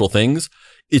controversial things.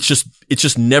 It's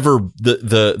just never,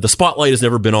 the spotlight has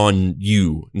never been on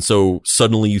you. And so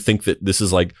suddenly you think that this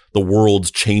is like the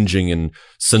world's changing and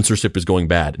censorship is going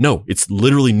bad. No, it's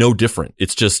literally no different.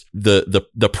 It's just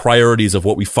the priorities of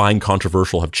what we find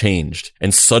controversial have changed.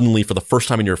 And suddenly for the first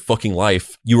time in your fucking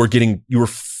life, you were getting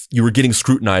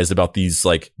scrutinized about these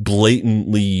like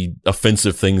blatantly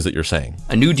offensive things that you're saying.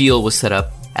 A new deal was set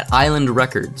up at Island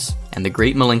Records, and The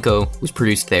Great Malenko was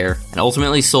produced there and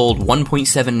ultimately sold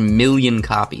 1.7 million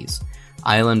copies.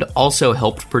 Island also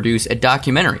helped produce a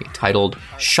documentary titled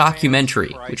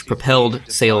Shockumentary, which propelled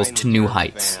sales to new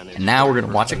heights. And now we're going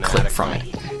to watch a clip from it.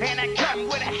 And I come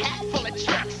with a hat full of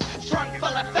tricks, trunk full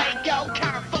of Fago,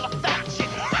 car full of faction.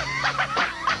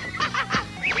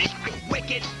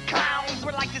 Wicked clowns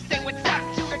were like to sing what's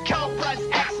up to the Cobras,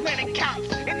 X-Men and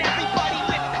Counts, and everybody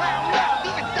with clown love,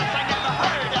 even stuff I never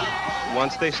heard of.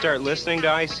 Once they start listening to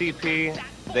ICP,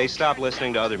 they stop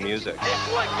listening to other music.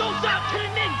 This one goes out to the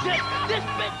ninjas. This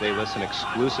bit. They listen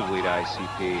exclusively to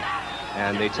ICP,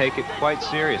 and they take it quite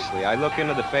seriously. I look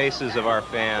into the faces of our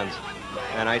fans,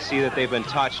 and I see that they've been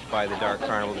touched by the Dark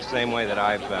Carnival the same way that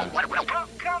I've been. Welcome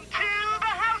to the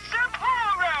House of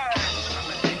Horror.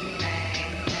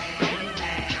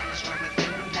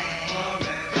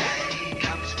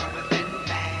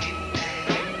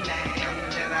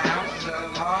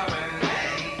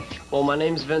 Well, my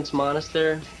name's Vince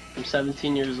Monaster. I'm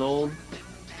 17 years old.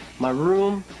 My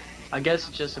room, I guess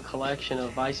it's just a collection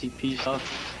of ICP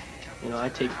stuff. You know, I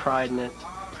take pride in it.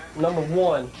 Number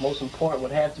one, most important,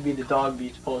 would have to be the Dog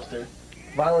Beats poster.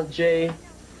 Violent J,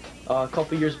 a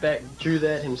couple years back, drew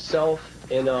that himself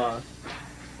in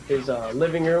his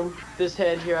living room. This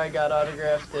head here I got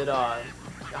autographed at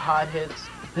Hot Hits.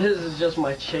 This is just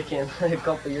my chicken. A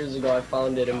couple years ago I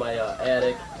found it in my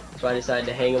attic. So I decided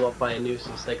to hang him up by a noose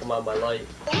and stick him on my light.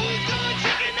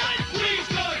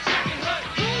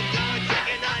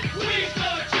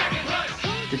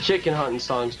 The chicken hunting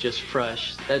song's just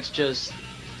fresh. That's just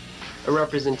a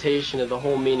representation of the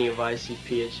whole meaning of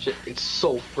ICP. It's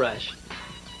so fresh.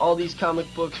 All these comic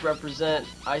books represent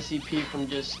ICP from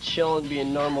just chilling,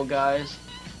 being normal guys,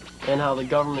 and how the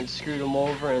government screwed them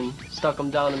over and stuck them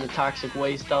down in the toxic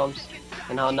waste dumps,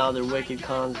 and how now they're wicked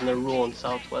cons and they're ruling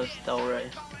Southwest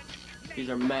Delray. These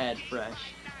are mad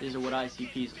fresh. These are what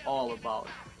ICP is all about.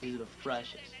 These are the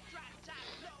freshest.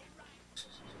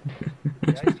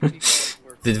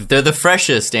 They're the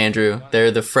freshest, Andrew. They're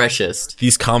the freshest.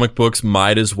 These comic books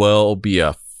might as well be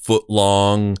a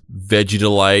foot-long Veggie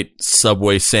Delight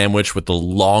Subway sandwich with the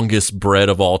longest bread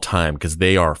of all time, because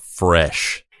they are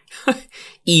fresh.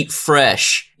 Eat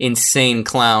fresh, insane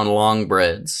clown long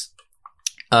breads.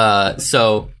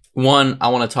 So one, I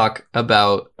want to talk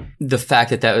about the fact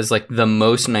that was like the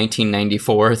most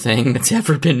 1994 thing that's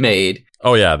ever been made.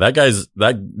 Oh yeah, that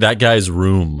guy's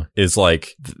room is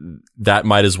like that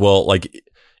might as well, like,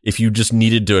 if you just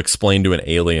needed to explain to an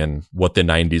alien what the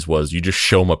 90s was, you just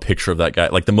show him a picture of that guy.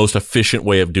 Like, the most efficient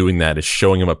way of doing that is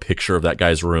showing him a picture of that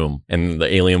guy's room, and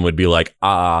the alien would be like,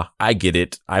 I get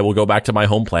it. I will go back to my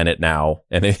home planet now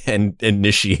and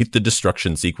initiate the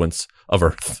destruction sequence of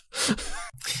Earth.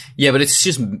 Yeah, but it's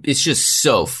just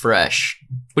so fresh.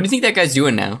 What do you think that guy's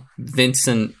doing now?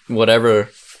 Vincent Malloy?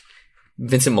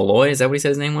 Is that what he said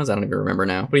his name was? I don't even remember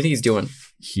now. What do you think he's doing?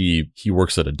 He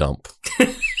works at a dump.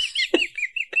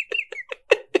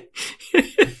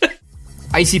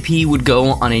 ICP would go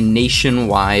on a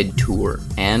nationwide tour,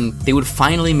 and they would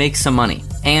finally make some money.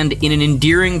 And in an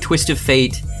endearing twist of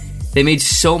fate, they made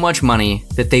so much money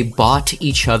that they bought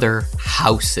each other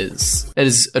houses. That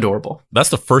is adorable. That's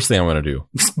the first thing I'm going to do.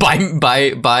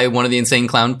 Buy one of the Insane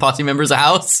Clown Posse members a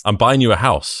house? I'm buying you a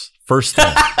house. First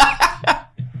thing.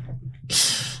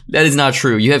 That is not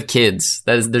true. You have kids.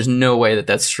 There's no way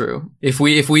that's true. If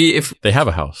they have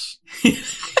a house.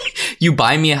 You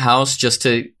buy me a house just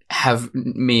to have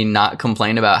me not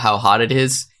complain about how hot it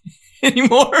is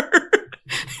anymore.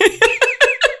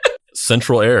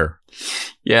 Central air.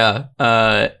 Yeah,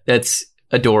 that's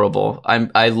adorable.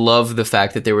 I love the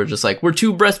fact that they were just like, we're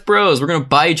two best bros. We're gonna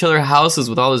buy each other houses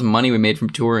with all this money we made from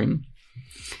touring.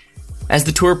 As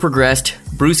the tour progressed,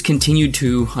 Bruce continued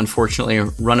to, unfortunately,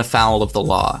 run afoul of the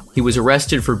law. He was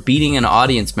arrested for beating an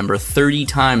audience member 30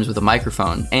 times with a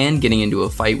microphone and getting into a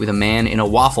fight with a man in a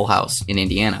Waffle House in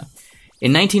Indiana.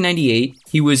 In 1998,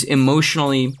 he was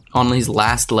emotionally on his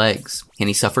last legs, and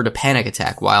he suffered a panic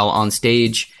attack while on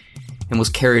stage and was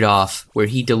carried off, where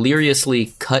he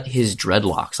deliriously cut his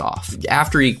dreadlocks off.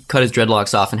 After he cut his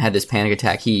dreadlocks off and had this panic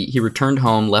attack, he returned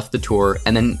home, left the tour,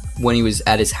 and then when he was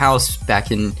at his house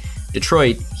back in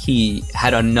Detroit, he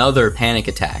had another panic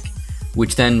attack,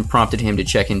 which then prompted him to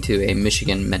check into a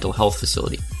Michigan mental health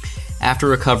facility. After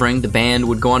recovering, the band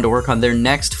would go on to work on their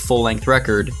next full-length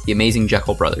record, The Amazing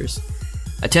Juggalos Brothers.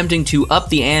 Attempting to up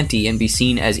the ante and be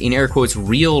seen as, in air quotes,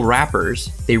 real rappers,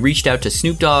 they reached out to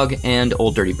Snoop Dogg and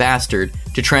Old Dirty Bastard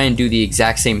to try and do the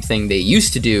exact same thing they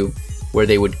used to do, where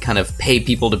they would kind of pay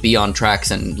people to be on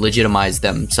tracks and legitimize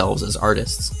themselves as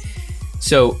artists.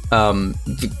 So,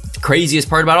 the craziest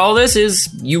part about all this is,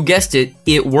 you guessed it,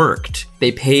 it worked.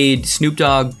 They paid Snoop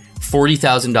Dogg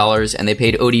 $40,000 and they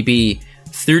paid ODB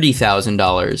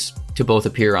 $30,000 to both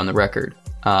appear on the record.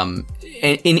 And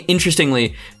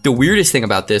interestingly, the weirdest thing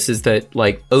about this is that,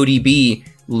 like, ODB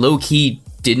low-key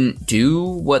didn't do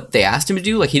what they asked him to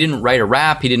do. Like, he didn't write a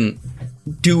rap, he didn't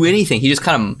do anything. He just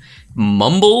kind of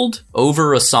mumbled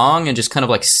over a song and just kind of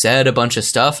like said a bunch of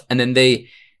stuff, and then they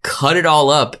cut it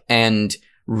all up and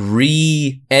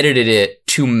re-edited it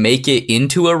to make it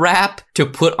into a rap to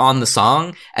put on the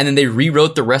song, and then they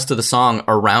rewrote the rest of the song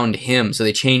around him. So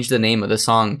they changed the name of the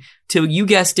song to, you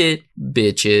guessed it,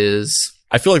 Bitches.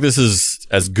 I feel like this is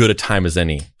as good a time as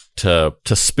any to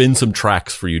spin some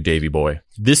tracks for you, Davey boy.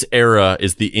 This era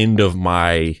is the end of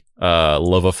my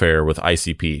love affair with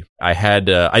ICP. I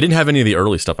didn't have any of the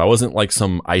early stuff. I wasn't like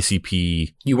some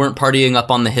ICP. You weren't partying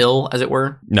up on the hill, as it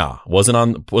were? Nah, wasn't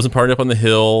partying up on the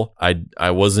hill.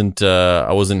 I wasn't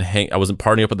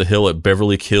partying up at the hill at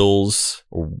Beverly Hills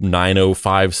or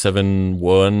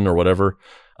 90571 or whatever.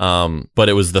 But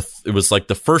it was like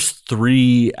the first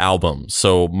 3 albums.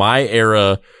 So my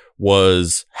era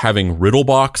was having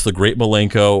Riddlebox, The Great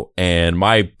Milenko, and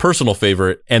my personal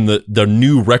favorite, and the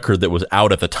new record that was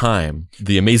out at the time,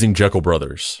 The Amazing Juggalos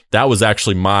Brothers. That was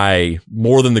actually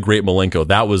more than The Great Milenko,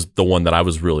 that was the one that I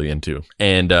was really into.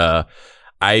 And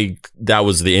that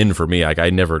was the end for me. I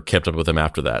never kept up with them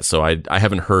after that. So I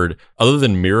haven't heard, other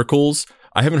than Miracles,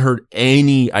 I haven't heard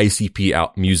any ICP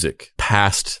out music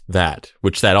past that,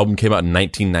 which that album came out in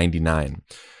 1999.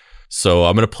 So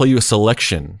I'm going to play you a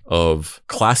selection of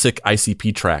classic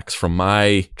ICP tracks from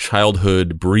my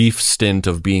childhood brief stint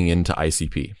of being into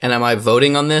ICP. And am I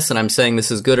voting on this and I'm saying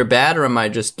this is good or bad, or am I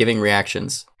just giving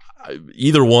reactions?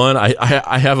 Either one.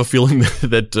 I have a feeling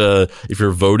that if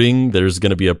you're voting, there's going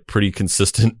to be a pretty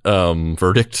consistent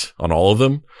verdict on all of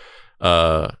them.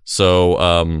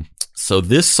 So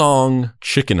this song,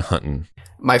 Chicken Huntin'.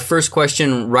 My first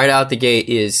question right out the gate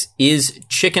is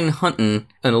chicken huntin'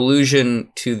 an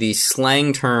allusion to the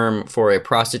slang term for a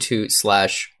prostitute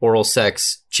 / oral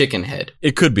sex chicken head?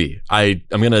 It could be. I'm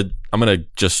gonna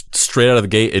just straight out of the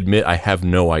gate admit I have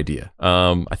no idea.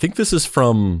 I think this is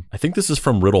from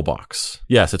Riddlebox.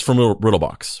 Yes, it's from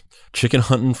Riddlebox. Chicken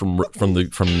huntin' from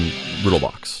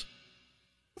Riddlebox.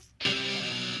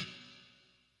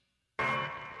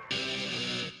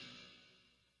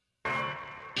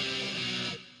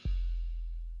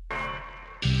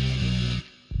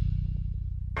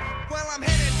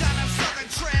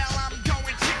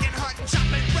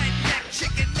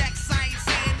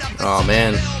 Oh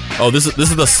man! Oh, this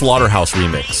is the Slaughterhouse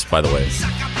remix, by the way.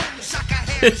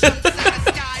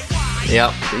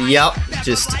 Yep.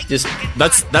 Just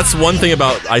that's one thing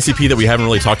about ICP that we haven't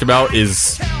really talked about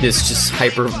is this just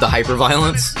the hyper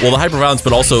violence. Well, the hyper violence,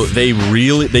 but also they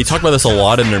talk about this a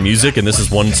lot in their music, and this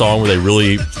is one song where they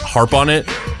really harp on it.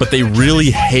 But they really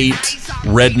hate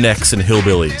rednecks and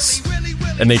hillbillies,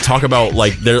 and they talk about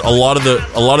like a lot of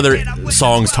their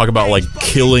songs talk about like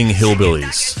killing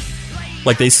hillbillies.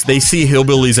 Like they see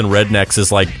hillbillies and rednecks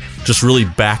as like just really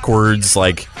backwards,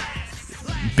 like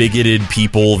bigoted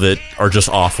people that are just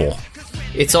awful.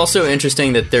 It's also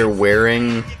interesting that they're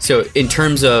wearing, so in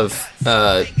terms of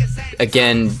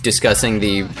again discussing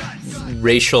the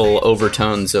racial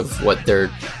overtones of what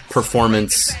their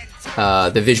performance,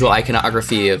 the visual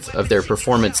iconography of their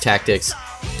performance tactics.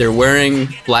 They're wearing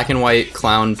black and white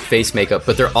clown face makeup,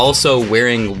 but they're also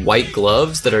wearing white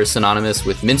gloves that are synonymous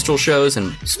with minstrel shows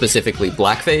and specifically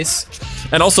blackface.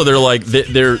 And also, they're like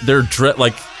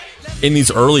in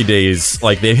these early days,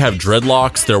 like they have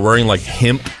dreadlocks, they're wearing like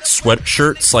hemp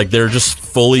sweatshirts, like they're just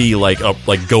fully like up,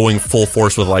 like going full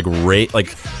force with like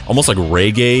almost like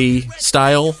reggae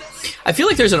style. I feel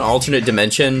like there's an alternate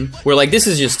dimension where like this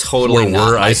is just totally Where not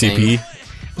we're my ICP. thing.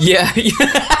 Yeah.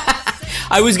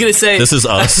 I was gonna say This is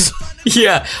us.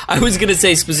 Yeah, I was gonna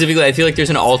say specifically, I feel like there's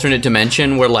an alternate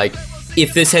dimension where like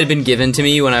if this had been given to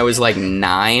me when I was like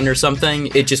 9 or something,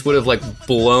 it just would have like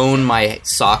blown my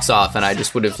socks off, and I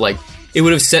just would have like, it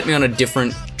would have set me on a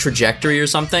different trajectory or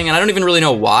something. And I don't even really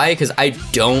know why, because I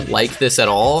don't like this at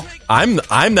all. I'm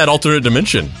that alternate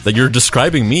dimension that you're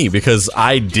describing me, because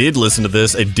I did listen to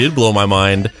this. It did blow my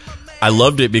mind. I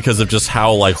loved it because of just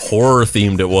how like horror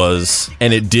themed it was,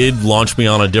 and it did launch me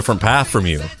on a different path from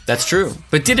you. That's true.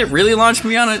 But did it really launch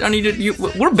me on it?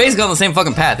 We're basically on the same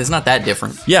fucking path. It's not that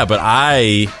different. Yeah, but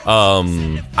I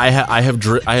have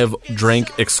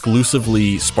drank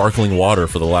exclusively sparkling water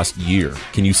for the last year.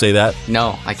 Can you say that?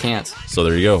 No, I can't. So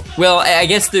there you go. Well, I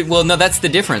guess no, that's the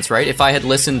difference, right? If I had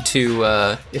listened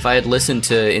to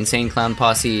Insane Clown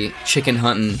Posse Chicken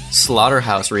Huntin'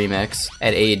 Slaughterhouse remix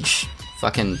at age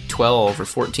fucking 12 or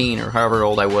 14 or however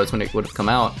old I was when it would have come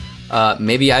out,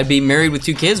 maybe I'd be married with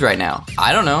 2 kids right now.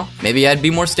 I don't know. Maybe I'd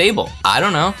be more stable. I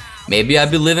don't know. Maybe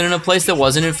I'd be living in a place that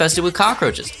wasn't infested with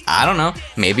cockroaches. I don't know.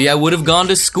 Maybe I would have gone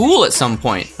to school at some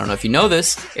point. I don't know if you know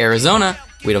this. Arizona,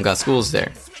 we don't got schools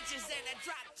there.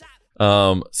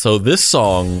 So this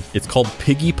song, it's called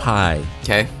Piggy Pie.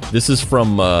 Okay. This is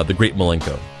from the Great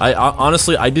Milenko. I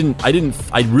honestly, I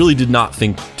really did not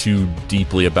think too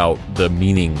deeply about the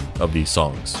meaning of these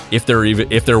songs. If there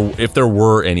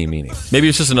were any meaning. Maybe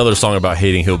it's just another song about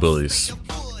hating hillbillies.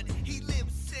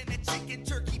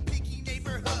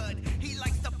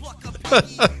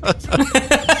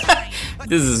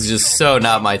 This is just so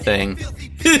not my thing.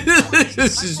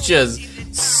 This is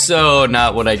just so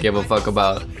not what I give a fuck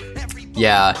about.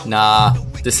 Yeah, nah.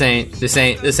 This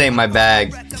ain't my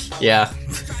bag. Yeah.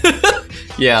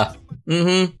 Yeah.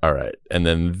 Mm-hmm. All right, and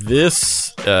then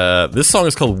this song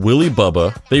is called Willy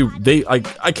Bubba.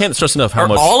 I can't stress enough how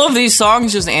much. Are all of these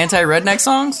songs just anti-redneck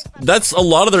songs? That's a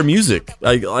lot of their music.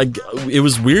 It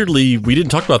was weirdly, we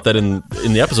didn't talk about that in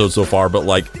the episode so far, but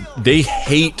like they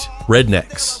hate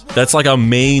rednecks. That's like a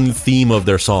main theme of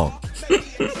their song.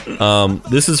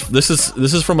 This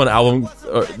is from an album.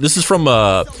 This is from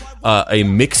a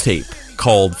mixtape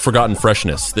called Forgotten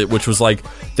Freshness, which was like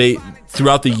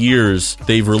throughout the years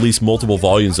they've released multiple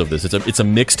volumes of this. It's a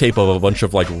mixtape of a bunch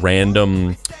of like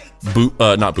random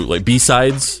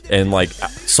B-sides and like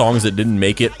songs that didn't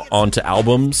make it onto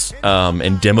albums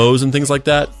and demos and things like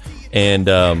that. And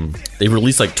they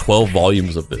released like 12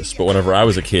 volumes of this, but whenever I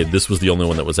was a kid, this was the only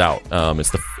one that was out.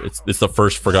 It's the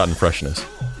first Forgotten Freshness.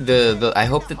 I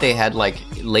hope that they had like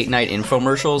late night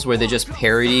infomercials where they just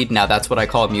parodied "Now That's What I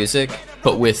Call Music,"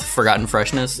 but with Forgotten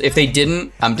Freshness. If they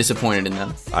didn't, I'm disappointed in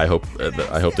them. I hope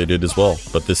they did as well.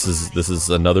 But this is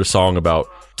another song about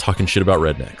talking shit about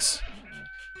rednecks.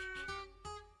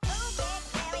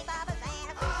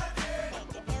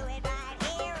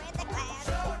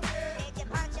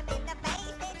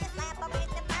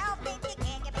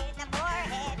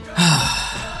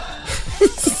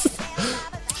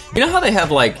 You know how they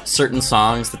have like certain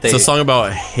songs that they... It's a song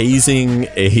about hazing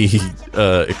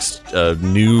a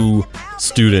new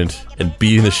student and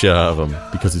beating the shit out of him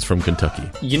because he's from Kentucky.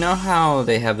 You know how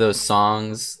they have those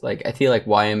songs, like I feel like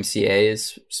YMCA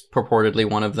is purportedly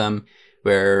one of them,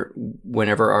 where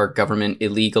whenever our government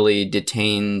illegally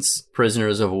detains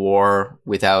prisoners of war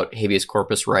without habeas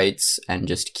corpus rights and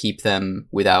just keep them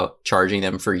without charging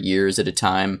them for years at a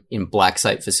time in black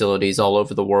site facilities all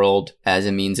over the world as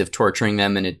a means of torturing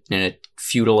them in a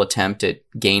futile attempt at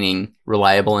gaining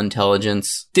reliable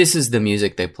intelligence. This is the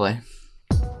music they play.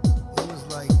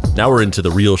 Now we're into the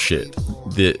real shit.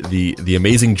 The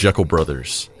amazing Juggalos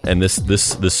brothers. And this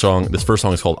first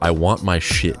song is called I Want My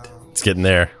Shit. It's getting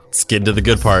there. Let's get into the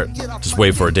good part. Just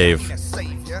wait for it, Dave.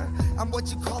 I'm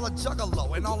what you call a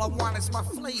juggalo, and all I want is my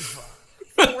flavor.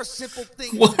 Four simple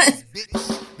things, What?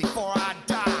 bitch, before I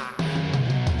die.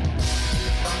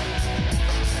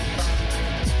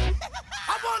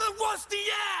 I wanna watch the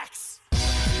axe.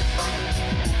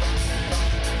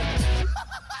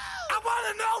 I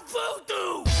wanna know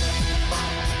voodoo.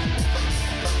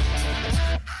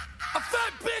 A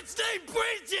fat bitch named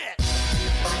Bridget.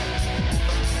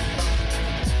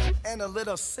 And a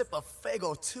little sip of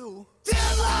Fago too. Till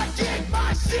I get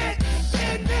my shit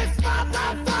in this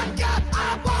motherfucker,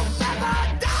 I won't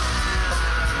never die.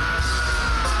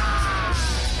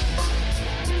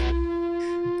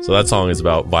 So that song is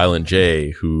about Violent J,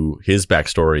 who his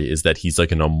backstory is that he's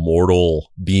like an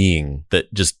immortal being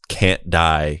that just can't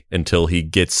die until he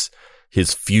gets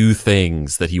his few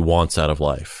things that he wants out of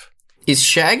life. Is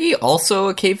Shaggy also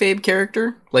a kayfabe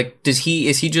character? Like, is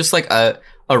he just like a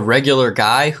regular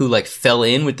guy who like fell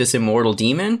in with this immortal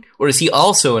demon, or is he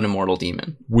also an immortal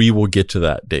demon? We will get to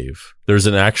that, Dave. There's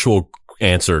an actual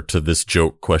answer to this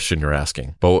joke question you're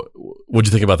asking. But what'd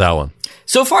you think about that one?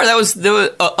 So far, that was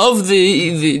of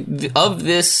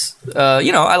this.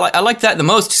 I like that the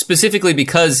most, specifically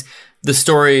because the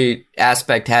story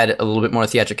aspect had a little bit more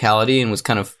theatricality and was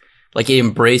kind of like it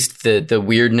embraced the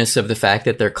weirdness of the fact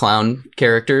that they're clown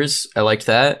characters. I liked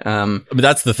that. I mean,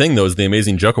 that's the thing, though, is the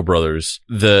Amazing Juggle Brothers,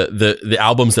 the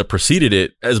albums that preceded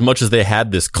it, as much as they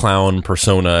had this clown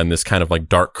persona and this kind of like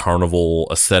dark carnival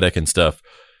aesthetic and stuff,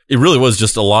 it really was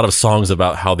just a lot of songs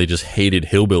about how they just hated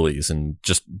hillbillies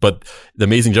but the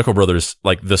Amazing Juggle Brothers,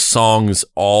 like the songs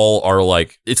all are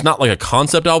like, it's not like a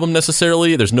concept album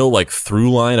necessarily. There's no like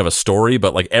through line of a story,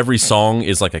 but like every song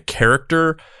is like a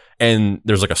character. And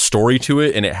there's like a story to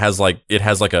it, and it has a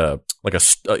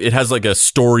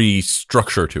story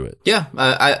structure to it.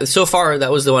 Yeah, so far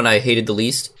that was the one I hated the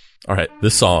least. All right,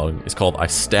 this song is called "I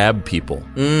Stab People."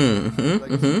 Keep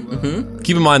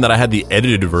in mind that I had the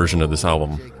edited version of this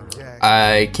album.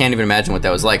 I can't even imagine what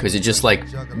that was like. Was it just like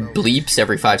bleeps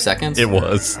every 5 seconds? It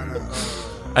was.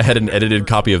 I had an edited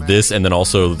copy of this, and then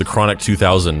also the Chronic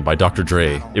 2000 by Dr.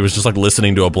 Dre. It was just like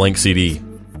listening to a blank CD.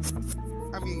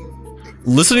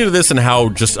 Listening to this and how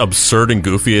just absurd and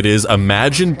goofy it is,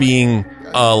 imagine being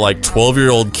a like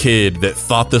 12-year-old kid that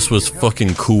thought this was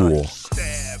fucking cool.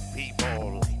 Stab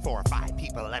people, 4 or 5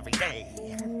 people every day.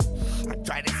 I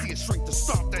try to see a shrink to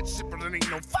stop that shit, but it ain't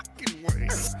no fucking way.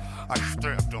 I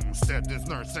stabbed this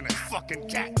nurse and his fucking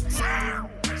cat. I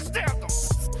stabbed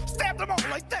them all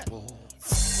like that.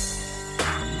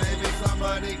 Maybe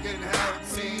somebody can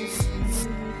help me.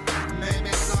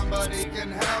 Maybe somebody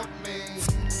can help me.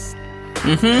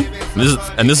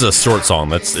 This is a short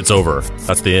song. It's over.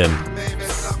 That's the end.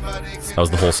 That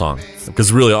was the whole song.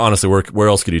 Because really, honestly, where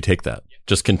else could you take that?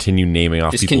 Just continue naming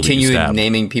off people that you stabbed. Just continue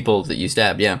naming people that you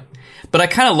stabbed, yeah. But I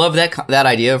kind of love that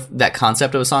idea, that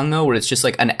concept of a song, though, where it's just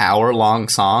like an hour-long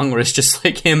song, where it's just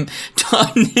like him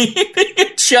naming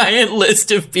a giant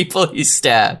list of people he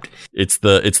stabbed. It's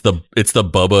the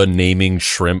Bubba naming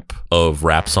shrimp of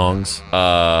rap songs. All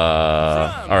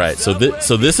right, so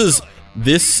this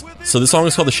song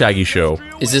is called The Shaggy Show.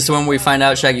 Is this the one where we find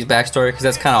out Shaggy's backstory? Because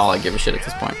that's kind of all I give a shit at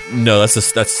this point. No, that's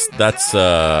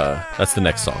the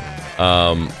next song.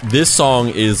 This song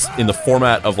is in the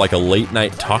format of like a late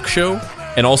night talk show,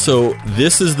 and also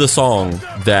this is the song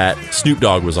that Snoop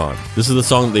Dogg was on. This is the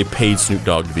song that they paid Snoop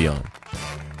Dogg to be on.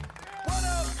 What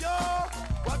up, y'all?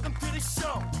 Welcome to the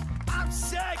show. I'm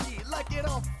Shaggy, like you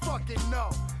don't fucking know.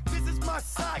 This is my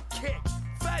sidekick,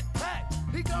 Fat Pat.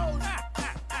 He goes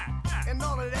and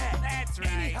all of that. That's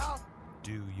right. Anyhow,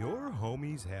 do your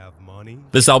homies have money?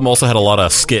 This album also had a lot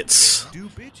of skits,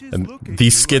 and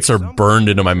these skits are burned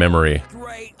into my memory.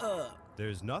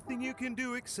 There's nothing you can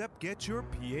do except get your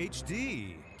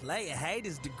PhD. Play a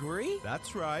hater's degree?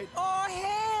 That's right. Oh,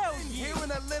 hell yeah.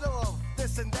 Hearing a little of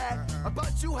this and that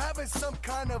about you having some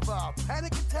kind of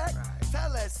panic attack.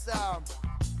 Tell us,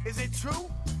 is it true?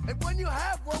 And when you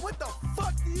have one, what the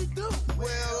fuck do you do?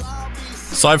 Well, I'll be...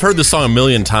 So I've heard this song a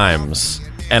million times,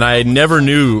 and I never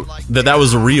knew that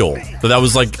was real. That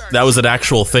was an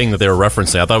actual thing that they were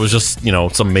referencing. I thought it was just,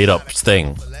 some made up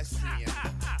thing.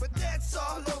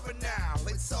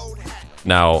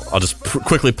 Now, I'll just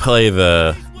quickly play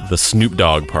the Snoop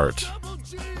Dogg part.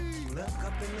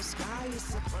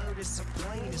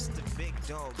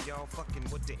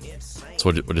 So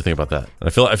what do you think about that? And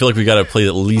I feel like we got to play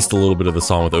at least a little bit of the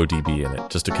song with ODB in it,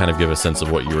 just to kind of give a sense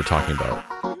of what you were talking about.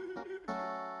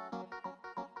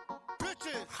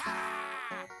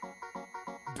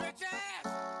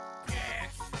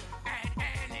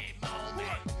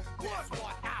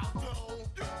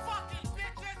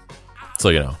 So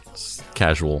it's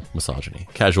casual misogyny.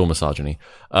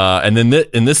 And then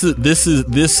this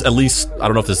at least, I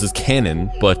don't know if this is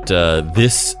canon, but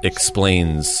this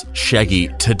explains Shaggy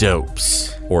to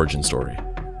Dope's origin story.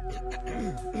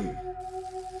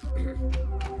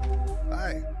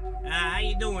 Hi. How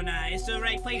you doing? It's the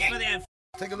right place for that.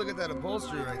 Take a look at that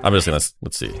upholstery right there. I'm just gonna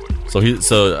let's see. So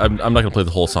I'm not gonna play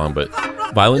the whole song, but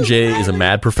Violent J is a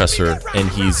mad professor, and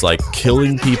he's like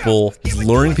killing people. He's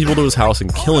luring people to his house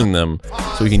and killing them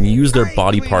so he can use their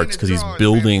body parts because he's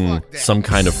building some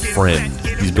kind of friend.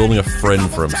 He's building a friend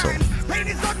for himself. Paint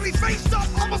his ugly face up,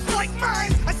 almost like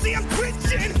mine. I see him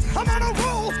twitching. I'm on a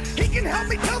roll. He can help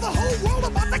me tell the whole world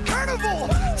about the carnival.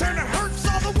 Turn the hurts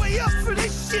all the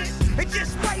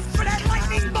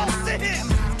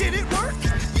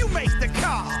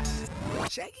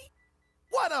Shaggy?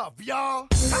 What up, y'all?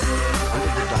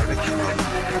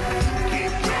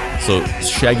 So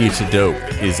Shaggy to Dope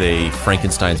is a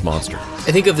Frankenstein's monster.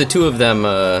 I think of the two of them,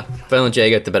 Violent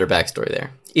J got the better backstory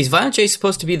there. Is Violent J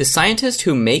supposed to be the scientist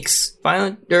who makes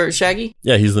Shaggy?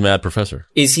 Yeah, he's the Mad Professor.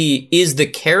 Is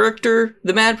the character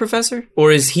the Mad Professor?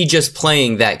 Or is he just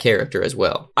playing that character as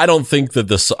well? I don't think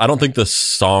the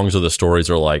songs or the stories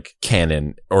are like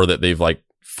canon, or that they've like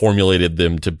formulated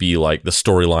them to be like the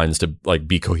storylines to like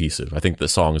be cohesive. I think the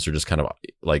songs are just kind of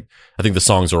like, I think the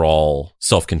songs are all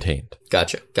self-contained.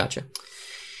 Gotcha.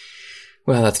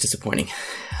 Well, that's disappointing.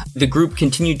 The group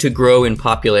continued to grow in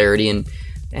popularity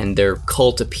and their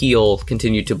cult appeal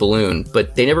continued to balloon,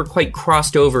 but they never quite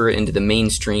crossed over into the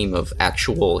mainstream of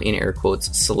actual, in air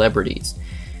quotes, celebrities.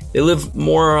 They live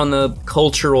more on the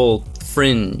cultural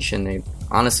fringe, and they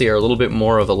honestly are a little bit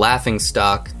more of a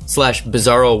laughingstock /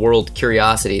 bizarro world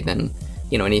curiosity than,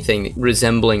 anything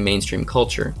resembling mainstream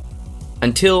culture.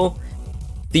 Until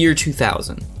the year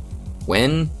 2000,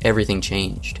 when everything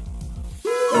changed.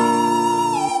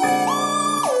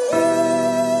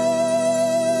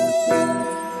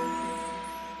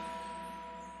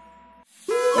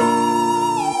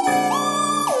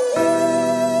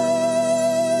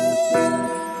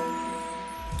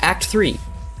 Act 3.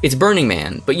 It's Burning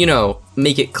Man, but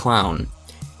make it clown.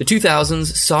 The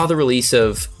 2000s saw the release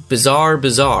of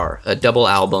Bizarre, a double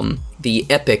album, the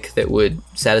epic that would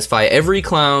satisfy every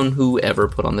clown who ever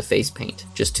put on the face paint.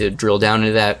 Just to drill down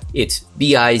into that, it's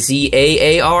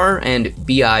Bizaar and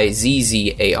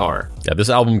Bizzar. Yeah, this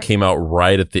album came out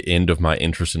right at the end of my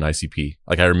interest in ICP.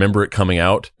 Like, I remember it coming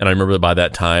out, and I remember that by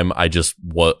that time, I just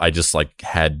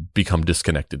had become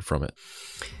disconnected from it.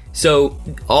 So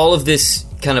all of this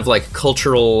kind of like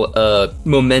cultural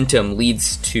momentum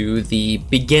leads to the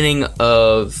beginning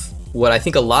of what I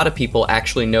think a lot of people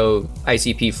actually know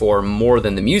ICP for more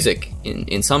than the music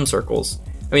in some circles.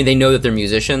 I mean, they know that they're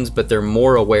musicians, but they're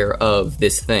more aware of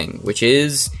this thing, which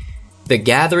is the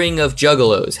Gathering of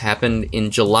Juggalos. Happened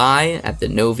in July at the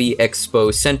Novi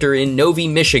Expo Center in Novi,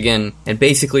 Michigan. And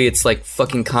basically it's like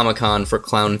fucking Comic-Con for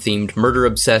clown-themed,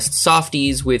 murder-obsessed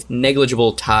softies with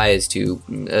negligible ties to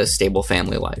a stable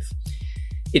family life.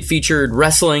 It featured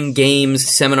wrestling, games,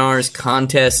 seminars,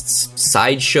 contests,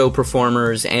 sideshow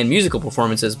performers, and musical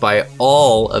performances by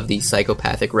all of the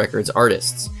Psychopathic Records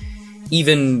artists.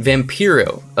 Even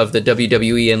Vampiro of the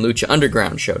WWE and Lucha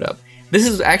Underground showed up. This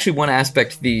is actually one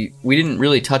aspect we didn't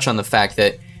really touch on the fact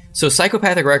that, so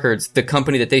Psychopathic Records, the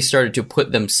company that they started to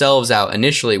put themselves out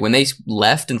initially, when they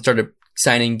left and started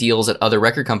signing deals at other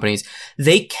record companies,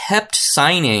 they kept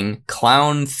signing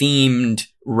clown-themed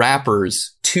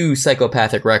rappers to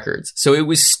Psychopathic Records. So it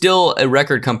was still a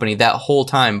record company that whole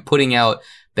time, putting out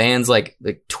bands like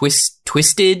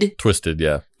Twisted,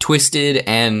 yeah. Twisted,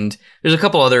 and there's a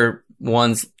couple other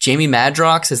ones. Jamie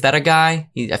Madrox, is that a guy?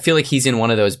 I feel like he's in one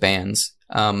of those bands.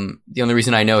 The only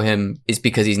reason I know him is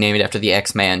because he's named after the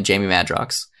X-Man, Jamie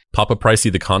Madrox. Papa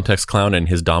Pricey, the Context Clown, and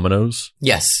his Dominoes.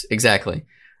 Yes, exactly.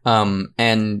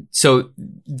 And so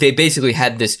they basically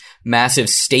had this massive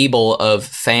stable of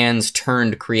fans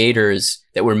turned creators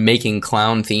that were making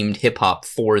clown themed hip hop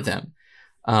for them,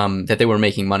 that they were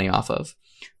making money off of.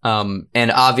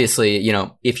 And obviously,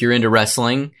 if you're into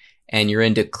wrestling and you're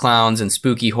into clowns and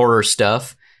spooky horror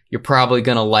stuff, you're probably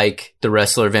going to like the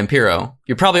wrestler Vampiro.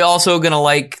 You're probably also going to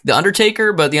like The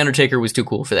Undertaker, but The Undertaker was too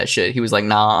cool for that shit. He was like,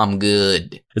 nah, I'm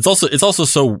good. It's also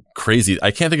so crazy.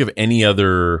 I can't think of any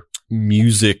other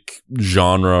music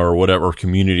genre or whatever, or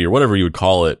community or whatever you would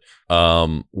call it,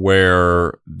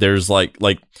 where there's like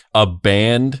a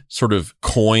band sort of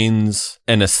coins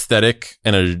an aesthetic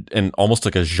and almost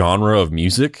like a genre of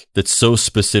music that's so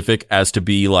specific as to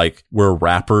be like, we're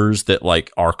rappers that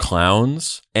like are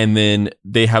clowns, and then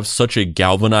they have such a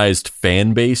galvanized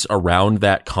fan base around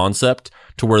that concept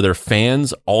to where their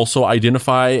fans also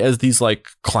identify as these like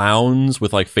clowns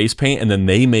with like face paint, and then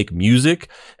they make music.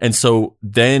 And so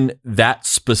then that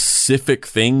specific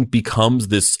thing becomes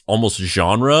this almost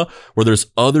genre where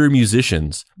there's other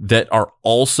musicians that are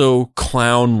also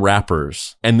clown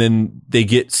rappers, and then they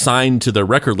get signed to the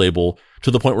record label, to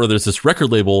the point where there's this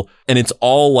record label and it's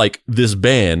all like this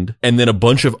band and then a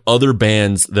bunch of other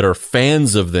bands that are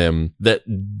fans of them that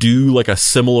do like a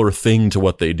similar thing to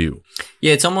what they do.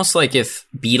 Yeah, it's almost like if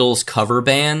Beatles cover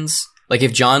bands, like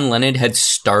if John Lennon had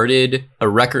started a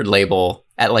record label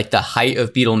at like the height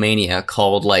of Beatlemania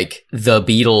called like the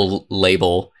Beatle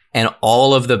label, and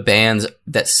all of the bands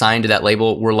that signed to that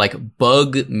label were like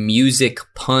bug music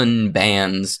pun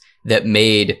bands that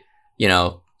made,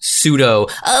 pseudo,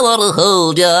 I wanna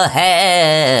hold your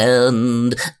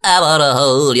hand, I wanna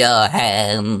hold your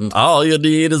hand. All you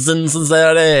need is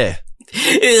insincerity.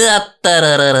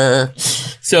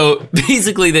 So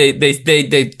basically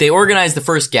they organized the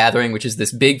first gathering, which is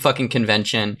this big fucking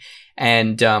convention.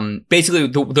 And basically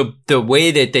the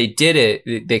way that they did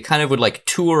it, they kind of would like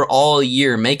tour all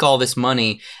year, make all this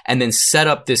money, and then set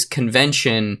up this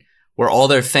convention where all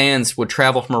their fans would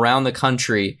travel from around the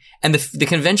country. And the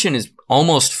convention is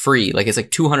almost free. Like, it's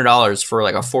like $200 for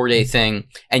like a 4-day thing,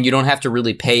 and you don't have to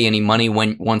really pay any money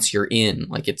once you're in.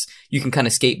 Like, you can kind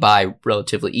of skate by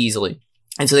relatively easily.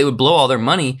 And so they would blow all their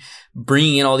money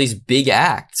bringing in all these big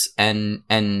acts. And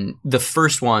the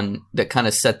first one that kind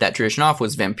of set that tradition off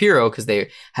was Vampiro, because they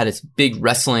had this big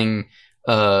wrestling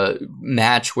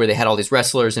match where they had all these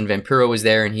wrestlers, and Vampiro was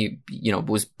there, and he,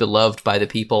 was beloved by the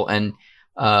people. And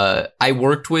I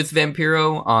worked with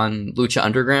Vampiro on Lucha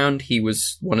Underground. He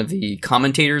was one of the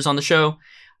commentators on the show.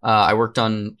 I worked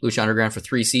on Lucha Underground for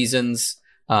 3 seasons.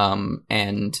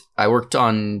 And I worked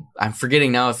on, I'm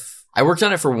forgetting now if I worked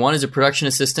on it for 1 as a production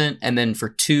assistant, and then for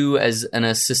 2 as an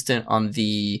assistant on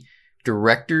the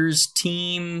director's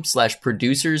team /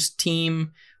 producers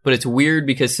team. But it's weird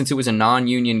because since it was a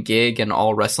non-union gig and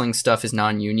all wrestling stuff is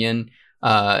non-union,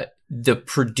 the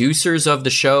producers of the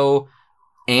show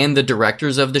and the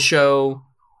directors of the show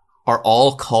are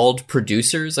all called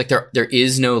producers. Like, there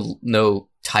is no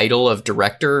title of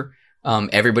director.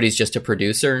 Everybody's just a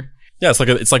producer. Yeah,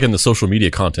 it's like in the social media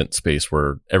content space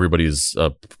where everybody's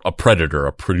a predator,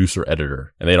 a producer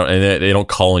editor, and they don't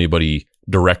call anybody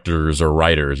directors or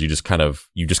writers. You just kind of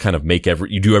make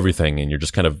you do everything, and you're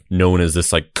just kind of known as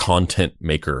this like content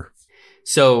maker.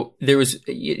 So there was,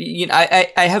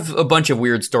 I have a bunch of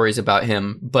weird stories about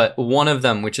him, but one of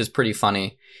them, which is pretty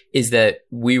funny, is that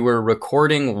we were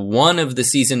recording one of the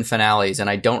season finales,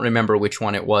 and I don't remember which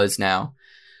one it was now.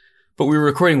 But we were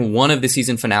recording one of the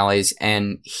season finales,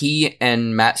 and he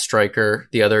and Matt Stryker,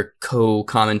 the other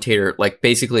co-commentator, like,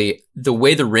 basically the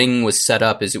way the ring was set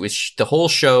up is it was the whole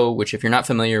show, which, if you're not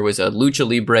familiar, was a lucha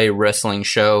libre wrestling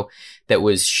show that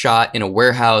was shot in a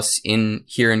warehouse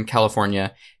here in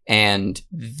California. And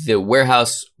the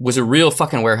warehouse was a real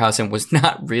fucking warehouse and was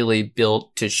not really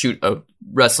built to shoot a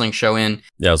wrestling show in.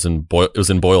 Yeah, it was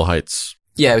in Boyle Heights.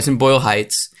 Yeah, it was in Boyle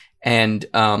Heights. And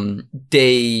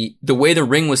the way the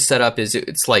ring was set up is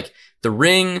it's like the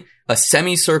ring, a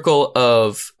semicircle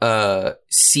of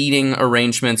seating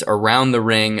arrangements around the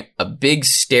ring, a big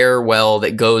stairwell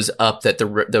that goes up that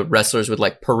the wrestlers would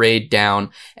like parade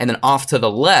down, and then off to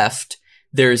the left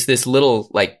there's this little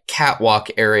like catwalk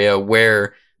area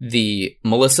where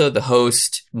Melissa, the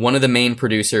host, one of the main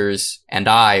producers, and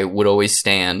I would always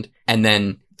stand, and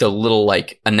then the little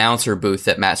like announcer booth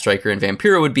that Matt Stryker and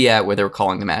Vampiro would be at where they were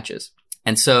calling the matches.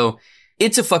 And so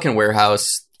it's a fucking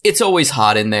warehouse. It's always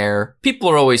hot in there. People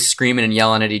are always screaming and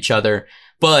yelling at each other,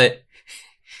 but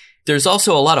there's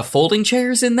also a lot of folding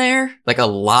chairs in there, like a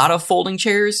lot of folding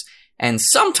chairs. And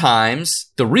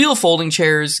sometimes the real folding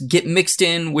chairs get mixed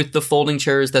in with the folding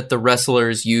chairs that the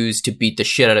wrestlers use to beat the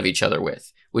shit out of each other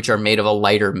with, which are made of a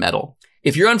lighter metal.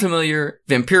 If you're unfamiliar,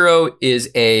 Vampiro is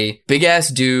a big-ass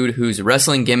dude whose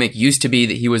wrestling gimmick used to be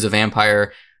that he was a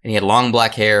vampire and he had long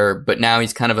black hair, but now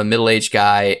he's kind of a middle-aged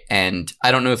guy, and I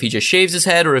don't know if he just shaves his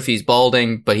head or if he's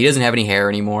balding, but he doesn't have any hair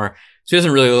anymore, so he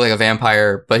doesn't really look like a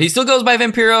vampire, but he still goes by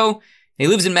Vampiro. He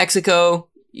lives in Mexico,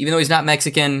 even though he's not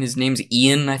Mexican. His name's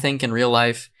Ian, I think, in real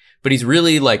life, but he's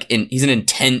really he's an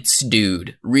intense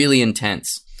dude, really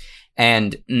intense.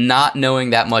 And not knowing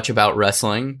that much about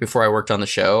wrestling before I worked on the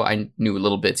show, I knew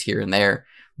little bits here and there.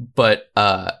 But,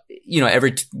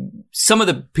 some of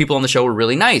the people on the show were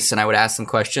really nice, and I would ask them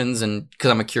questions. And because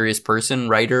I'm a curious person,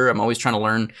 writer, I'm always trying to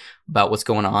learn about what's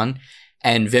going on.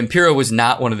 And Vampiro was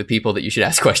not one of the people that you should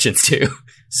ask questions to.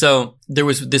 So there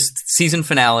was this season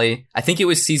finale. I think it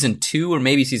was season 2 or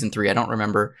maybe season 3. I don't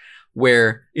remember.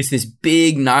 Where it's this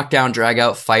big knockdown, drag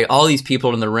out fight. All these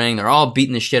people in the ring, they're all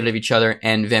beating the shit out of each other.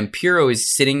 And Vampiro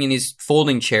is sitting in his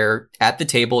folding chair at the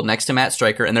table next to Matt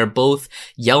Stryker. And they're both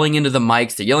yelling into the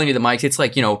mics. They're yelling into the mics. It's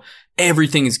like,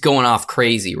 everything is going off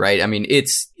crazy, right? I mean,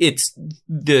 it's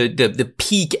the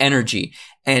peak energy.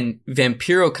 And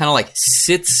Vampiro kind of like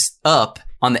sits up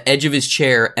on the edge of his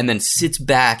chair and then sits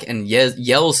back and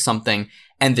yells something.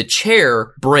 And the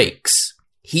chair breaks.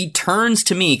 He turns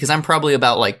to me, because I'm probably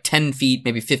about like 10 feet,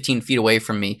 maybe 15 feet away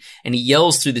from me, and he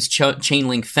yells through this chain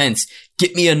link fence,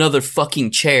 "Get me another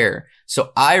fucking chair."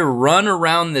 So I run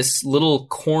around this little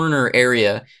corner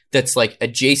area that's like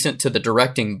adjacent to the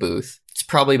directing booth. It's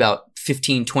probably about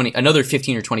another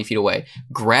 15 or 20 feet away.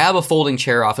 Grab a folding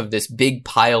chair off of this big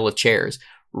pile of chairs,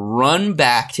 run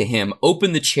back to him,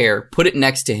 open the chair, put it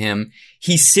next to him.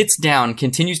 He sits down,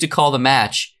 continues to call the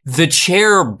match. The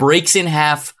chair breaks in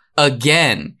half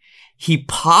again. He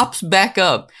pops back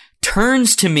up,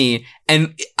 turns to me,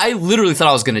 and I literally thought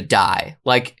I was gonna die.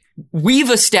 Like, we've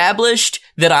established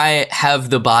that I have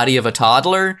the body of a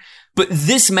toddler, but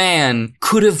this man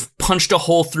could have punched a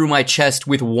hole through my chest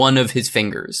with one of his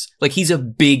fingers. Like, he's a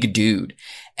big dude.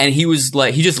 And he was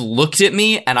like, he just looked at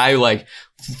me, and I like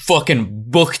fucking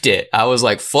booked it. I was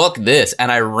like, fuck this.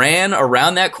 And I ran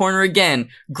around that corner again,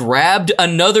 grabbed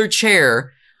another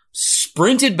chair,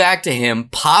 sprinted back to him,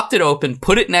 popped it open,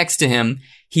 put it next to him.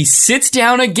 He sits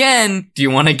down again. Do you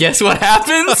want to guess what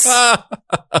happens?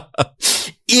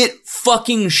 It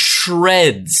fucking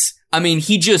shreds. I mean,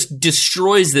 he just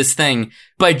destroys this thing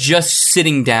by just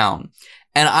sitting down.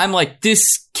 And I'm like,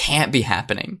 this can't be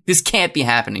happening. This can't be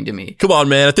happening to me. Come on,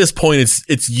 man. At this point,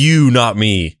 it's you, not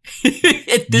me.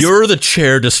 You're the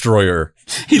chair destroyer.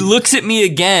 He looks at me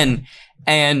again,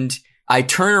 and I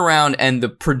turn around, and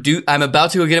I'm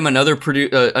about to go get him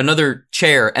another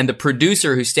chair, and the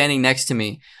producer who's standing next to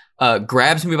me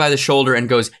grabs me by the shoulder and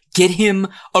goes, "Get him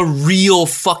a real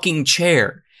fucking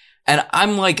chair." And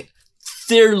I'm like,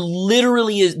 there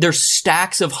literally is, there's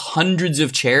stacks of hundreds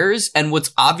of chairs, and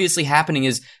what's obviously happening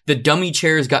is the dummy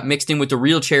chairs got mixed in with the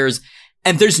real chairs,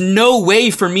 and there's no way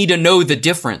for me to know the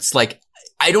difference. Like,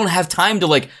 I don't have time to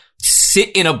like sit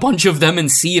in a bunch of them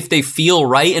and see if they feel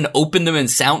right and open them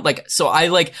and sound like, so I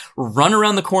like run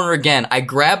around the corner again. I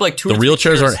grab like two or three The real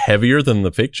chairs chairs. aren't heavier than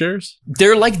the fake chairs?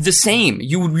 They're like the same.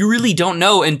 You really don't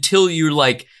know until you're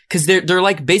like, cause they're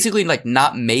like basically like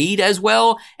not made as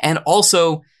well. And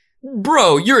also,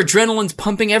 bro, your adrenaline's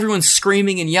pumping, everyone's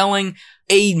screaming and yelling.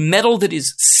 A metal that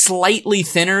is slightly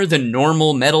thinner than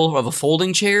normal metal of a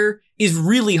folding chair is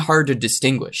really hard to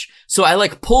distinguish. So I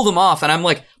like pull them off, and I'm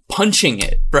like punching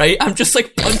it, right? I'm just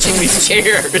like punching these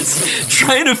chairs,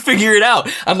 trying to figure it out.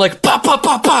 I'm like, pop, pop,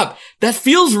 pop, pop. That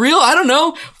feels real. I don't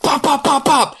know. Pop, pop, pop,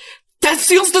 pop. That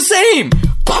feels the same.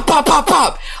 Pop, pop, pop,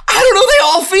 pop. I don't know. They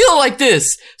all feel like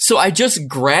this. So I just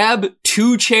grab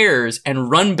two chairs and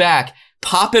run back,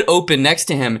 pop it open next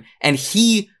to him, and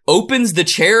he opens the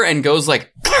chair and goes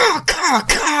like, "Kah, kah,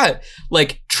 kah,"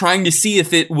 like trying to see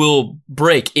if it will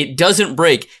break. It doesn't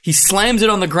break. He slams it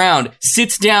on the ground,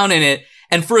 sits down in it,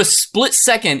 and for a split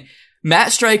second,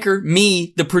 Matt Stryker,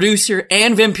 me, the producer,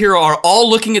 and Vampiro are all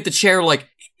looking at the chair like,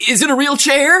 is it a real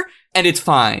chair? And it's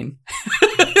fine.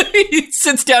 He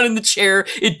sits down in the chair,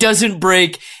 it doesn't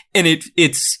break, and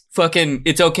it's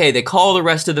okay. They call the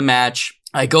rest of the match.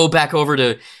 I go back over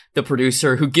to the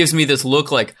producer, who gives me this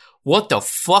look like, what the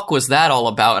fuck was that all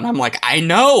about? And I'm like, I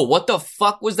know, what the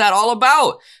fuck was that all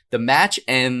about? The match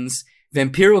ends,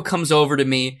 Vampiro comes over to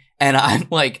me, and I'm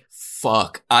like,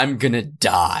 fuck, I'm gonna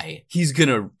die. He's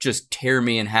gonna just tear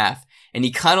me in half. And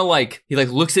he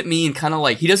looks at me and kind of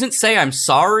like, he doesn't say I'm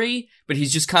sorry, but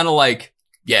he's just kind of like,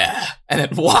 yeah, and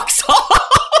then walks off.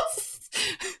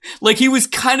 Like, he was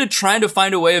kind of trying to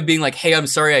find a way of being like, hey, I'm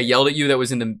sorry I yelled at you. That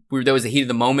was the heat of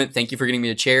the moment. Thank you for getting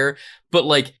me a chair. But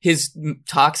like, his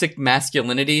toxic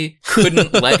masculinity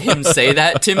couldn't let him say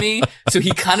that to me. So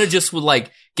he kind of just would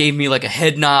like, gave me like a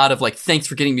head nod of like, thanks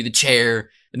for getting me the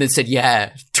chair. And then said,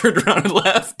 yeah, turned around and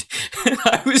left. And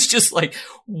I was just like,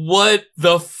 what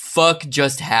the fuck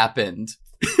just happened?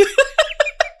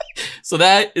 So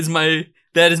that is my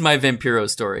Vampiro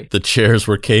story. The chairs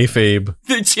were kayfabe.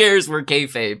 The chairs were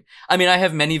kayfabe. I mean, I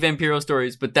have many Vampiro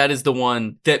stories, but that is the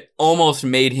one that almost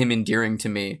made him endearing to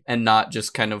me, and not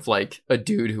just kind of like a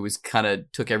dude who was kind of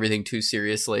took everything too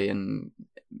seriously and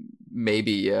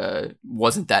maybe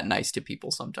wasn't that nice to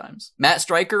people sometimes. Matt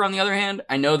Stryker, on the other hand,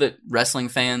 I know that wrestling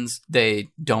fans, they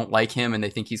don't like him and they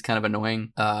think he's kind of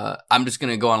annoying. I'm just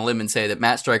going to go on a limb and say that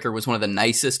Matt Stryker was one of the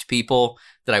nicest people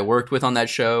that I worked with on that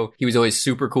show. He was always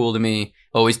super cool to me,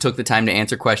 always took the time to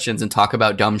answer questions and talk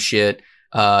about dumb shit.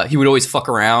 He would always fuck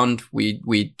around.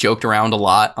 We joked around a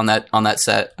lot on that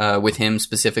set with him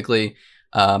specifically.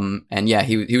 And yeah,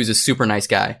 he was a super nice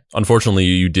guy. Unfortunately,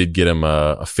 you did get him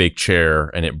a fake chair,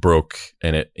 and it broke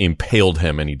and it impaled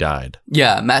him, and he died.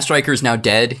 Yeah, Matt Stryker is now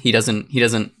dead. He doesn't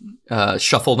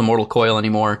shuffle the mortal coil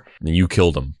anymore. And you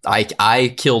killed him.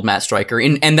 I killed Matt Stryker,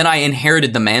 and then I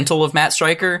inherited the mantle of Matt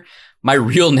Stryker. My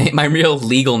real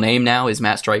legal name now is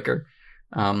Matt Stryker.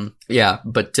 Yeah,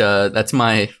 but that's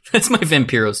my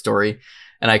Vampiro story.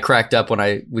 And I cracked up when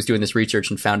I was doing this research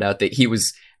and found out that he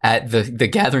was at the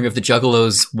gathering of the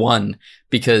Juggalos 1,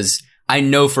 because I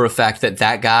know for a fact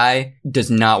that guy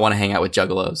does not want to hang out with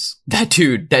Juggalos. That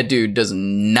dude does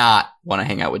not want to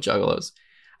hang out with Juggalos.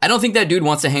 I don't think that dude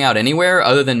wants to hang out anywhere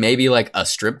other than maybe like a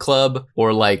strip club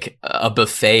or like a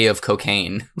buffet of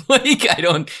cocaine. Like I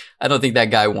don't think that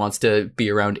guy wants to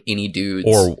be around any dudes.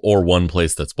 Or one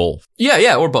place that's both.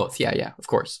 Yeah, or both. Yeah, of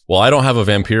course. Well, I don't have a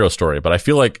Vampiro story, but I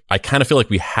kind of feel like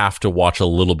we have to watch a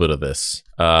little bit of this,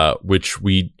 which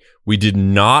we did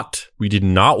not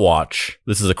watch.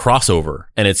 This is a crossover,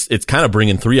 and it's kind of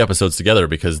bringing 3 episodes together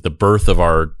because the birth of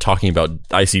our talking about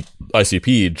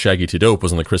ICP, Shaggy to Dope,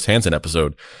 was on the Chris Hansen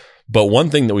episode. But one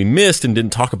thing that we missed and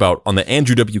didn't talk about on the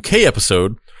Andrew WK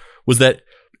episode was that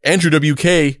Andrew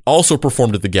WK also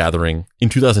performed at the Gathering in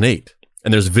 2008.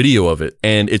 And there's video of it.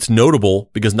 And it's notable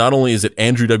because not only is it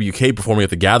Andrew WK performing at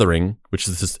the Gathering, which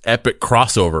is this epic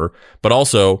crossover, but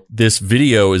also this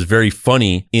video is very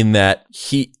funny in that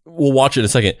we'll watch it in a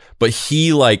second, but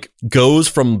he like goes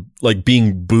from like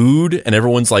being booed and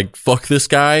everyone's like, fuck this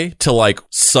guy, to like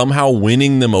somehow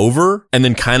winning them over and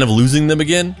then kind of losing them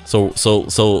again. So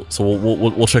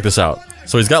we'll check this out.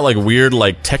 So he's got like weird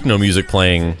like techno music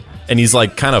playing, and he's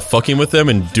like kind of fucking with them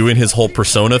and doing his whole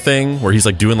persona thing where he's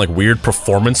like doing like weird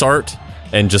performance art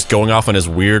and just going off on his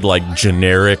weird like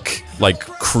generic like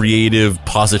creative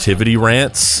positivity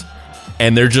rants.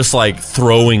 And they're just like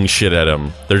throwing shit at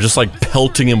him. They're just like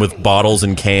pelting him with bottles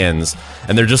and cans,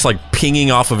 and they're just like pinging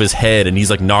off of his head, and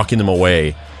he's like knocking them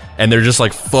away. And they're just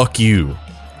like, fuck you.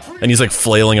 And he's like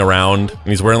flailing around, and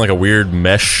he's wearing like a weird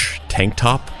mesh tank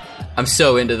top. I'm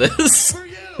so into this.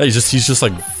 He's just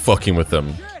like fucking with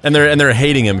them, and they're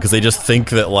hating him because they just think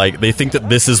that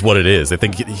this is what it is. They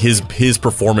think his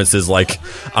performance is like,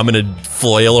 I'm gonna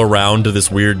flail around to this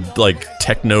weird like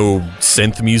techno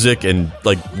synth music and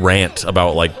like rant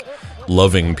about like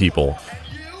loving people.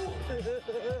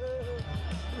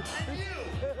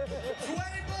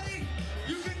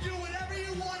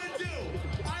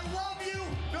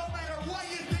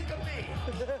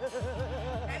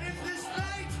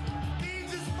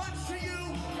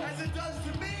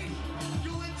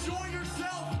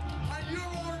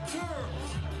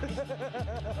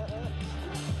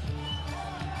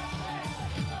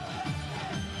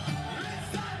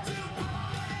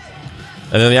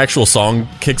 And then the actual song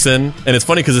kicks in, and it's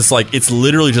funny because it's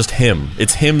literally just him.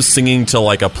 It's him singing to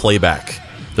like a playback.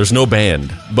 There's no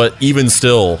band, but even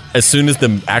still, as soon as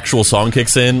the actual song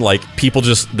kicks in, like people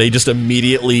just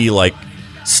immediately like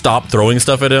stop throwing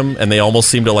stuff at him, and they almost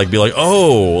seem to like be like,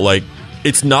 oh, like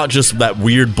it's not just that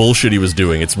weird bullshit he was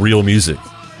doing. It's real music,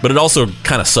 but it also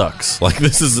kind of sucks. Like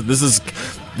this is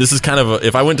kind of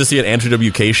if I went to see an Andrew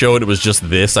WK show and it was just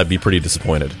this, I'd be pretty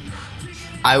disappointed.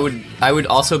 I would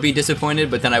also be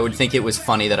disappointed, but then I would think it was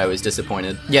funny that I was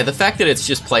disappointed. Yeah, the fact that it's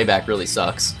just playback really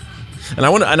sucks. And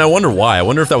I wonder why. I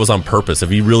wonder if that was on purpose. If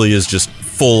he really is just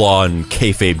full on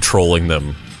kayfabe trolling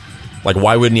them. Like,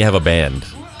 why wouldn't he have a band?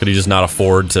 Could he just not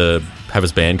afford to have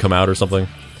his band come out or something?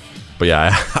 But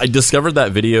yeah, I discovered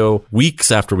that video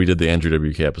weeks after we did the Andrew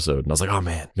WK episode, and I was like, oh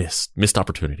man, missed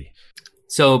opportunity.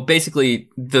 So basically,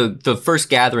 the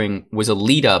first Gathering was a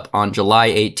lead up on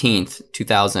July 18th,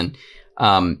 2000.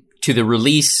 To the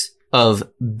release of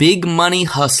Big Money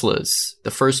Hustlers,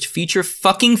 the first feature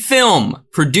fucking film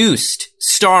produced,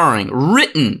 starring,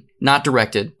 written, not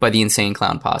directed by the Insane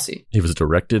Clown Posse. It was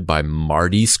directed by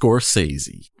Marty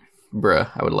Scorsese.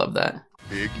 Bruh, I would love that.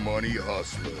 Big Money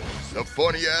Hustlers, a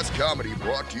funny-ass comedy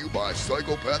brought to you by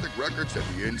Psychopathic Records and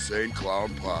the Insane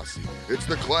Clown Posse. It's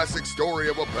the classic story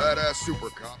of a badass super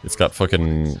cop. It's got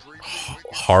fucking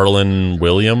Harlan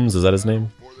Williams, is that his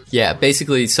name? Yeah,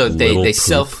 basically, so they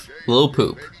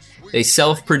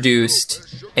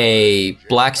self-produced a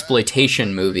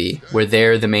blaxploitation movie where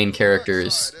they're the main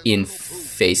characters in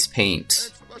face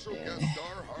paint.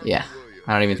 Yeah,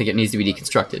 I don't even think it needs to be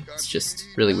deconstructed. It's just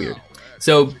really weird.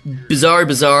 So, Bizarre,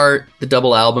 the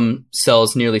double album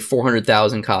sells nearly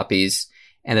 400,000 copies,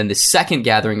 and then the second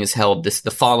Gathering is held the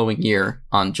following year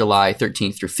on July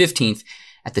 13th through 15th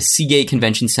at the Seagate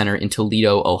Convention Center in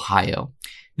Toledo, Ohio.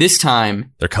 This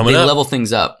time, they level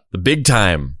things up. The big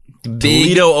time.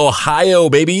 Toledo, Ohio,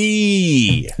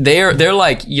 baby! They're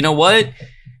like, you know what?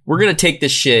 We're gonna take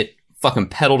this shit fucking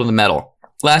pedal to the metal.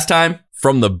 Last time,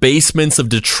 from the basements of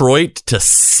Detroit to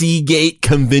Seagate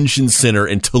Convention Center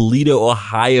in Toledo,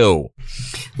 Ohio.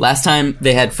 Last time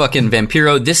they had fucking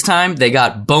Vampiro. This time they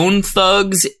got Bone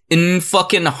Thugs in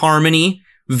fucking Harmony,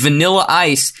 Vanilla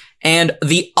Ice, and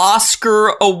the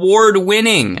Oscar award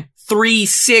winning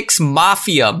 3-6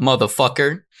 Mafia,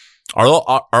 motherfucker. Are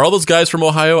all those guys from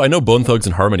Ohio? I know Bone Thugs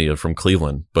and Harmony are from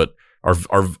Cleveland, but are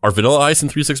Vanilla Ice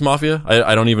and 3-6 Mafia?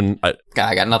 I don't even... I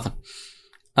got nothing.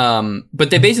 But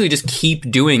they basically just keep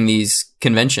doing these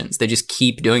conventions. They just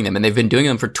keep doing them, and they've been doing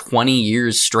them for 20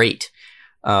 years straight.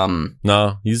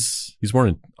 No, he's born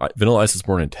in Vanilla Ice is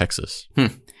born in Texas.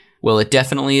 Well, it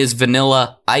definitely is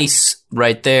Vanilla Ice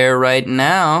right there, right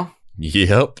now.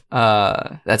 Yep.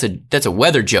 That's a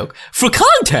weather joke. For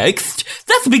context,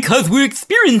 that's because we're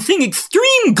experiencing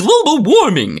extreme global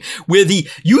warming, where the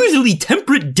usually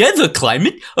temperate desert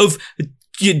climate of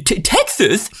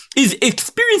Texas is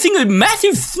experiencing a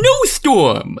massive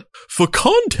snowstorm. For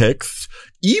context,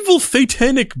 evil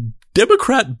satanic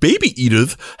Democrat baby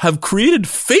eaters have created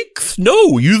fake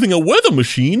snow using a weather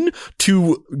machine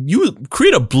to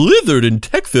create a blizzard in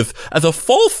Texas as a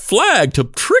false flag to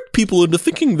trick people into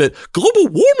thinking that global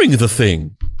warming is a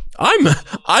thing.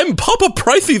 I'm Papa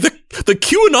Pricey, the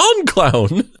QAnon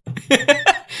clown.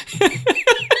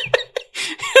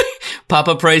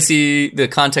 Papa Pricey, the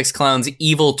context clown's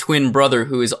evil twin brother,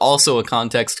 who is also a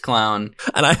context clown.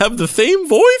 And I have the same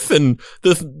voice, and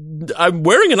I'm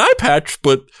wearing an eye patch,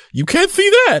 but you can't see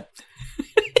that.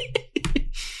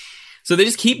 So they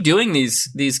just keep doing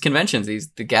these conventions,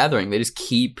 the gathering. They just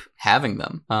keep having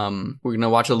them. We're gonna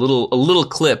watch a little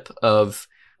clip of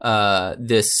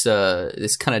this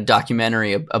kind of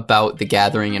documentary about the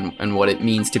gathering and what it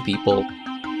means to people.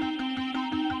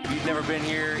 You've never been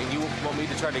here, and you want me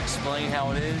to try to explain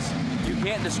how it is? You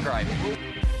can't describe it.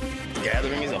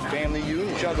 Gathering is a family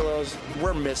unit. Juggalos,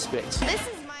 we're misfits.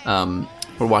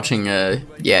 We're watching, The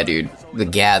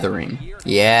Gathering.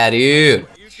 Yeah, dude.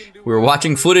 We're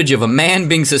watching footage of a man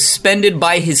being suspended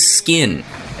by his skin.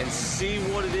 And see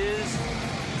what it is?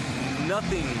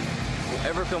 Nothing will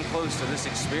ever come close to this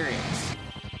experience.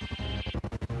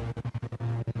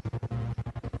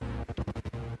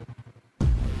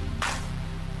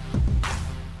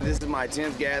 This is my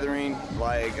 10th gathering.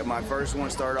 Like, my first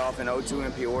one started off in 02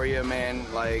 in Peoria, man.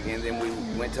 Like, and then we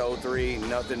went to 03,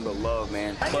 nothing but love,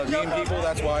 man. But meeting people,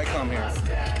 that's why I come here.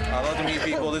 I love to meet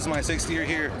people. This is my 6th year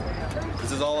here.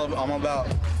 This is all I'm about.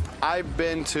 I've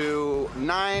been to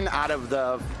 9 out of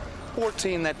the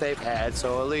 14 that they've had,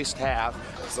 so at least half.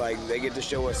 It's like they get to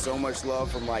show us so much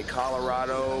love from like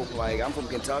Colorado. Like, I'm from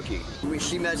Kentucky.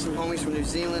 She met some homies from New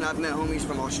Zealand. I've met homies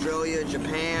from Australia,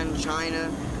 Japan,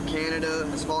 China, Canada,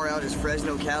 as far out as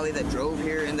Fresno, Cali, that drove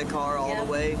here in the car all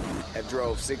the way. Have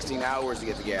drove 16 hours to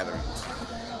get to gatherings.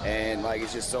 And like,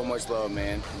 it's just so much love,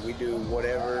 man. We do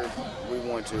whatever we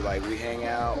want to. Like, we hang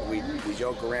out, we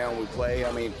joke around, we play.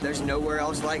 I mean, there's nowhere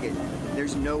else like it.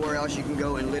 There's nowhere else you can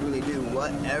go and literally do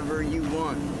whatever you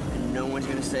want. And no one's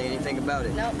gonna say anything about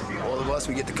it. Nope. All of us,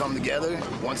 we get to come together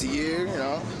once a year, you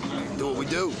know, do what we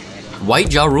do.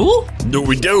 White Ja Rule? Do what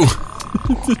we do.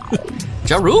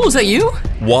 Ja Rule, is that you?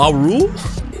 Wa Rule?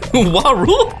 Wa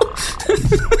Rule?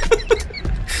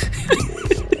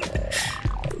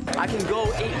 I can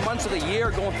go 8 months of the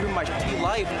year going through my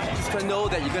life just to know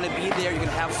that you're going to be there, you're going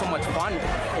to have so much fun,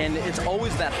 and it's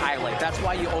always that highlight. That's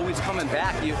why you always coming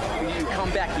back. You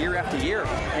come back year after year,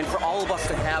 and for all of us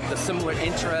to have the similar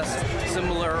interests,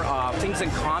 similar things in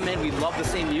common, we love the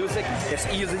same music, it's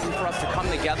easy for us to come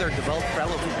together, develop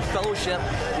fellowship,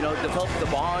 you know, develop the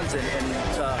bonds, and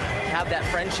to have that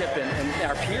friendship and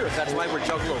our peers. That's why we're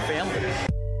Juggalo family.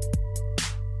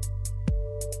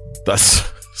 That's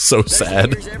so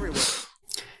sad.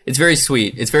 It's very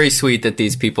sweet. It's very sweet that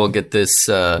these people get this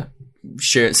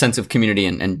shared sense of community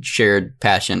and shared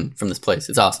passion from this place.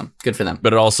 It's awesome. Good for them.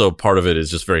 But it also, part of it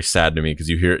is just very sad to me because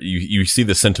you see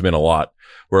the sentiment a lot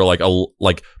where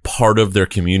like part of their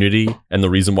community and the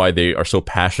reason why they are so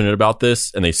passionate about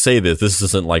this, and they say this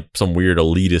isn't like some weird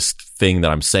elitist thing that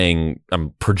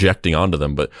I'm projecting onto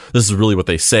them, but this is really what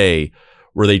they say,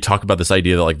 where they talk about this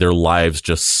idea that like their lives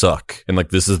just suck. And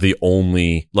like, this is the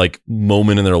only like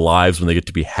moment in their lives when they get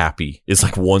to be happy. It's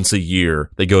like once a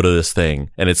year they go to this thing,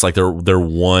 and it's like their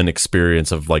one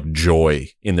experience of like joy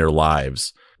in their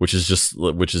lives, which is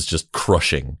just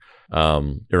crushing.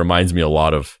 It reminds me a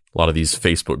lot of these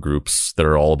Facebook groups that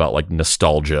are all about like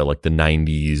nostalgia, like the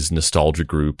 90s nostalgia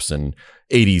groups and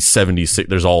 80s, 70s,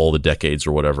 there's all the decades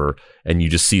or whatever. And you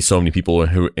just see so many people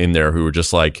who in there who are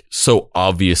just like so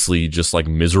obviously just like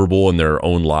miserable in their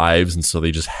own lives. And so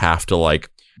they just have to like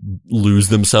lose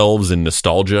themselves in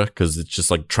nostalgia because it's just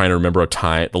like trying to remember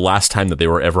the last time that they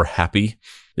were ever happy.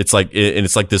 It's like, and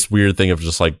it's like this weird thing of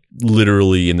just like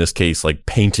literally in this case, like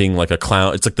painting like a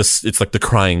clown. It's like the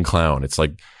crying clown. It's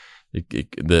like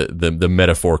the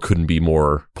metaphor couldn't be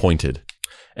more pointed.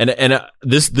 And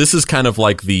this is kind of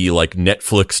like the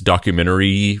Netflix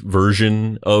documentary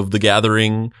version of The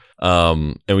Gathering.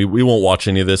 And we won't watch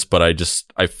any of this, but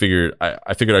I figured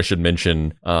I should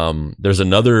mention, there's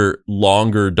another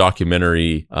longer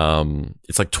documentary.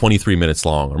 It's like 23 minutes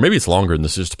long, or maybe it's longer and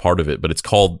this is just part of it, but it's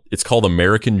called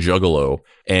American Juggalo.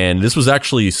 And this was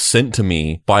actually sent to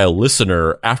me by a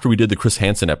listener after we did the Chris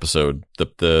Hansen episode,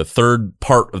 the third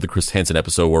part of the Chris Hansen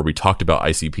episode where we talked about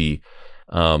ICP.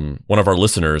 One of our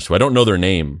listeners, who I don't know their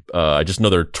name, I just know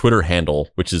their Twitter handle,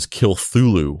 which is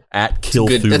Killthulu,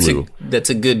 @Killthulu. That's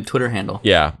a good Twitter handle.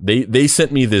 Yeah, they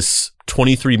sent me this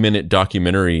 23-minute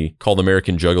documentary called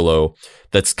American Juggalo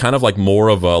that's kind of like more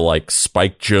of a like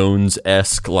Spike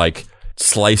Jonze-esque like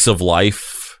slice of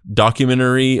life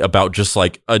documentary about just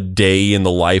like a day in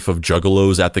the life of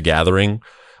juggalos at the Gathering,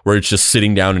 where it's just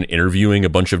sitting down and interviewing a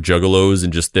bunch of juggalos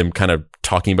and just them kind of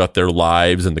talking about their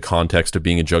lives and the context of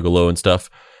being a juggalo and stuff.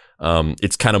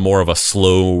 It's kind of more of a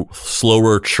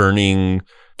slower churning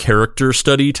character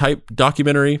study type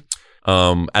documentary,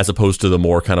 as opposed to the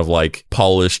more kind of like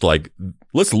polished, like,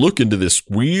 let's look into this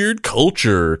weird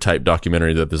culture type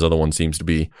documentary that this other one seems to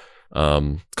be.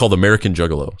 It's called American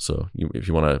Juggalo. So if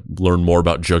you want to learn more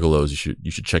about juggalos,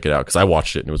 you should check it out, because I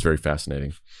watched it and it was very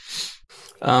fascinating.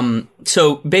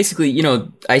 So basically,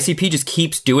 ICP just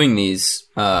keeps doing these,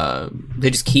 they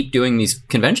just keep doing these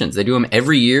conventions. They do them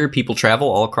every year. People travel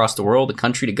all across the world, the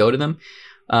country, to go to them.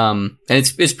 And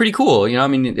it's pretty cool.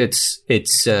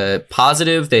 It's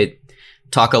positive. They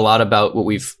talk a lot about what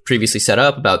we've previously set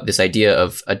up, about this idea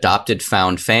of adopted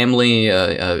found family,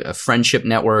 a friendship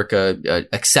network,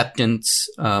 acceptance,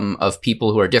 of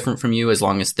people who are different from you, as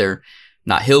long as they're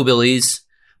not hillbillies.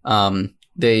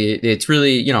 It's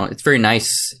really, it's very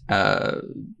nice,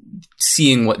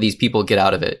 seeing what these people get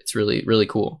out of it. It's really, really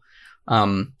cool.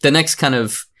 The next kind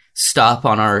of stop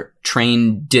on our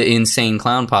train to Insane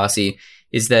Clown Posse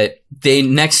is that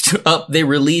they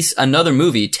release another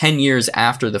movie 10 years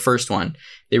after the first one.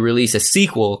 They release a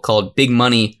sequel called Big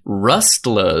Money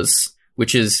Rustlers,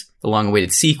 which is the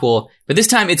long-awaited sequel, but this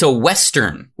time it's a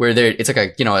Western where it's like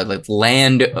a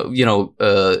land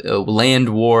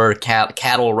war,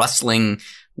 cattle rustling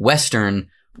Western,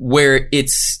 where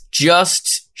it's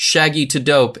just Shaggy to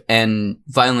Dope and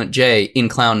Violent J in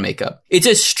clown makeup. It's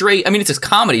it's a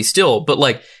comedy still, but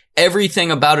like everything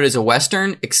about it is a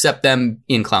Western except them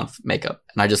in clown makeup.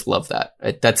 And I just love that.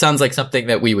 That sounds like something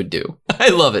that we would do. I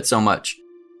love it so much.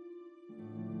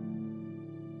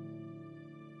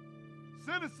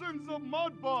 Citizens of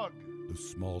Mudbug, The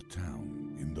small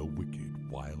town in the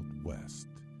wicked Wild West.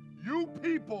 you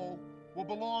people will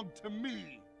belong to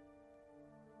me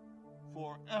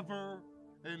forever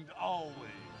and always.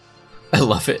 I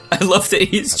love it. I love that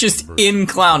he's just in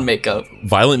clown makeup.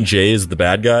 Violent J is the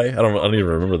bad guy. I don't even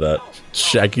remember that.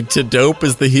 Shaggy to Dope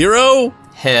is the hero.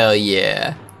 Hell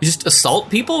yeah! You just assault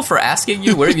people for asking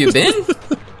you where have you been.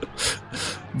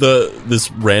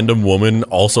 This random woman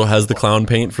also has the clown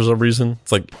paint for some reason.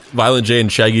 It's like Violent J and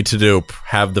Shaggy to Dope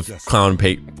have the clown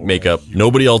paint makeup.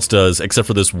 Nobody else does except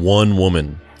for this one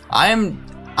woman. I'm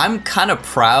kind of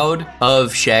proud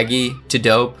of Shaggy to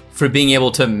Dope for being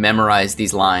able to memorize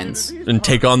these lines and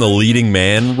take on the leading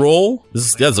man role.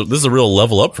 This is a real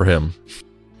level up for him.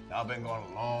 I've been gone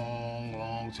a long,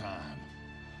 long time,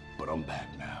 but I'm back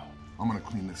now. I'm gonna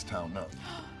clean this town up.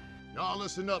 Y'all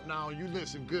listen up now, you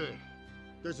listen good.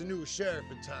 There's a new sheriff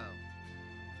in town,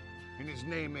 and his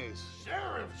name is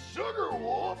Sheriff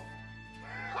Sugarwolf.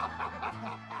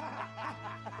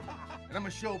 And I'm gonna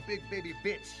show Big Baby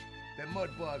Bitch that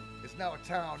Mudbug is now a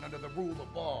town under the rule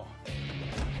of law.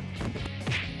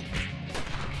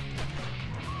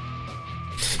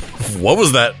 What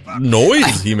was that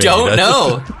noise he made? Don't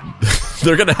know.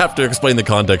 They're gonna have to explain the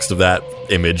context of that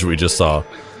image we just saw.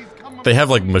 They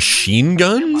have like machine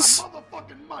guns?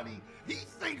 He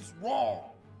thinks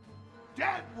wrong.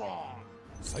 Dead wrong.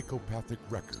 Psychopathic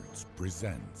Records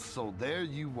presents. So there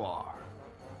you are,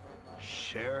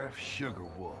 Sheriff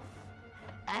Sugarwolf.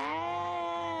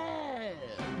 A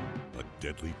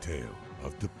deadly tale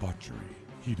of debauchery,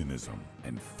 hedonism,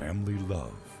 and family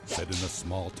love set in a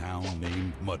small town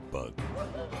named Mudbug.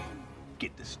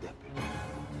 Get to stepping.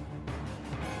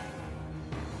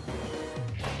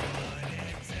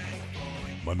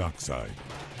 Monoxide,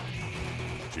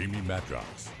 Jamie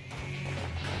Madrox,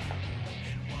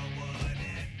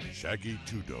 Shaggy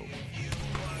Tudo,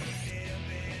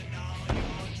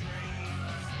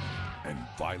 and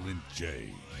Violent J.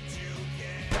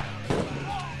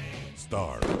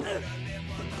 Star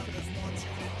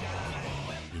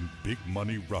in Big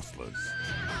Money Rustlers,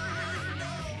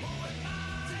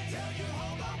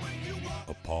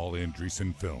 a Paul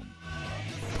Andreessen film.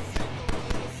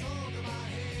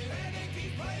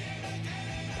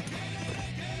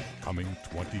 Coming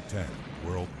 2010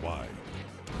 worldwide.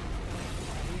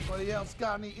 Anybody else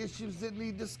got any issues that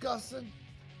need discussing?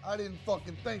 I didn't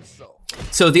fucking think so.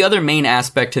 So the other main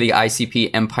aspect to the ICP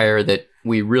empire that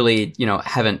we really,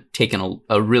 haven't taken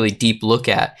a really deep look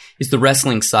at is the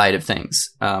wrestling side of things,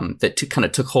 that kind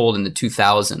of took hold in the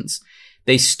 2000s.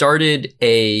 They started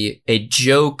a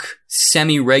joke,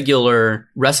 semi-regular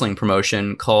wrestling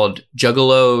promotion called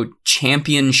Juggalo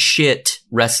Champion Shit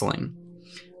Wrestling.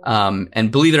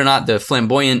 And believe it or not, the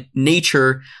flamboyant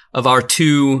nature of our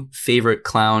two favorite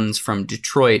clowns from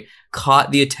Detroit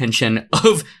caught the attention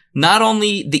of not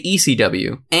only the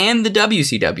ECW and the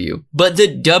WCW, but the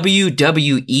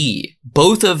WWE.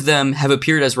 Both of them have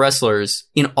appeared as wrestlers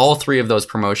in all three of those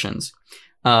promotions.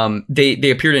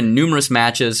 They appeared in numerous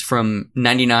matches from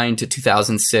 99 to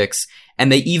 2006,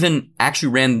 and they even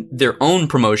actually ran their own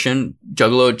promotion,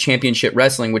 Juggalo Championship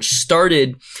Wrestling, which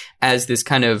started as this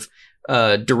kind of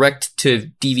direct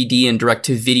to DVD and direct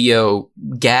to video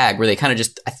gag where they kind of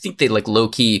just, I think they like low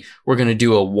key were going to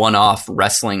do a one-off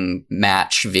wrestling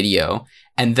match video.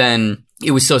 And then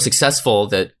it was so successful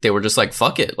that they were just like,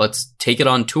 fuck it, let's take it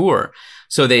on tour.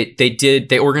 So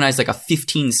they organized like a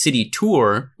 15 city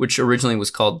tour, which originally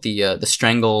was called the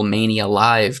Strangle Mania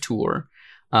Live tour.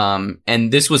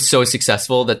 And this was so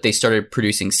successful that they started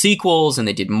producing sequels and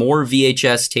they did more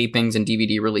VHS tapings and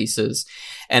DVD releases.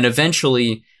 And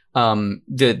eventually,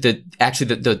 the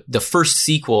first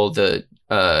sequel, the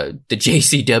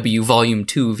JCW Volume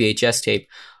 2 VHS tape,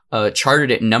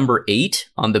 charted at number 8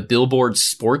 on the Billboard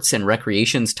Sports and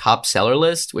Recreation's top seller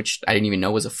list, which I didn't even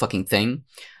know was a fucking thing.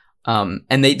 And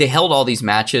they held all these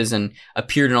matches and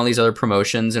appeared in all these other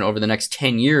promotions. And over the next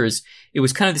 10 years, it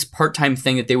was kind of this part-time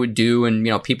thing that they would do. And,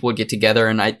 people would get together,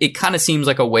 and it kind of seems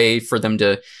like a way for them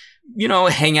to,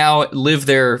 hang out, live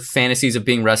their fantasies of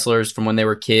being wrestlers from when they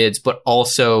were kids, but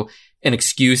also an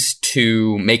excuse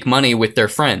to make money with their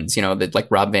friends, like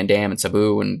Rob Van Dam and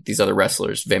Sabu and these other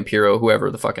wrestlers, Vampiro, whoever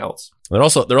the fuck else. There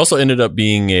also ended up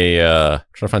being trying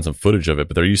to find some footage of it,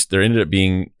 but there ended up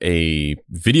being a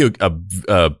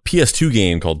PS2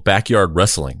 game called Backyard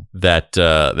Wrestling that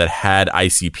had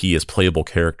ICP as playable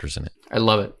characters in it. I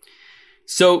love it.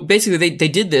 So basically, they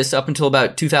did this up until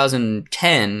about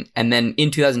 2010, and then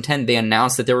in 2010, they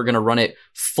announced that they were going to run it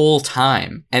full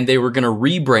time, and they were going to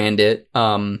rebrand it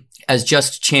as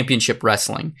just Championship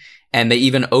Wrestling. And they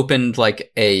even opened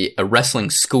like a wrestling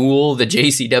school, the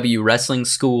JCW Wrestling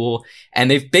School, and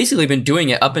they've basically been doing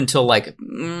it up until like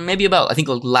maybe about, I think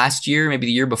like last year, maybe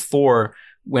the year before,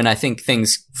 when I think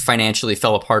things financially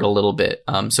fell apart a little bit.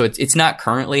 So it's not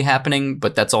currently happening,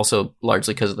 but that's also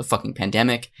largely because of the fucking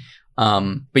pandemic.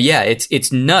 But yeah,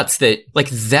 it's nuts that like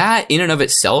that in and of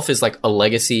itself is like a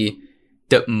legacy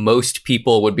that most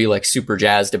people would be like super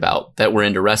jazzed about that were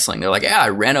into wrestling. They're like, yeah, I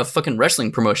ran a fucking wrestling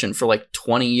promotion for like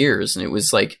 20 years and it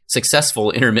was like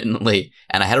successful intermittently.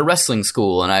 And I had a wrestling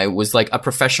school and I was like a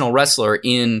professional wrestler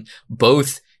in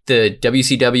both the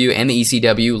WCW and the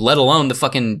ECW, let alone the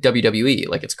fucking WWE.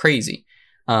 Like it's crazy.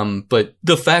 But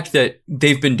the fact that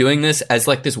they've been doing this as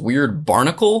like this weird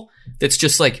barnacle that's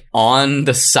just like on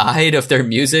the side of their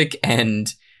music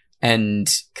and kind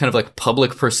of like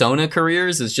public persona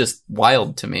careers is just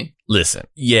wild to me. Listen,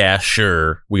 yeah,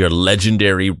 sure, we are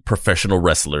legendary professional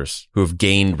wrestlers who have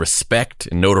gained respect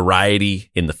and notoriety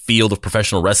in the field of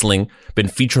professional wrestling, been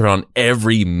featured on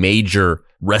every major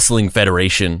wrestling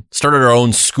federation, started our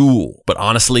own school. But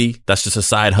honestly, that's just a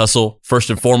side hustle.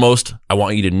 First and foremost, I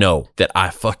want you to know that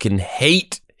I fucking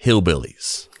hate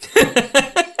hillbillies.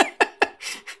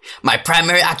 My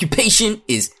primary occupation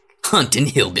is hunting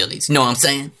hillbillies. Know what I'm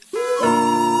saying?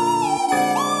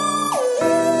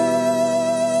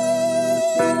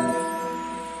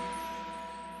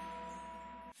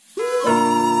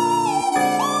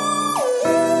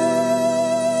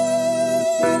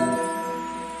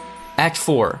 Act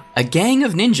 4. A gang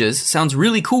of ninjas sounds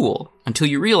really cool until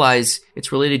you realize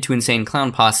it's related to Insane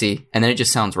Clown Posse, and then it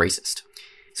just sounds racist.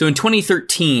 So in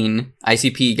 2013,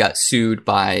 ICP got sued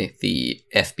by the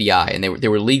FBI, and they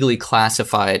were legally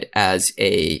classified as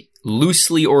a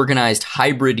loosely organized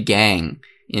hybrid gang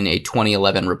in a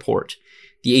 2011 report.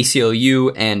 The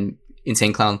ACLU and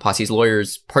Insane Clown Posse's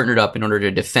lawyers partnered up in order to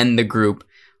defend the group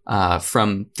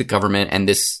from the government and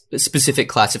this specific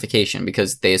classification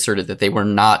because they asserted that they were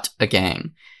not a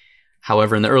gang.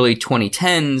 However, in the early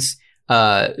 2010s,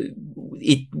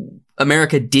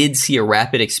 America did see a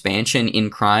rapid expansion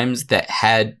in crimes that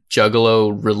had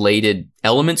Juggalo-related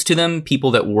elements to them,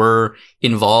 people that were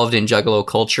involved in Juggalo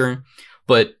culture.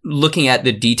 But looking at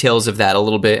the details of that a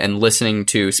little bit and listening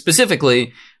to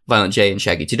specifically Violent J and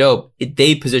Shaggy 2 Dope,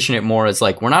 they position it more as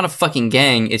like, we're not a fucking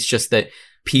gang. It's just that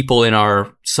people in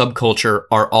our subculture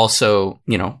are also,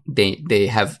 you know, they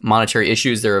have monetary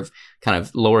issues. They're of kind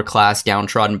of lower class,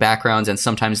 downtrodden backgrounds, and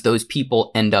sometimes those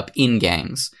people end up in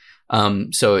gangs.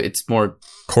 So it's more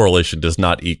correlation does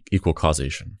not equal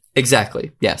causation.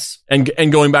 Exactly. Yes.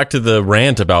 And going back to the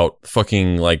rant about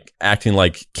fucking like acting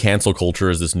like cancel culture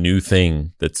is this new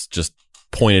thing that's just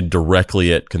pointed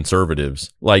directly at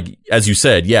conservatives. Like, as you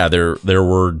said, yeah, there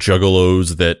were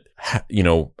juggalos that, you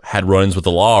know, had run-ins with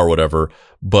the law or whatever,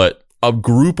 but a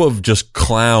group of just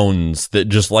clowns that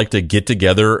just like to get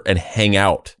together and hang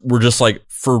out were just like,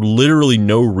 for literally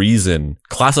no reason,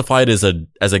 classified as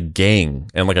a gang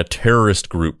and like a terrorist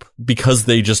group because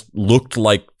they just looked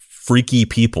like freaky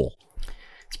people.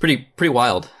 It's pretty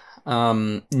wild.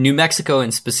 New Mexico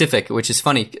in specific, which is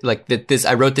funny, like this,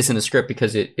 I wrote this in the script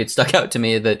because it stuck out to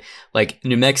me that like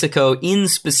New Mexico in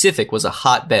specific was a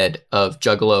hotbed of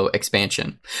Juggalo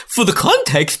expansion. For the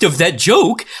context of that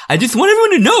joke, I just want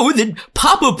everyone to know that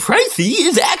Papa Pricey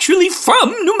is actually from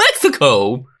New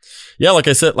Mexico. Yeah, like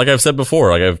I've said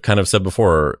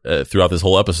before, throughout this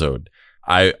whole episode,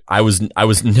 I was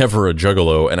never a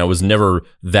Juggalo, and I was never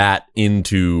that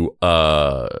into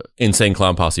Insane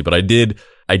Clown Posse, but I did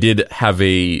have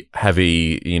a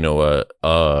you know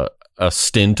a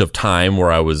stint of time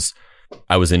where I was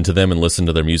into them and listened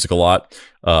to their music a lot.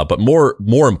 But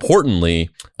more importantly,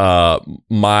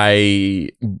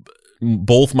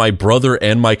 both my brother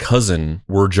and my cousin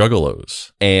were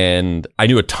Juggalos, and I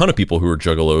knew a ton of people who were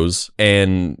Juggalos.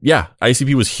 And yeah,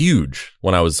 ICP was huge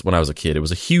when I was a kid. It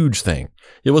was a huge thing.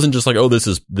 It wasn't just like, oh, this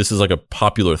is like a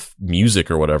popular music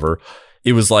or whatever.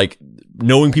 It was like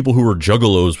knowing people who were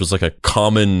Juggalos was like a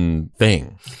common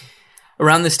thing.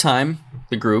 Around this time,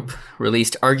 the group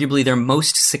released arguably their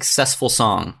most successful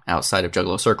song outside of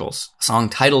Juggalo circles, a song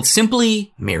titled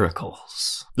simply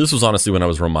Miracles. This was honestly when I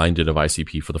was reminded of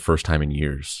ICP for the first time in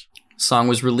years. The song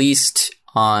was released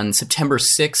on September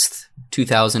 6th,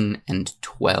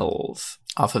 2012,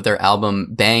 off of their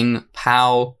album Bang,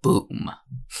 Pow, Boom.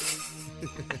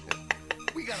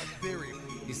 We got a theory.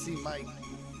 You see, Mike,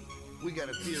 we got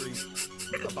a theory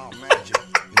about magic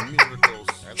and miracles.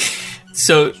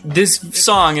 So this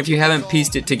song, if you haven't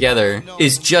pieced it together,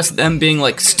 is just them being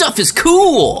like, stuff is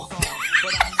cool!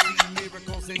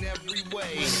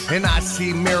 And I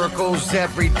see miracles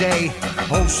every day,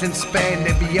 ocean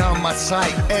spanning beyond my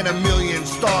sight, and a million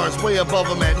stars way above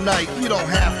them at night. You don't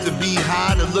have to be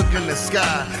high to look in the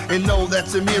sky and know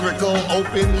that's a miracle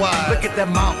open wide. Look at the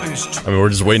mountains. I mean, we're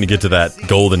just waiting to get to that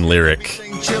golden lyric.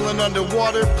 Chilling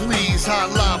underwater, please.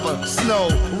 Hot lava, snow,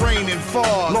 rain and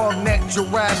fog. Long neck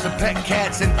giraffes and pet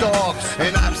cats and dogs.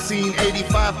 And I've seen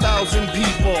 85,000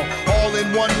 people all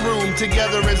in one room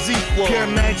together as equal. Pure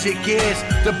magic is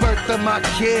the birth of my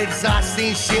kids. I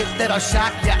seen shit that'll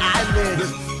shock your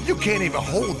eyelids. You can't even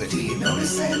hold it. Do you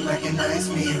notice and recognize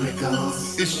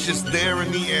miracles? It's just there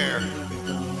in the air.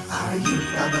 Are you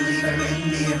a believer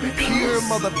in miracles? Pure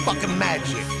motherfucking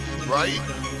magic. Right?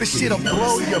 This shit'll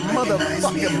blow your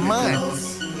motherfucking mind.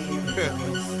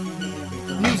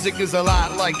 Music is a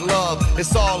lot like love.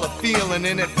 It's all a feeling,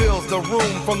 and it fills the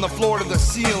room from the floor to the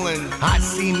ceiling. I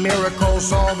see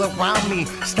miracles all around me.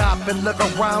 Stop and look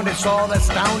around, it's all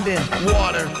astounding.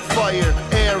 Water, fire,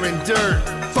 air, and dirt.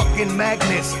 Fucking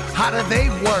magnets, how do they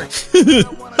work?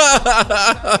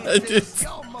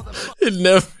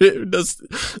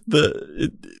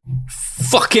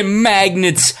 Fucking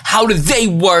magnets, how do they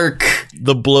work?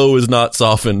 The blow is not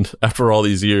softened after all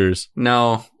these years.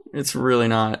 No, it's really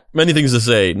not. Many things to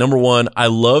say. Number one, I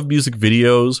love music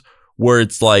videos where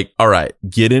it's like, all right,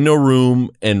 get in a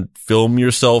room and film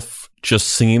yourself just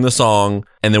singing the song,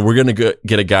 and then we're going to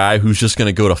get a guy who's just going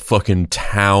to go to fucking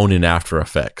town in After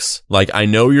Effects. Like, I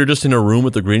know you're just in a room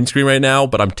with the green screen right now,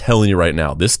 but I'm telling you right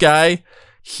now, this guy,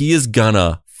 he is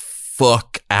gonna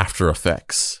fuck After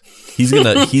Effects. He's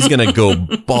gonna go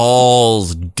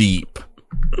balls deep.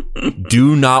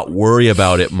 Do not worry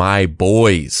about it, my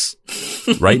boys.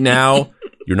 Right now,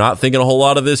 you're not thinking a whole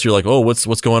lot of this. You're like, oh,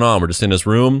 what's going on? We're just in this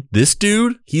room. This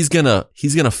dude, he's gonna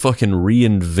fucking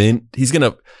reinvent. He's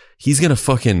gonna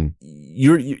fucking.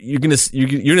 You're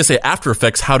gonna say After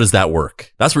Effects. How does that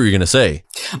work? That's what you're gonna say.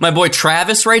 My boy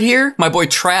Travis right here. My boy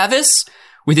Travis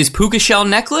with his puka shell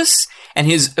necklace and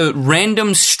his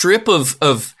random strip of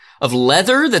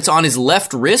leather that's on his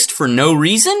left wrist for no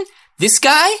reason. This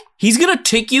guy, he's gonna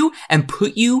take you and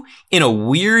put you in a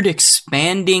weird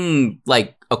expanding,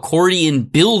 like, accordion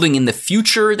building in the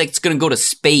future that's gonna go to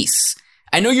space.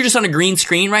 I know you're just on a green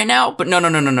screen right now, but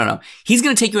no. He's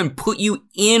going to take you and put you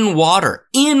in water.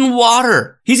 In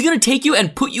water. He's going to take you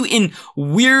and put you in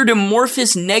weird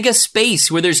amorphous nega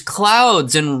space where there's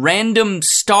clouds and random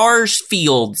stars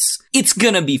fields. It's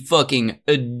going to be fucking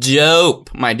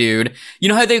dope, my dude. You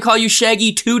know how they call you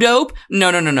Shaggy 2 Dope?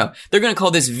 No. They're going to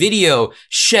call this video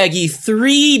Shaggy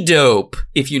 3 Dope,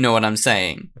 if you know what I'm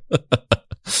saying.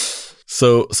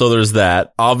 So there's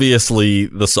that. Obviously,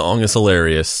 the song is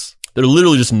hilarious. They're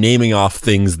literally just naming off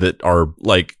things that are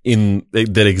like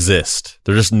that exist.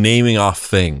 They're just naming off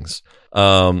things.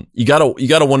 You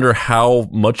gotta wonder how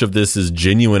much of this is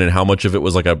genuine and how much of it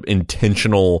was like a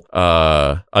intentional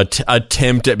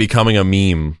attempt at becoming a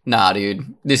meme. Nah,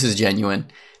 dude, this is genuine.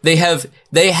 They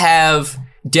have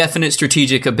definite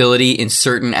strategic ability in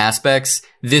certain aspects.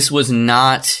 This was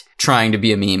not trying to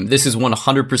be a meme. This is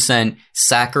 100%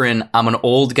 saccharine. I'm an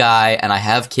old guy and I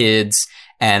have kids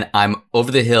and I'm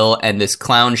over the hill and this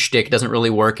clown shtick doesn't really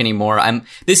work anymore.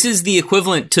 This is the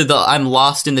equivalent to the I'm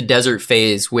lost in the desert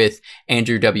phase with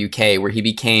Andrew WK, where he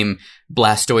became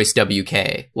Blastoise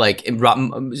WK, like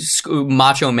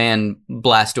Macho Man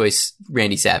Blastoise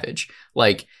Randy Savage.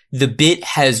 Like, the bit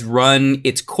has run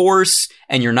its course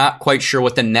and you're not quite sure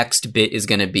what the next bit is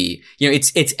going to be. You know,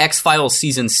 it's X-Files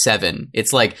season 7.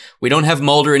 It's like, we don't have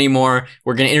Mulder anymore.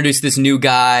 We're going to introduce this new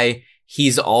guy.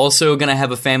 He's also going to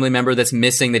have a family member that's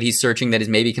missing that he's searching that is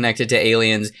maybe connected to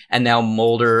aliens. And now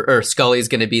Scully is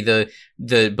going to be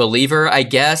the believer, I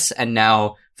guess. And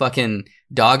now fucking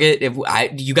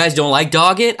Doggett. You guys don't like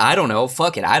Doggett? I don't know.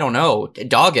 Fuck it. I don't know.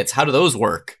 Doggets, how do those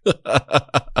work?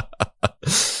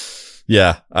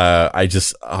 Yeah,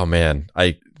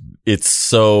 it's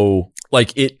so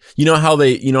like it, you know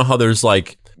how there's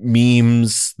like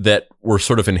memes that were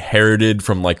sort of inherited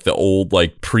from like the old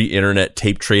like pre-internet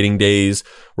tape trading days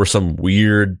where some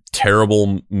weird,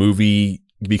 terrible movie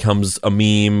becomes a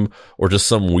meme, or just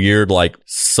some weird, like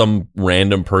some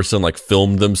random person like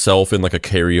filmed themselves in like a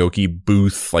karaoke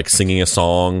booth, like singing a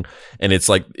song. And it's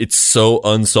like, it's so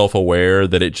unself-aware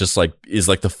that it just like is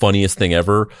like the funniest thing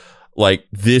ever. Like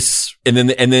this, and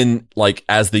then like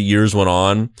as the years went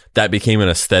on, that became an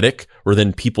aesthetic where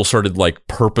then people started like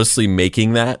purposely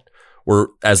making that, or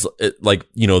as like,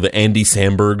 you know, the Andy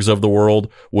Sambergs of the world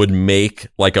would make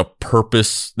like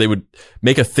they would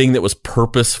make a thing that was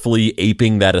purposefully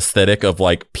aping that aesthetic of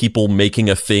like people making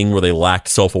a thing where they lacked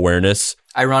self-awareness.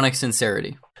 Ironic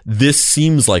sincerity. This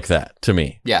seems like that to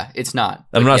me. Yeah, it's not.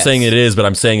 I'm not saying it is, but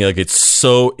I'm saying like it's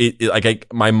so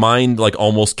my mind like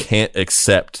almost can't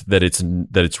accept that it's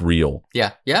real.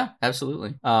 Yeah,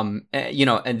 absolutely. You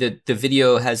know, and the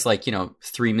video has like, you know,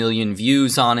 3 million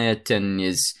views on it and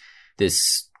is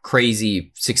this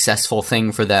crazy successful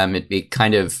thing for them. It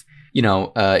kind of, you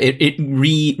know, it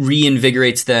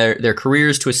reinvigorates their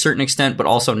careers to a certain extent, but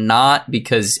also not,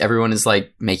 because everyone is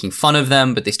like making fun of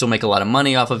them, but they still make a lot of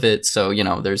money off of it. So, you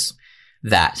know, there's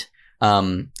that.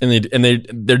 And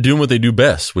they're doing what they do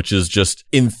best, which is just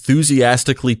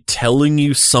enthusiastically telling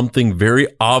you something very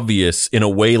obvious in a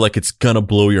way like it's gonna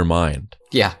blow your mind.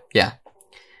 Yeah.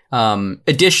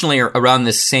 Additionally, around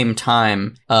this same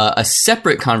time, a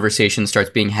separate conversation starts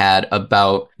being had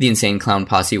about the Insane Clown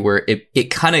Posse, where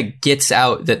it kind of gets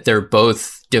out that they're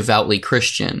both devoutly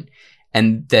Christian,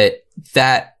 and that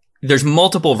there's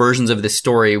multiple versions of this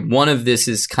story. One of this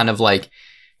is kind of like,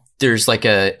 there's like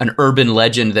an urban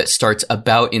legend that starts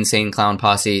about Insane Clown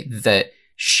Posse that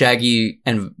Shaggy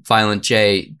and Violent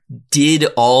J did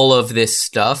all of this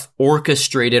stuff,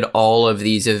 orchestrated all of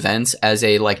these events as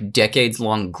a like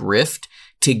decades-long grift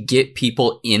to get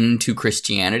people into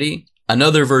Christianity.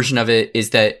 Another version of it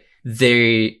is that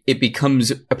it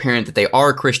becomes apparent that they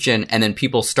are Christian, and then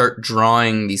people start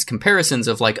drawing these comparisons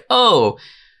of like, oh,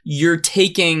 you're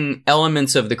taking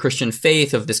elements of the Christian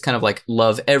faith, of this kind of like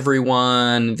love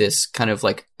everyone, this kind of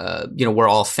like, you know, we're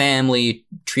all family,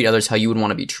 treat others how you would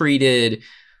want to be treated.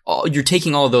 You're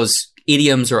taking all of those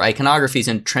idioms or iconographies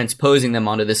and transposing them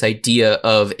onto this idea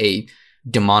of a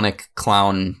demonic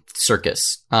clown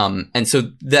circus. And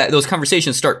so those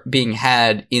conversations start being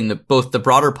had in both the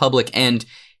broader public and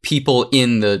people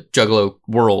in the Juggalo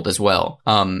world as well.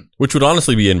 Which would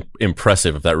honestly be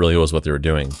impressive if that really was what they were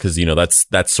doing. Because, you know,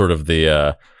 that's sort of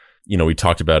the, you know, we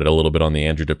talked about it a little bit on the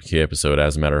Andrew WK episode,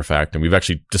 as a matter of fact. And we've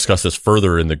actually discussed this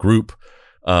further in the group.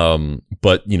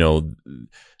 But, you know,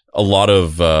 a lot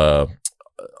of,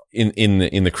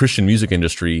 in the Christian music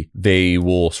industry, they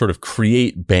will sort of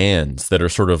create bands that are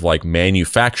sort of like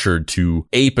manufactured to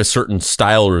ape a certain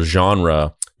style or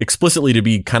genre explicitly to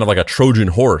be kind of like a Trojan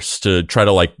horse to try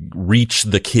to like reach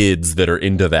the kids that are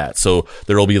into that. So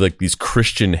there'll be like these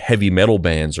Christian heavy metal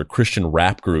bands or Christian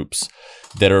rap groups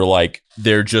that are like,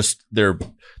 they're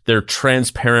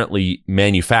transparently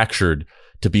manufactured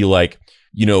to be like,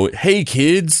 you know, hey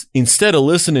kids, instead of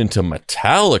listening to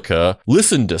Metallica,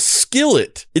 listen to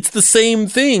Skillet. It's the same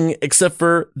thing, except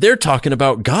for they're talking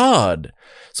about God.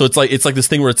 So it's like this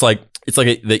thing where it's like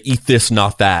the eat this,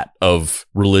 not that of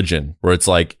religion, where it's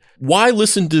like, why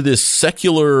listen to this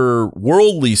secular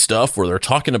worldly stuff where they're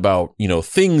talking about, you know,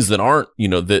 things that aren't, you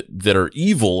know, that are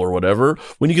evil or whatever,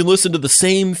 when you can listen to the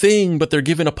same thing, but they're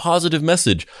giving a positive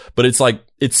message. But it's like,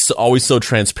 it's always so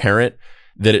transparent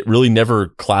that it really never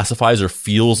classifies or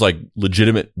feels like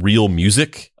legitimate real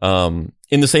music. In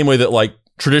the same way that like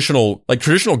traditional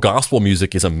gospel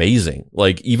music is amazing.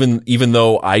 Like even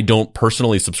though I don't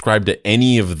personally subscribe to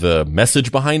any of the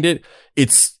message behind it,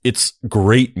 it's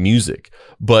great music.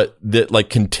 But that like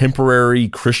contemporary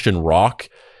Christian rock,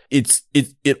 it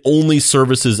only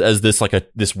services as this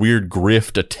like this weird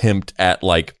grift attempt at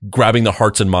like grabbing the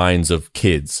hearts and minds of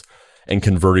kids and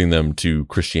converting them to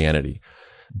Christianity.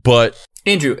 But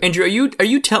Andrew, are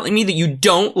you telling me that you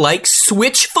don't like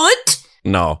Switchfoot?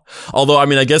 No. Although, I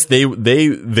mean, I guess they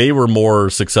were more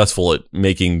successful at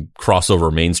making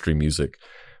crossover mainstream music,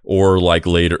 or like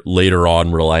later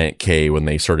on Reliant K when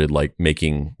they started like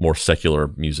making more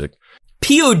secular music.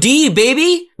 POD,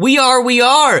 baby! We are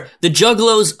the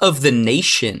Juggalos of the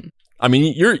nation. I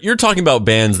mean, you're talking about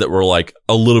bands that were like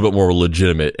a little bit more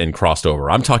legitimate and crossed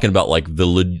over. I'm talking about like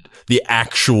the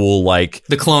actual like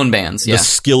the clone bands, the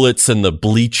Skillets and the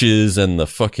Bleaches and the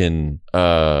fucking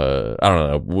I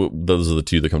don't know. Those are the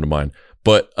two that come to mind.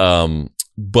 But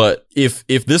if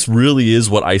this really is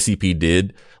what ICP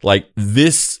did, like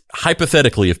this,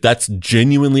 hypothetically, if that's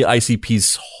genuinely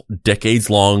ICP's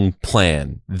decades-long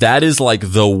plan, that is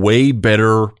like the way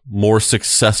better, more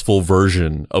successful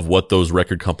version of what those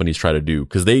record companies try to do,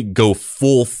 because they go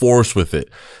full force with it.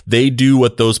 They do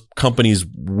what those companies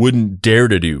wouldn't dare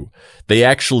to do. They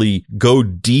actually go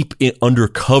deep in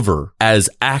undercover as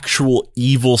actual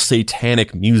evil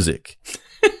satanic music.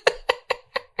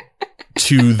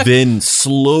 To then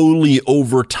slowly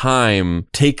over time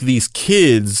take these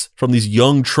kids from these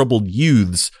young troubled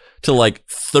youths to like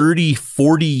 30,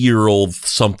 40-year-old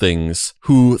somethings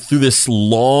who through this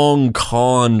long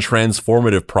con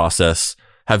transformative process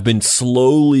have been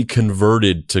slowly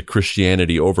converted to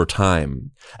Christianity over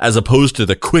time, as opposed to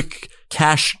the quick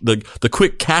cash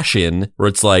in where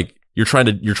it's like you're trying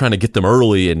to get them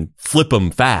early and flip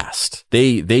them fast.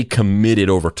 They committed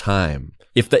over time.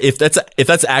 If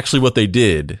that's actually what they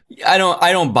did, I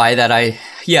don't buy that.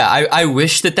 I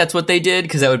wish that that's what they did,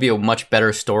 because that would be a much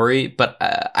better story. But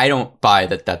I don't buy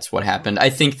that that's what happened. I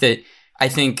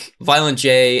think Violent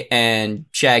J and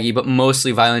Shaggy, but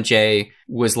mostly Violent J,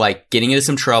 was like getting into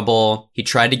some trouble. He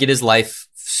tried to get his life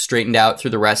straightened out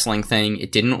through the wrestling thing.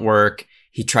 It didn't work.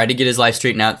 He tried to get his life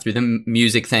straightened out through the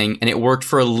music thing, and it worked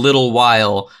for a little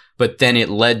while. But then it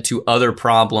led to other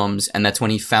problems, and that's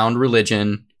when he found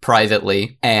religion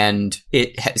privately, and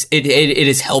it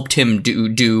has helped him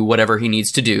do whatever he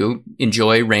needs to do,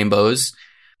 enjoy rainbows.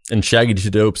 And Shaggy 2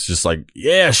 Dope's just like,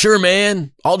 yeah, sure,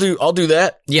 man, I'll do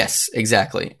that. Yes,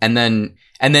 exactly. And then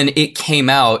it came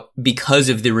out because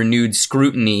of the renewed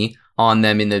scrutiny on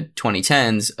them in the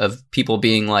 2010s of people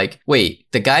being like, wait,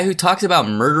 the guy who talks about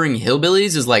murdering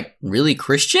hillbillies is like really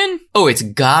Christian? Oh, it's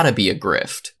gotta be a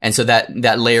grift. And so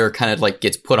that layer kind of like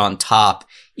gets put on top.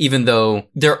 Even though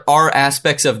there are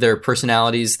aspects of their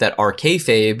personalities that are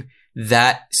kayfabe,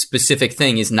 that specific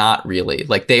thing is not really.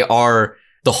 Like, they are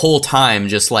the whole time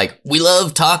just like, we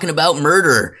love talking about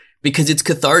murder because it's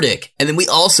cathartic. And then we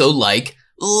also like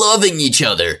loving each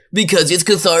other because it's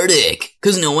cathartic,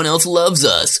 because no one else loves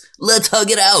us. Let's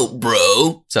hug it out,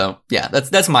 bro. So yeah,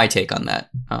 that's my take on that.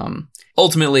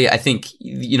 Ultimately, I think,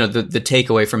 you know, the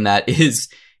takeaway from that is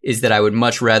that I would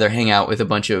much rather hang out with a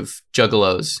bunch of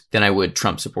juggalos than I would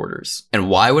Trump supporters. And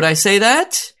why would I say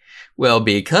that? Well,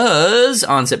 because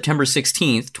on September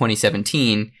 16th,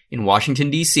 2017, in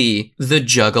Washington, D.C., the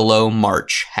Juggalo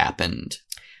March happened.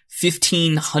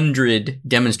 1,500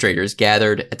 demonstrators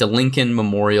gathered at the Lincoln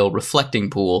Memorial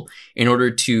Reflecting Pool in order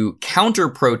to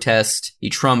counter-protest the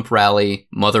Trump rally,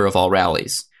 Mother of All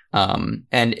Rallies. And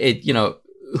it, you know,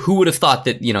 who would have thought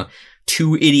that, you know,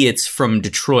 two idiots from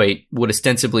Detroit would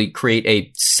ostensibly create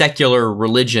a secular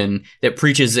religion that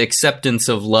preaches acceptance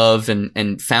of love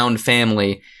and found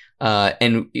family,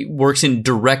 and works in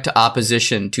direct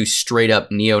opposition to straight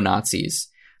up neo-Nazis.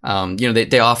 You know,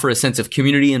 they offer a sense of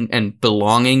community and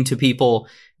belonging to people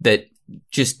that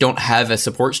just don't have a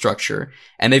support structure.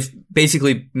 And they've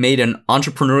basically made an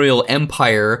entrepreneurial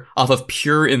empire off of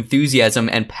pure enthusiasm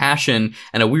and passion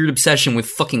and a weird obsession with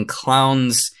fucking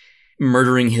clowns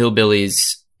murdering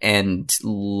hillbillies and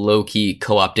low-key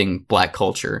co-opting black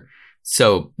culture.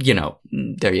 So,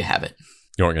 there you have it.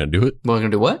 You aren't going to do it? Well, I'm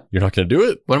going to do what? You're not going to do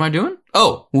it? What am I doing?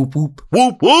 Oh, whoop, whoop.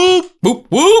 Whoop, whoop. Whoop,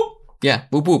 whoop. Yeah,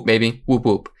 whoop, whoop, baby. Whoop,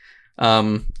 whoop.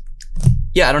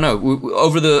 Yeah, I don't know.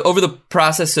 Over the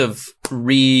process of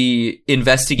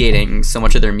re-investigating so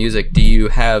much of their music, do you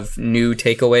have new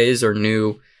takeaways or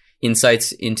new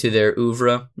insights into their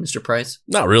oeuvre, Mr. Price?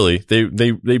 Not really.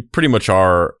 They pretty much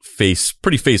are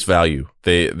pretty face value.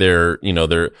 They're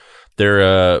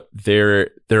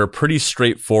a pretty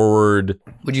straightforward.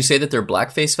 Would you say that they're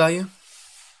blackface value?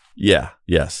 Yeah.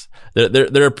 Yes.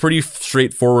 They're a pretty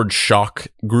straightforward shock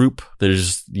group. They're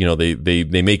just,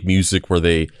 they make music where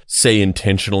they say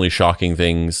intentionally shocking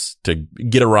things to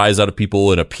get a rise out of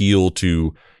people and appeal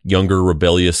to younger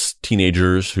rebellious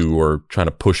teenagers who are trying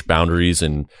to push boundaries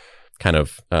and kind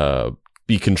of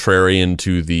be contrarian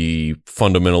to the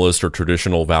fundamentalist or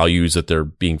traditional values that they're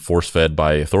being force-fed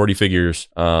by authority figures.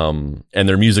 And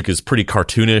their music is pretty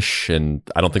cartoonish, and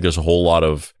I don't think there's a whole lot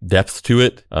of depth to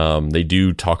it. They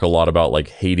do talk a lot about like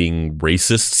hating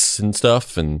racists and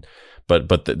stuff,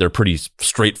 but they're pretty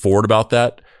straightforward about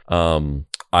that.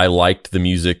 I liked the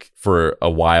music for a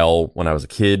while when I was a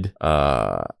kid.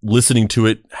 Listening to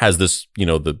it has this,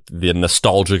 the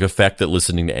nostalgic effect that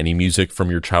listening to any music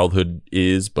from your childhood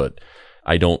is, but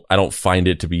I don't find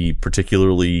it to be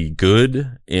particularly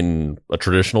good in a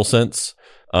traditional sense.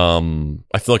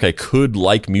 I feel like I could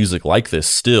like music like this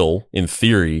still in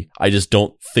theory. I just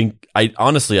don't think I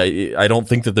don't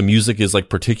think that the music is like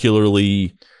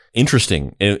particularly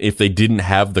interesting. If they didn't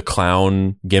have the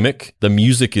clown gimmick, the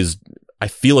music is, I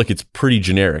feel like it's pretty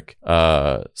generic.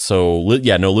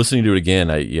 Listening to it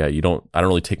again, I don't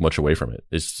really take much away from it.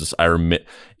 It's just,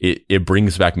 it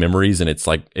brings back memories, and it's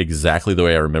like exactly the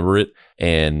way I remember it.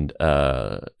 And,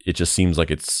 it just seems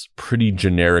like it's pretty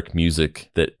generic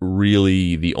music that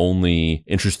really the only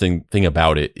interesting thing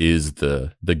about it is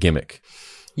the gimmick.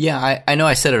 Yeah, I know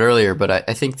I said it earlier, but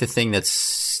I think the thing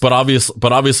that's... But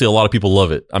obviously a lot of people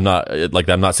love it. I'm not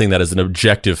saying that as an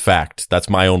objective fact. That's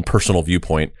my own personal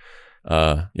viewpoint.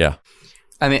 Yeah.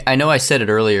 I mean, I know I said it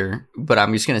earlier, but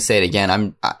I'm just going to say it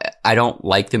again. I don't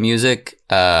like the music.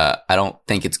 I don't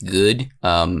think it's good.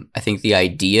 I think the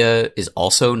idea is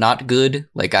also not good.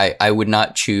 Like I would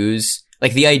not choose,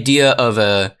 like the idea of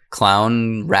a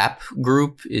clown rap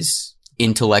group is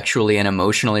intellectually and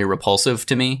emotionally repulsive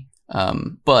to me.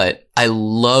 But I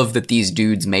love that these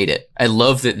dudes made it. I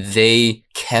love that they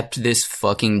kept this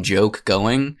fucking joke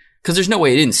going. Because there's no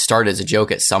way it didn't start as a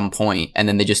joke at some point, and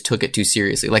then they just took it too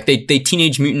seriously. Like they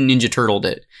Teenage Mutant Ninja Turtled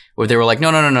it, where they were like,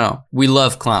 no, we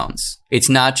love clowns. It's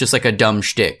not just like a dumb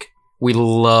shtick. We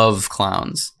love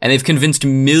clowns. And they've convinced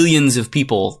millions of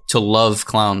people to love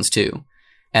clowns too.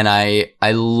 And I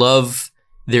love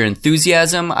their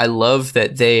enthusiasm. I love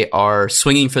that they are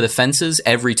swinging for the fences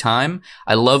every time.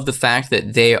 I love the fact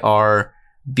that they are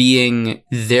being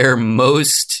their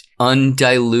most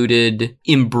undiluted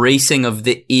embracing of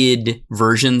the id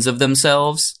versions of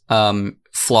themselves,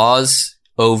 flaws,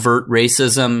 overt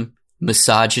racism,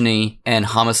 misogyny, and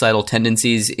homicidal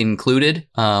tendencies included.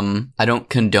 I don't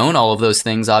condone all of those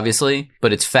things, obviously,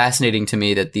 but it's fascinating to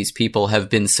me that these people have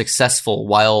been successful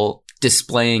while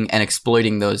displaying and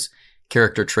exploiting those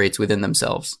character traits within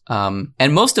themselves. And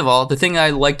most of all, the thing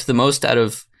I liked the most out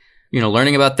of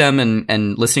learning about them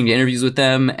and listening to interviews with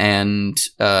them and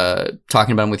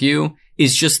talking about them with you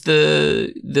is just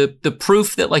the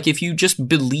proof that, like, if you just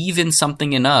believe in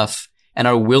something enough and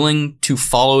are willing to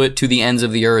follow it to the ends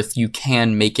of the earth, you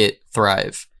can make it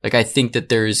thrive. Like, I think that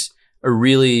there's a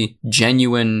really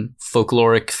genuine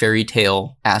folkloric fairy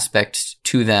tale aspect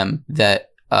to them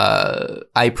that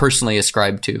I personally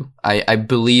ascribe to. I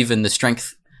believe in the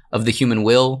strength of the human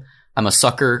will. I'm a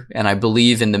sucker, and I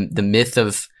believe in the myth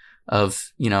of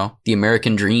the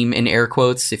American dream, in air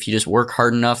quotes. If you just work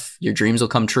hard enough, your dreams will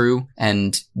come true.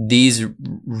 And these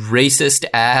racist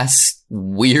ass,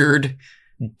 weird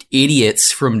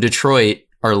idiots from Detroit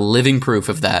are living proof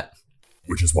of that.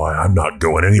 Which is why I'm not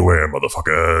going anywhere,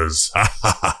 motherfuckers.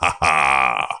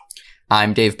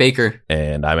 I'm Dave Baker.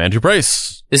 And I'm Andrew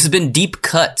Price. This has been Deep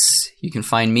Cuts. You can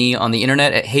find me on the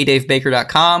internet at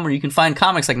heydavebaker.com, where you can find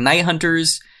comics like Night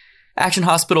Hunters, Action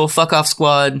Hospital, Fuck Off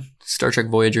Squad, Star Trek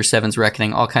Voyager, Seven's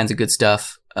Reckoning, all kinds of good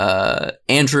stuff.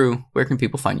 Andrew, where can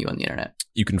people find you on the internet?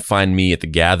 You can find me at The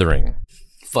Gathering.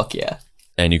 Fuck yeah.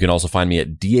 And you can also find me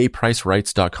at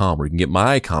dapricerights.com, where you can get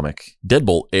my comic,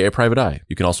 Deadbolt, A.I. Private Eye.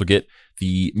 You can also get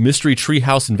the Mystery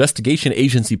Treehouse Investigation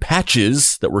Agency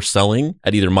patches that we're selling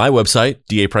at either my website,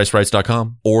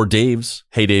 dapricerights.com, or Dave's,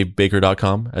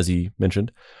 heydavebaker.com, as he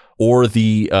mentioned, or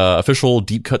the official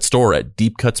Deep Cut store at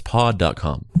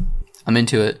deepcutspod.com. I'm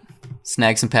into it.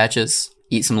 Snag some patches,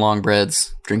 eat some long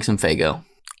breads, drink some Faygo.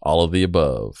 All of the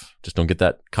above. Just don't get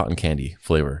that cotton candy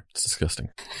flavor. It's disgusting.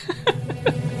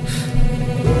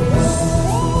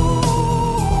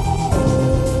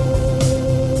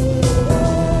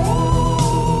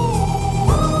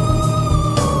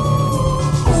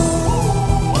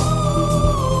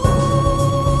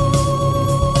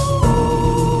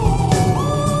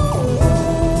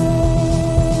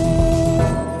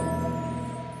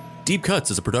 Deep Cuts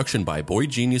is a production by Boy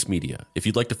Genius Media. If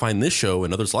you'd like to find this show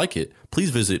and others like it, please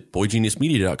visit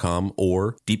boygeniusmedia.com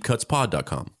or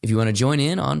deepcutspod.com. If you want to join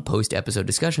in on post-episode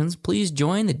discussions, please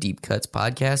join the Deep Cuts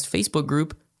Podcast Facebook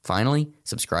group. Finally,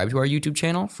 subscribe to our YouTube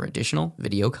channel for additional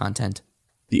video content.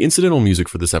 The incidental music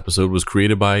for this episode was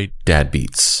created by Dad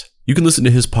Beats. You can listen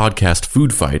to his podcast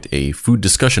Food Fight, a food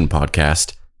discussion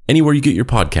podcast, anywhere you get your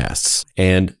podcasts,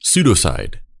 and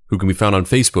Pseudocide, who can be found on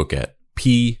Facebook at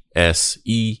PSEUDOCIDE,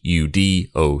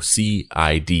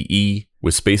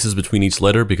 with spaces between each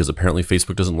letter because apparently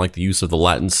Facebook doesn't like the use of the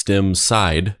Latin stem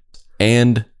side,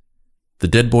 and the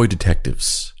Dead Boy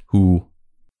Detectives, who...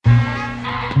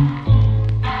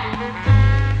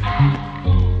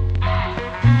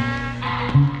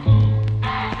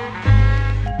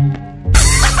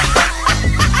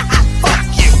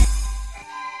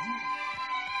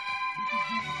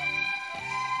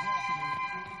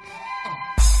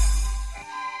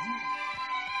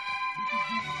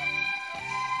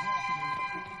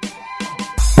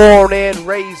 Born and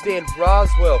raised in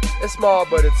Roswell, it's small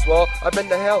but it's swell. I've been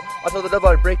to hell, I told the devil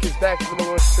I'd break his back. Someone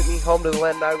wants to take me home to the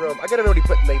land I roam. I gotta know what he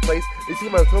put in my place. They see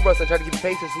my tour bus and try to keep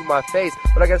pace to see my face.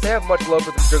 But I gotta say I have much love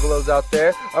for the Juggalos out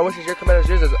there. I wish as your command as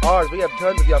yours as ours. We have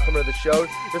tons of y'all coming to the show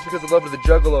just because of love of the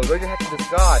Juggalos. Raise your hat to the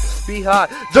sky, be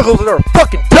hot. Juggalos will never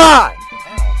fucking die!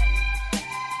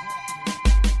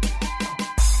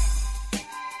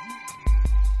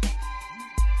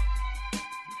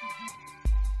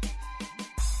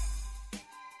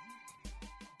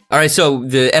 All right, so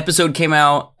the episode came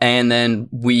out, and then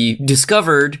we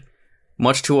discovered,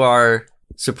 much to our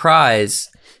surprise,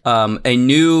 a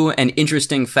new and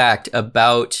interesting fact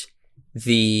about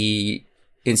the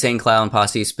Insane Clown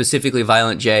Posse, specifically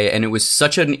Violent J, and it was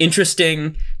such an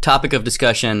interesting topic of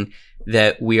discussion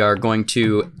that we are going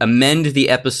to amend the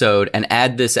episode and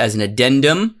add this as an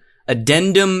addendum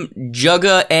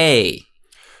Jugga A.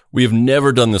 We have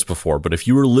never done this before, but if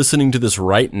you were listening to this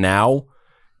right now,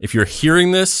 if you're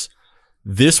hearing this,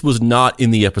 this was not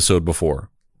in the episode before.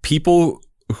 People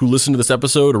who listened to this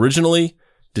episode originally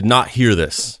did not hear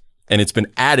this. And it's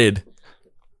been added,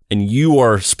 and you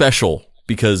are special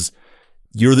because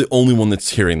you're the only one that's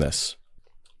hearing this.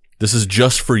 This is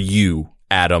just for you,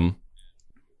 Adam.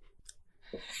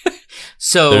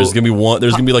 So there's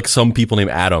gonna be like some people named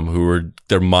Adam who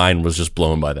their mind was just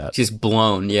blown by that. Just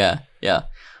blown, yeah.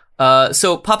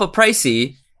 So Papa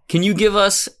Pricey, can you give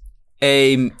us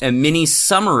a mini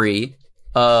summary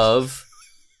of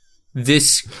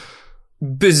this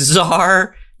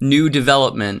bizarre new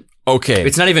development? Okay.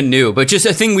 It's not even new, but just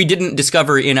a thing we didn't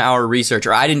discover in our research,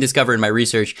 or I didn't discover in my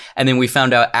research, and then we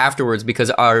found out afterwards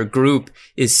because our group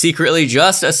is secretly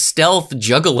just a stealth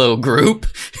Juggalo group.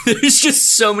 There's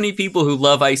just so many people who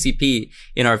love ICP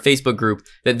in our Facebook group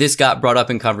that this got brought up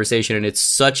in conversation, and it's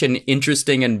such an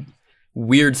interesting and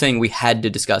weird thing we had to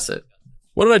discuss it.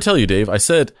 What did I tell you, Dave? I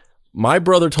said, my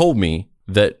brother told me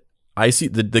that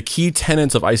the key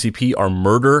tenets of ICP are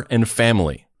murder and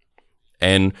family.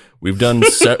 And we've done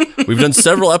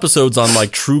several episodes on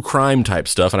like true crime type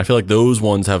stuff, and I feel like those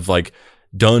ones have like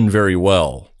done very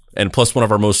well. And plus, one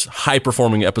of our most high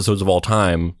performing episodes of all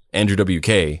time, Andrew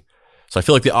WK. So I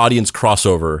feel like the audience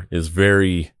crossover is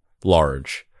very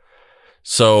large.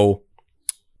 So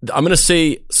I'm going to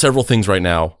say several things right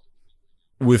now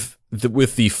with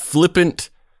the flippant,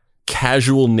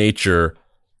 casual nature,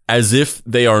 as if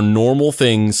they are normal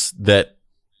things that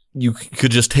you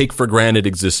could just take for granted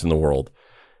exist in the world,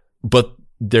 but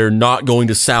they're not going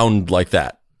to sound like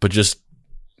that. But just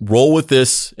roll with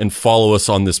this and follow us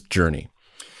on this journey.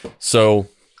 So,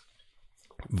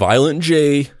 Violent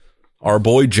J, our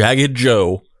boy Jagged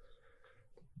Joe,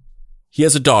 he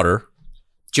has a daughter.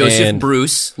 Joseph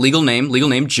Bruce, legal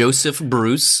name Joseph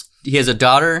Bruce. He has a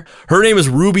daughter. Her name is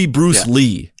Ruby Bruce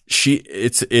Lee.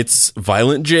 It's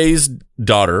Violent J's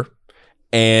daughter,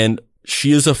 and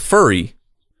she is a furry.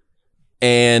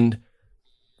 And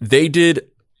they did,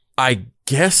 I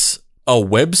guess, a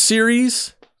web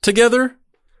series together.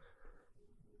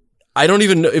 I don't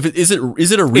even know if is it a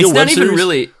real It's web not series? even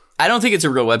really. I don't think it's a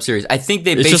real web series. I think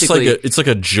they It's basically. just it's like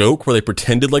a joke where they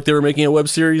pretended like they were making a web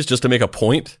series just to make a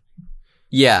point.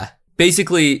 Yeah.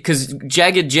 Basically, because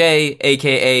Jagged J,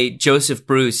 a.k.a. Joseph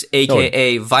Bruce,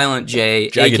 a.k.a. Violent J,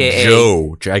 Jagged a.k.a.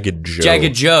 Joe,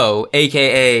 Jagged Joe,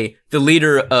 a.k.a. the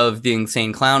leader of the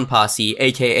Insane Clown Posse,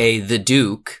 a.k.a. the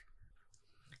Duke.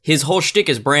 His whole shtick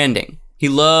is branding. He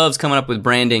loves coming up with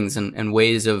brandings and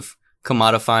ways of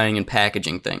commodifying and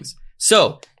packaging things.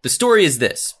 So, the story is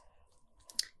this.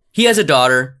 He has a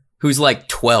daughter who's like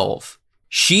 12.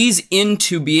 She's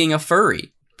into being a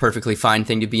furry. Perfectly fine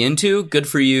thing to be into. Good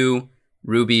for you,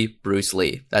 Ruby Bruce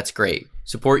Lee. That's great.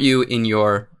 Support you in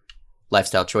your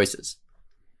lifestyle choices.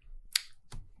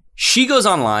 She goes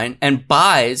online and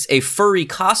buys a furry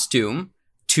costume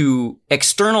to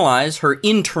externalize her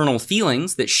internal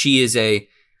feelings that she is a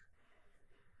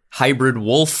hybrid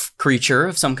wolf creature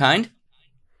of some kind.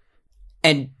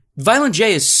 And Violent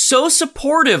J is so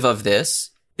supportive of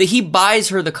this that he buys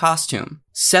her the costume.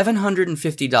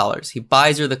 $750. He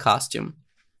buys her the costume.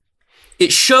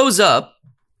 It shows up,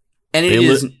 and it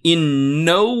is in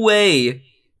no way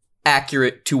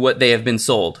accurate to what they have been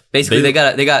sold. Basically, they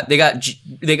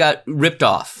got ripped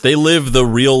off. They live the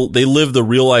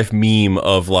real life meme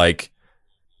of like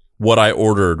what I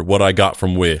ordered, what I got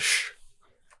from Wish.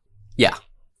 Yeah.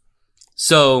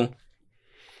 So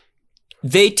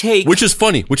they take which is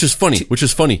funny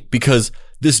because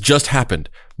this just happened.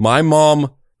 My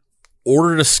mom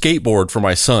ordered a skateboard for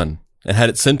my son and had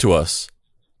it sent to us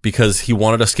because he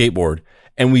wanted a skateboard,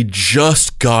 and we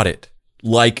just got it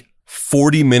like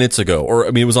 40 minutes ago. Or I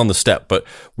mean, it was on the step, but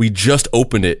we just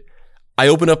opened it. I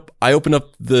open up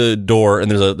the door,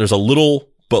 and there's a little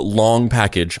but long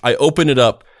package. I open it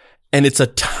up, and it's a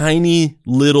tiny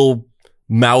little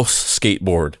mouse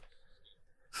skateboard.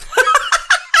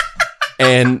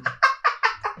 And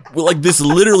like this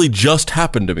literally just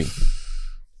happened to me.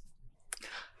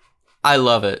 I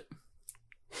love it.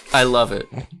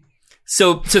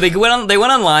 So they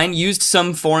went online, used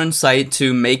some foreign site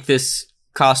to make this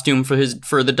costume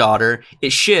for the daughter.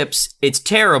 It ships. It's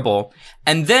terrible.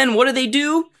 And then what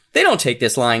do? They don't take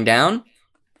this lying down.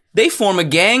 They form a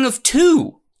gang of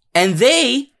 2, and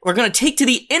they are going to take to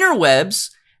the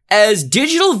interwebs as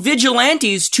digital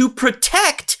vigilantes to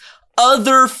protect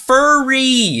other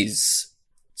furries.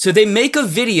 So they make a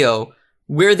video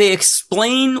where they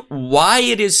explain why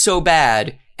it is so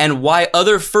bad and why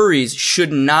other furries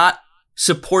should not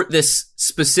support this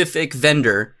specific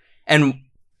vendor. And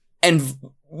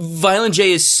Violent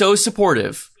J is so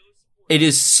supportive. It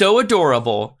is so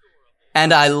adorable.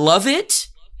 And I love it.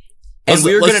 And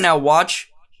we're going to now watch.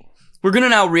 We're going to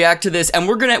now react to this. And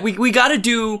we got to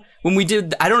do, when we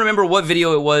did, I don't remember what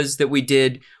video it was that we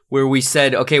did where we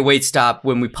said, okay, wait, stop,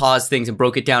 when we paused things and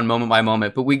broke it down moment by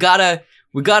moment. But we gotta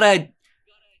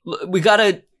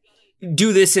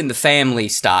do this in the family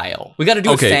style. We gotta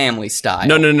do it family style.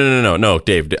 No,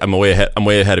 Dave, I'm way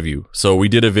ahead of you. So we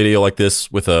did a video like this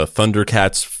with a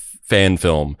Thundercats fan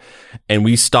film, and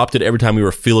we stopped it every time we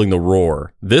were feeling the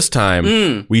roar. This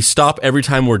time, we stop every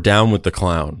time we're down with the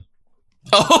clown.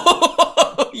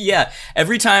 Oh, yeah.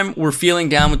 Every time we're feeling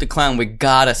down with the clown, we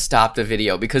gotta stop the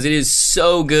video because it is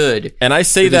so good. And I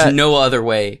say there's no other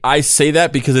way. I say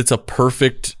that because it's a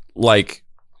perfect, like,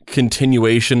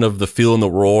 continuation of the feeling the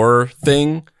roar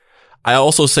thing. I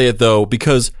also say it, though,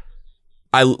 because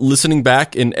listening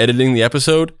back and editing the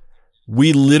episode,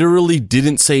 we literally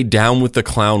didn't say down with the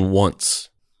clown once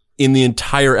in the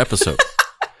entire episode.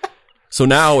 So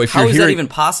now, How is that even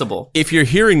possible? If you're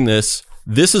hearing this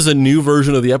is a new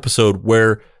version of the episode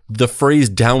where the phrase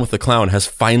down with the clown has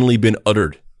finally been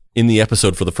uttered in the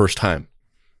episode for the first time.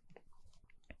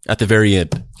 At the very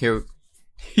end. Here,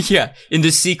 yeah, in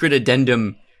the secret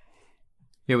addendum.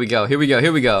 Here we go. All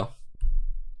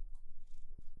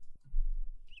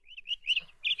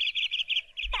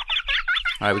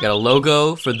right, we got a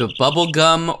logo for the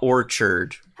Bubblegum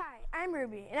Orchard. Hi, I'm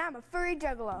Ruby, and I'm a furry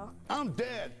juggalo. I'm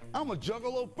Dad. I'm a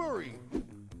juggalo furry.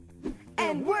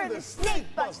 And we're the Snake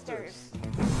Busters.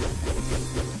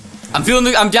 I'm down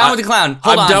with the clown.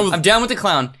 I'm down with the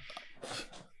clown.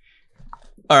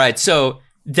 All right, so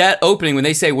that opening, when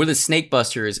they say we're the Snake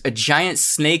Busters, a giant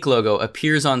snake logo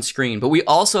appears on screen. But we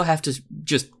also have to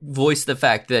just voice the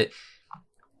fact that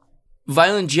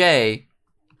Violent J,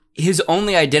 his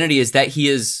only identity is that he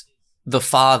is the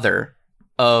father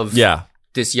of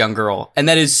this young girl. And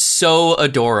that is so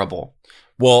adorable.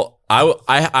 Well,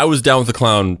 I was down with the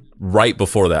clown right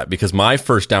before that, because my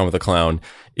first down with the clown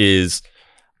is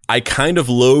I kind of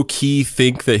low-key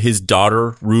think that his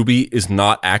daughter, Ruby, is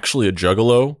not actually a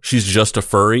juggalo. She's just a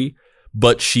furry,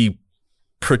 but she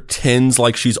pretends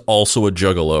like she's also a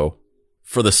juggalo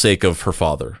for the sake of her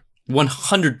father.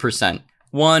 100%.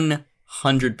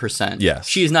 100%. Yes.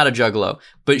 She is not a juggalo,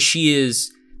 but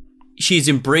she's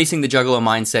embracing the juggalo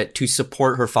mindset to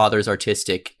support her father's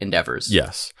artistic endeavors.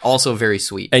 Yes. Also very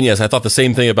sweet. And yes, I thought the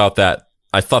same thing about that.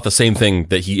 I thought the same thing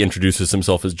that he introduces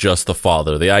himself as just the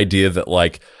father. The idea that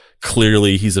like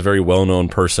clearly he's a very well-known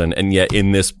person, and yet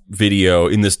in this video,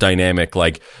 in this dynamic,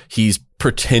 like he's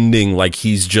pretending like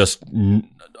he's just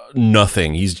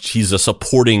nothing. He's a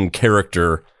supporting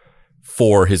character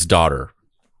for his daughter.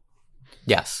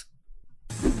 Yes.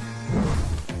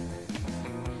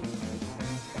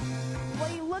 What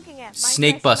are you looking at?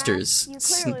 Snake Minecraft Busters.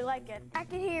 mask? You clearly like it. I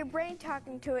can hear your brain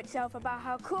talking to itself about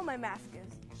how cool my mask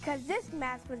is. Because this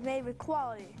mask was made with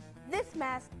quality. This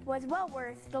mask was well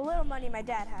worth the little money my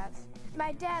dad has.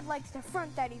 My dad likes to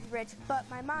front that he's rich, but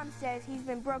my mom says he's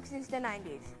been broke since the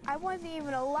 90s. I wasn't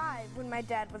even alive when my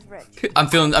dad was rich. I'm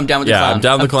down with the clown. Yeah, I'm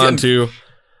down with the clown too.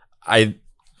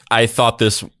 I thought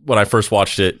this when I first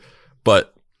watched it,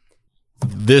 but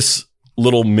this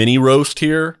little mini roast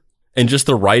here and just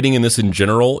the writing in this in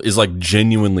general is like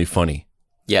genuinely funny.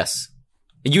 Yes.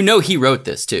 You know he wrote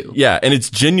this too. Yeah, and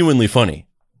it's genuinely funny.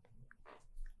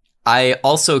 I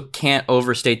also can't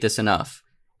overstate this enough.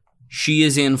 She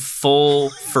is in full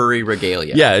furry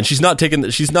regalia. Yeah, and she's not going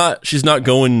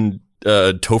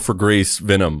Topher Grace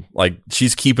Venom. Like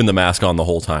she's keeping the mask on the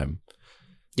whole time.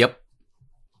 Yep.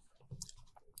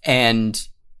 And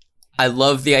I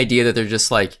love the idea that they're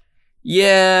just like,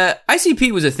 yeah,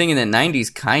 ICP was a thing in the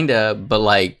 90s kinda, but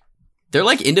like they're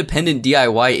like independent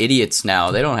DIY idiots now.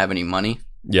 They don't have any money.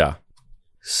 Yeah.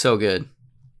 So good.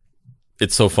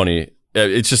 It's so funny.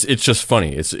 It's just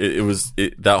funny.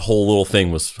 That whole little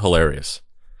thing was hilarious.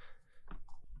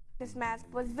 This mask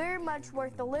was very much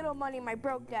worth the little money my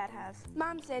broke dad has.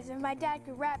 Mom says if my dad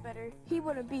could rap better, he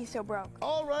wouldn't be so broke.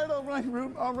 All right,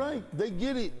 Rube. All right. They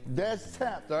get it. That's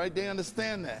tapped. All right. They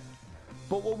understand that.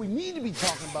 But what we need to be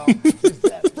talking about is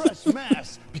that fresh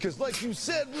mask. Because like you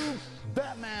said, Rube,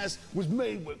 that mask was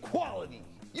made with quality.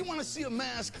 You want to see a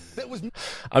mask that was...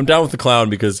 I'm down with the clown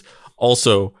because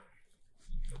also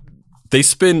they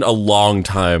spend a long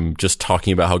time just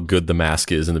talking about how good the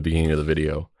mask is in the beginning of the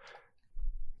video.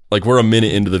 Like we're a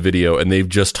minute into the video and they've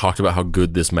just talked about how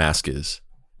good this mask is,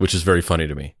 which is very funny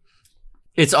to me.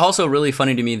 It's also really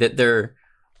funny to me that they're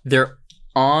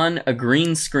on a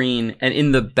green screen, and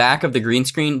in the back of the green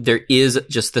screen there is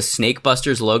just the Snake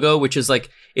Busters logo, which is like,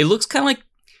 it looks kind of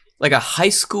like a high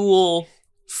school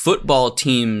football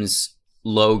team's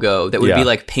logo that would be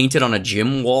like painted on a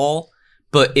gym wall.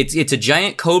 But it's a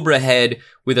giant cobra head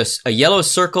with a yellow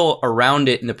circle around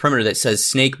it in the perimeter that says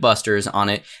Snake Busters on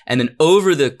it. And then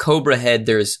over the cobra head,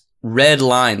 there's red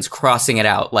lines crossing it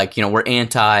out. Like, you know, we're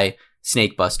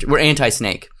anti-Snake Buster. We're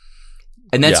anti-Snake.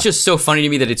 And that's just so funny to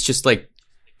me that it's just like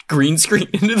green screen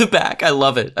into the back. I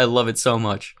love it. I love it so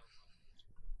much.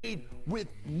 With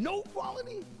no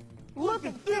quality? Look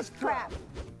at this crap.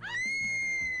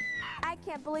 I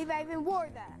can't believe I even wore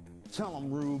that. Tell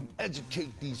them, Rube,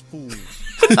 educate these fools.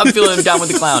 I'm feeling down with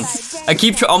the clown. I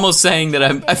keep almost saying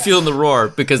that I feel the roar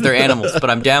because they're animals, but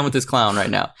I'm down with this clown right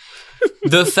now.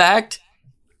 The fact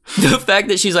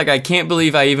that she's like, I can't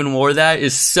believe I even wore that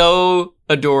is so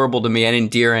adorable to me and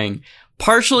endearing.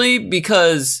 Partially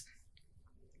because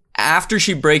after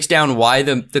she breaks down why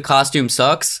the costume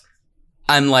sucks,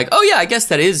 I'm like, oh yeah, I guess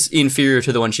that is inferior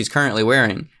to the one she's currently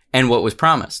wearing and what was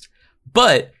promised.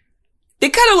 But they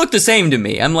kind of look the same to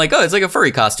me. I'm like, oh, it's like a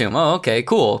furry costume. Oh, okay,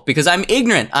 cool. Because I'm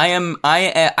ignorant. I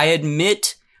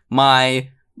admit my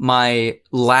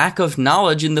lack of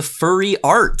knowledge in the furry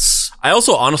arts. I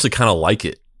also honestly kind of like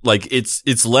it. Like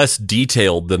it's less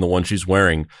detailed than the one she's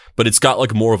wearing, but it's got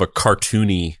like more of a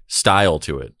cartoony style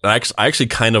to it. I actually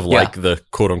kind of like the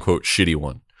quote unquote shitty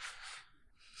one.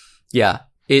 Yeah.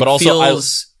 But also I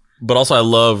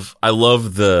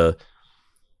love the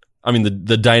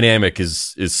dynamic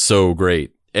is so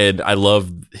great. And I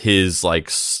love his like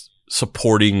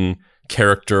supporting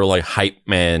character, like hype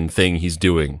man thing he's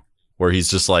doing where he's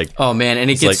just like, oh man. And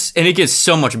it gets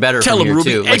so much better. Tell from him, here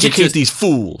Ruby, too. Like, educate these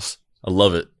fools. I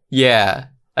love it. Yeah.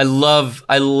 I love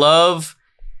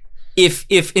if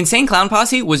Insane Clown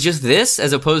Posse was just this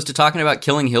as opposed to talking about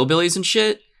killing hillbillies and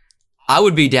shit, I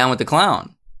would be down with the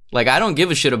clown. Like, I don't give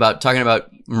a shit about talking about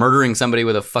murdering somebody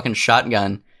with a fucking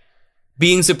shotgun.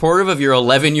 Being supportive of your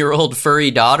 11-year-old furry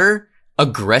daughter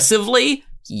aggressively?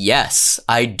 Yes,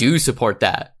 I do support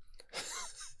that.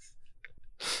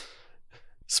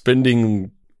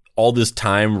 Spending all this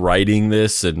time writing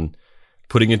this and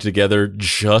putting it together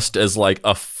just as like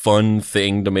a fun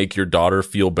thing to make your daughter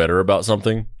feel better about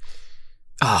something.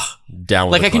 Down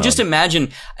with like the I can clown. just imagine.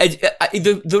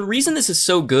 The reason this is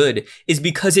so good is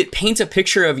because it paints a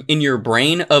picture of in your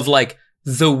brain of like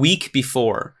the week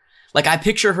before. Like I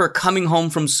picture her coming home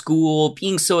from school,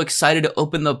 being so excited to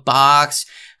open the box.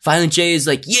 Violent J is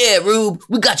like, yeah, Rube,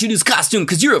 we got you this costume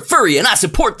because you're a furry and I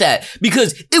support that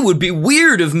because it would be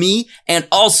weird of me and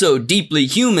also deeply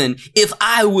human if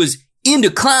I was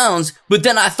into clowns, but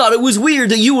then I thought it was weird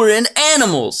that you were in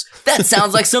animals. That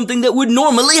sounds like something that would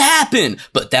normally happen,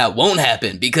 but that won't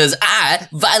happen because I,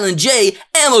 Violent J,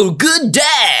 am a good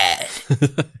dad.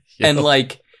 And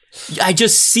like, I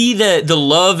just see the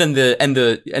love and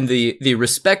the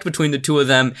respect between the two of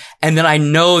them. And then I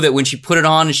know that when she put it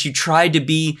on and she tried to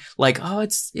be like, oh,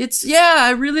 it's, yeah,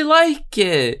 I really like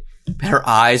it. Her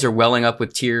eyes are welling up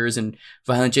with tears and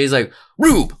Violent J's like,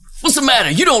 Rube, what's the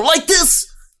matter? You don't like this?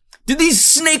 Did these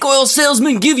snake oil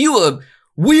salesmen give you a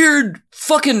weird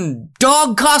fucking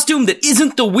dog costume that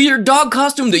isn't the weird dog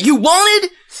costume that you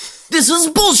wanted? This is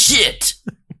bullshit.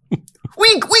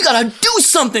 We gotta do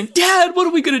something. Dad, what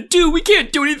are we gonna do? We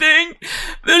can't do anything.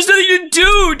 There's nothing to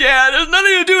do, Dad. There's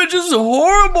nothing to do. It's just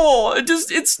horrible.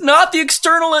 It's not the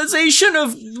externalization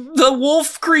of the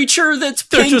wolf creature that's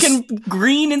pink and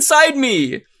green inside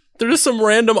me. They're just some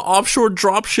random offshore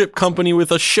dropship company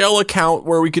with a shell account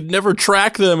where we could never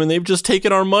track them, and they've just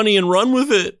taken our money and run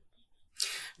with it.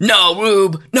 No,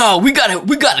 Rube. No, we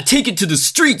gotta take it to the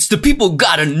streets. The people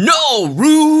gotta know,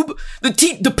 Rube.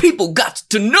 The people got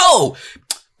to know.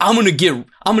 I'm gonna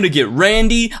get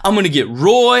Randy. I'm gonna get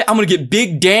Roy. I'm gonna get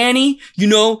Big Danny. You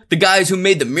know, the guys who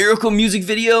made the Miracle music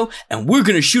video. And we're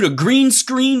gonna shoot a green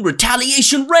screen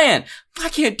retaliation rant. I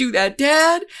can't do that,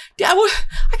 Dad. Dad, what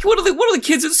do the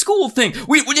kids at school think?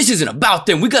 This isn't about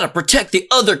them. We gotta protect the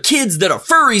other kids that are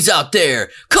furries out there.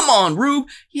 Come on, Rube.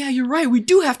 Yeah, you're right. We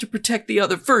do have to protect the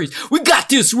other furries. We got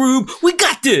this, Rube. We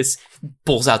got this.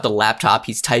 Pulls out the laptop.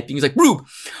 He's typing. He's like, Rube,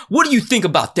 what do you think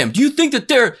about them? Do you think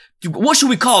that what should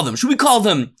we call them? Should we call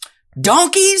them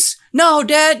donkeys? No,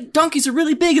 Dad. Donkeys are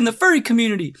really big in the furry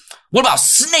community. What about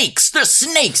snakes? They're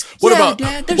snakes.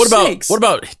 Dad, they're snakes. What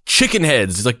about chicken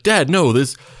heads? He's like, Dad, no,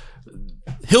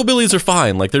 hillbillies are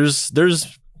fine. Like there's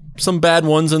some bad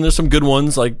ones and there's some good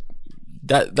ones. Like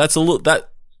that's a little,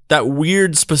 that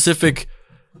weird specific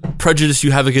prejudice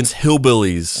you have against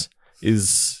hillbillies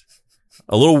is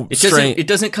a little strange. It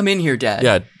doesn't come in here, Dad.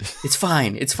 Yeah. It's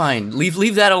fine. It's fine.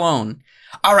 Leave that alone.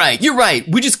 All right, you're right.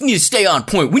 We just need to stay on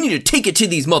point. We need to take it to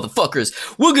these motherfuckers.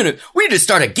 We need to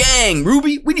start a gang,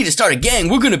 Ruby. We need to start a gang.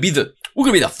 We're gonna be the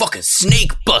fucking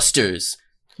snake busters.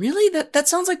 Really? That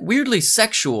sounds like weirdly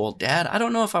sexual, Dad. I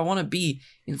don't know if I want to be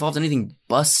involved in anything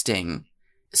busting,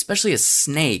 especially a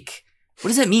snake. What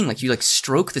does that mean? Like you like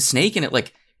stroke the snake and it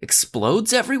like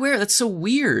explodes everywhere? That's so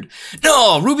weird.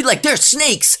 No, Ruby, like they're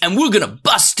snakes and we're gonna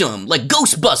bust them like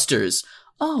Ghostbusters.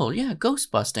 Oh, yeah, ghost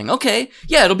busting. Okay.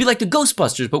 Yeah, it'll be like the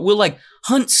Ghostbusters, but we'll like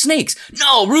hunt snakes.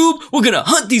 No, Rube, we're gonna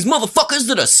hunt these motherfuckers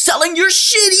that are selling your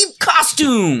shitty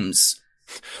costumes.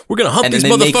 We're gonna hunt these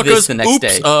motherfuckers. The next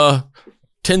day.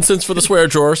 10 cents for the swear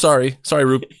drawer. Sorry,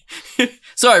 Rube.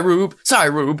 Sorry,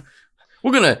 Rube.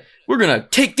 We're gonna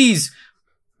take these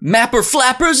mapper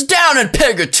flappers down and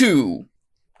peg or two.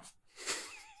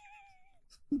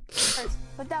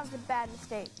 But that was a bad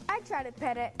mistake. I tried to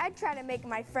pet it, I tried to make it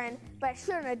my friend, but I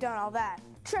shouldn't have done all that.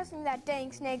 Trusting that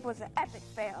dang snake was an epic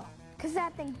fail. Cause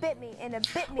that thing bit me and it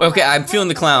bit me. Okay, I'm feeling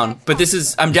the clown, but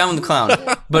I'm down with the clown.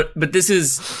 but this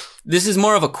is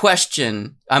more of a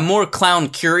question. I'm more clown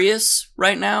curious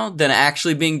right now than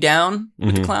actually being down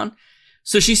with the clown.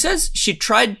 So she says she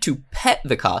tried to pet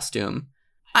the costume.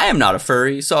 I am not a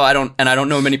furry, so I don't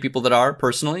know many people that are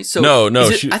personally. So no.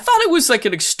 I thought it was like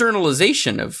an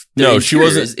externalization of. She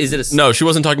wasn't. No, she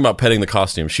wasn't talking about petting the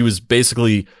costume. She was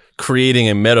basically creating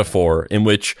a metaphor in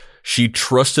which she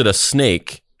trusted a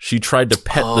snake. She tried to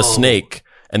pet the snake,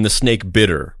 and the snake bit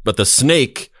her. But the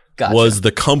snake was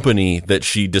the company that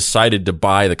she decided to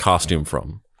buy the costume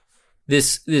from.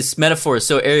 This metaphor is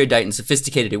so erudite and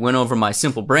sophisticated, it went over my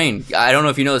simple brain. I don't know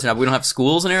if you know this, we don't have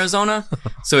schools in Arizona,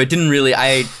 so it didn't really,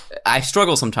 I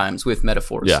struggle sometimes with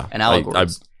metaphors and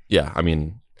allegories. I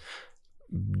mean,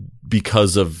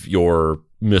 because of your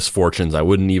misfortunes, I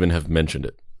wouldn't even have mentioned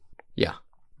it. Yeah.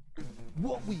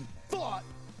 What we thought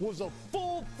was a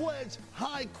full-fledged,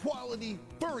 high-quality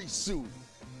furry suit.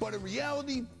 But in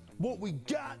reality, what we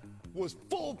got was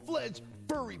full-fledged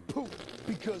furry poop.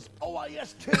 Because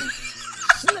OIST,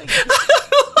 snake.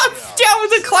 Down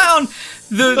with the clown.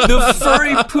 The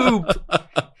furry poop.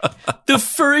 The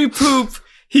furry poop.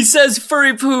 He says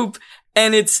furry poop,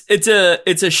 and it's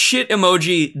a shit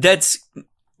emoji that's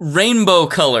rainbow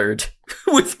colored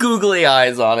with googly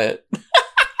eyes on it.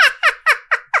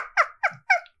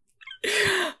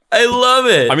 I love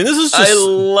it. I mean, this is just... I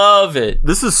love it.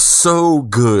 This is so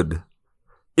good.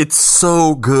 It's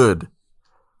so good.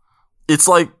 It's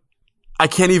like, I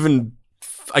can't even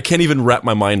wrap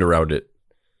my mind around it.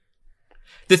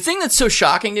 The thing that's so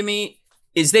shocking to me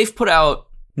is they've put out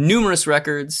numerous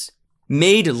records,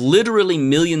 made literally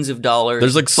millions of dollars.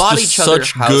 There's like just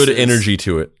such good energy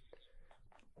to it.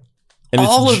 And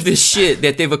all of this shit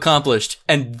that they've accomplished,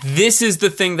 and this is the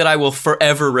thing that I will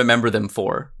forever remember them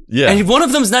for. Yeah. And one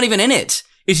of them's not even in it.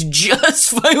 It's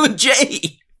just Fine with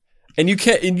Jay. And you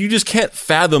just can't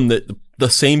fathom that the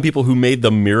same people who made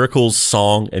the Miracles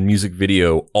song and music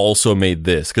video also made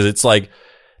this, because it's like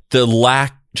the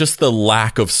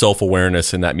lack of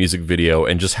self-awareness in that music video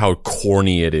and just how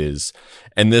corny it is.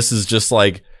 And this is just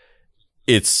like,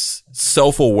 it's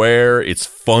self-aware, it's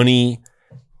funny.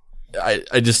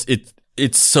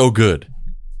 It's so good.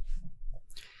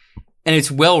 And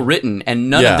it's well written, and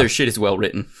none of their shit is well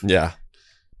written. Yeah.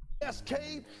 SK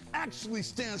actually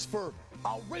stands for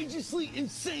outrageously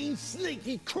insane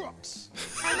snaky crooks.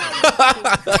 Okay,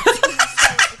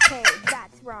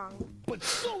 that's wrong. But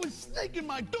so is snaking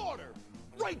my daughter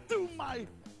right through my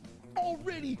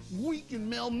already weak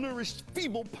and malnourished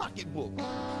feeble pocketbook.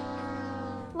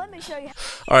 Let me show you.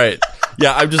 All right.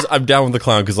 Yeah, I'm down with the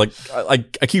clown because like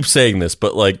I keep saying this,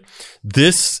 but like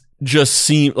this just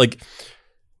seemed like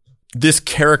this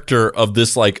character of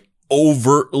this like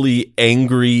overtly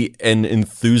angry and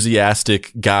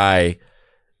enthusiastic guy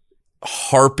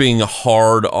harping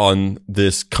hard on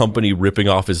this company ripping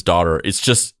off his daughter. It's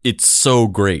so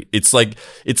great. It's like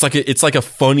a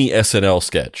funny SNL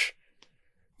sketch.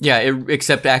 Yeah,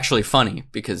 except actually funny,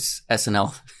 because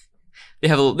SNL they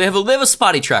have a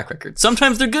spotty track record.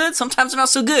 Sometimes they're good, sometimes they're not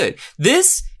so good.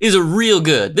 This is a real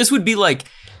good. This would be like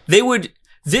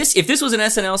if this was an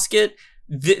SNL skit,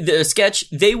 the sketch,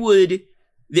 it would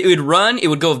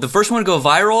go, the first one would go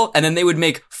viral, and then they would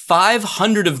make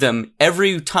 500 of them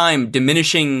every time,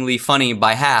 diminishingly funny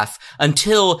by half,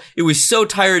 until it was so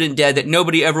tired and dead that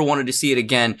nobody ever wanted to see it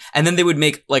again. And then they would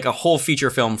make like a whole feature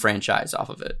film franchise off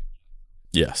of it.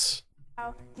 Yes.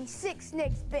 These 6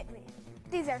 snakes bit me.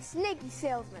 These are snaky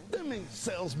salesmen. Them ain't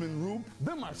salesmen, Rube.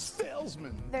 Them are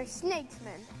salesmen. They're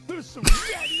snakesmen. There's some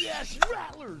ratty-ass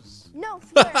rattlers. No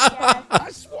swear, Dad. I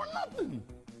swore nothing.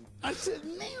 I said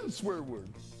Nan's swear word.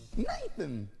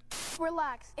 Nathan.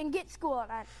 Relax and get schooled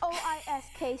on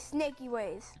OISK snaky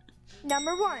ways.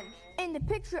 Number 1, in the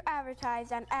picture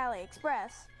advertised on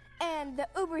AliExpress and the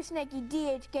uber snaky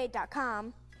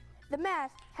DHgate.com, the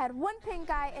mask had 1 pink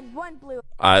eye and 1 blue.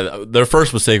 Their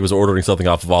first mistake was ordering something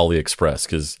off of AliExpress,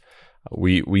 because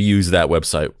we used that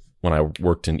website when I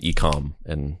worked in e-com,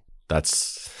 and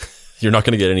you're not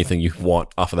going to get anything you want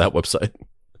off of that website.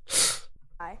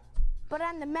 But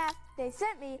on the mask they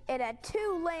sent me, it had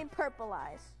 2 lame purple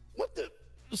eyes. What the?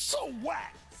 So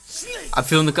whack. Snake. I'm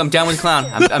down with the clown.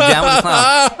 I'm down with the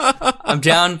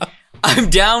clown. I'm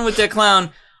down with the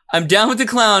clown. I'm down with the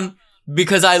clown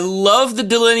because I love the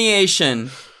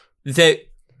delineation that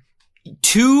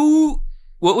 2,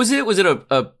 what was it? Was it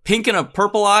a pink and a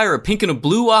purple eye, or a pink and a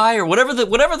blue eye, or whatever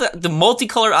the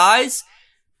multicolored eyes?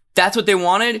 That's what they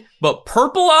wanted. But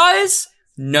purple eyes?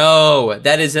 No,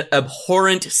 that is an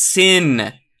abhorrent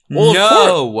sin. Well,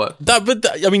 no.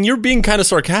 I mean, you're being kind of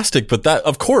sarcastic, but that,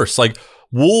 of course, like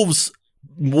wolves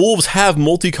have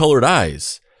multicolored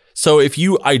eyes. So if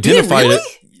you identified it,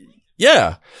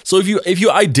 yeah. So if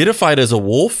you identified as a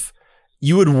wolf,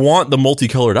 you would want the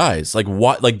multicolored eyes. Like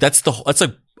what? Like that's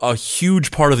a huge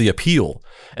part of the appeal.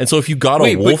 And so if you got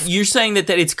a wolf, but you're saying that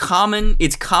it's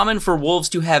common for wolves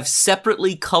to have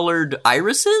separately colored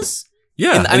irises?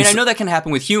 Yeah. And, I mean, I know that can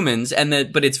happen with humans,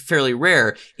 but it's fairly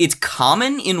rare. It's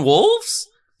common in wolves?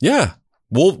 Yeah.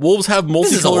 Wolves have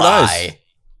multicolored eyes.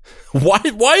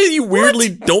 Why you weirdly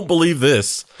don't believe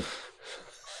this?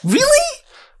 Really?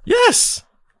 Yes.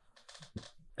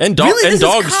 And dogs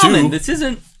too. This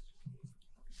isn't.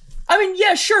 I mean,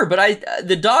 yeah, sure, but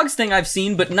the dogs thing I've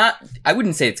seen, but not. I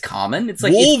wouldn't say it's common. It's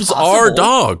like wolves are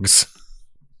dogs.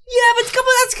 Yeah, but come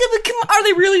on, are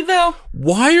they really though?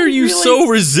 Why are you so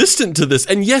resistant to this?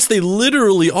 And yes, they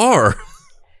literally are.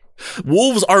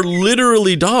 Wolves are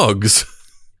literally dogs,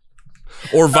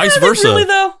 or vice versa. Really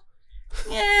though?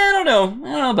 Yeah, I don't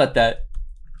know about that.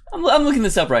 I'm looking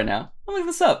this up right now. I'm looking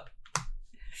this up.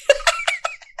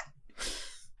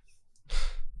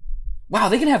 Wow,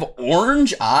 they can have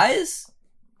orange eyes?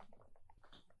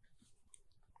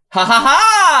 Ha ha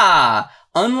ha!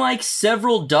 Unlike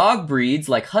several dog breeds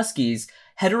like huskies,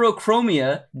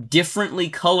 heterochromia, differently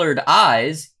colored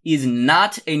eyes, is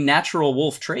not a natural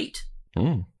wolf trait.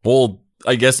 Well,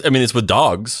 I guess, it's with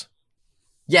dogs.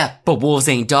 Yeah, but wolves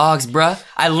ain't dogs, bruh.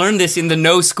 I learned this in the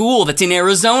no school that's in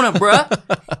Arizona, bruh.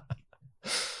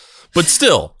 But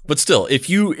still, because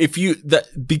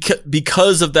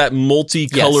of that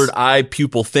multicolored eye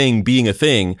pupil thing being a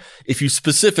thing, if you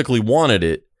specifically wanted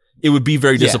it, it would be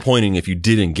very disappointing if you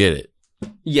didn't get it.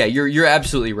 Yeah, you're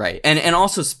absolutely right. And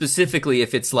also specifically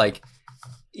if it's like,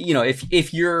 you know,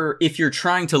 if you're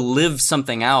trying to live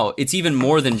something out, it's even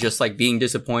more than just like being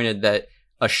disappointed that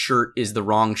a shirt is the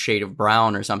wrong shade of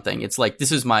brown or something. It's like,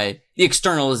 this is the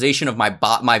externalization of my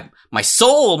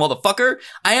soul, motherfucker.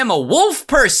 I am a wolf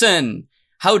person.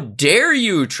 How dare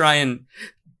you try and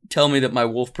tell me that my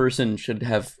wolf person should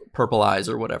have purple eyes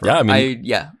or whatever.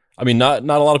 Yeah, I mean, not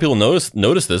a lot of people notice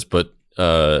this, but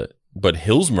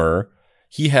Hilsmer,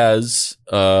 he has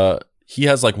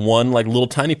like one like little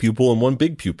tiny pupil and one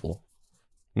big pupil.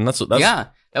 And that's yeah.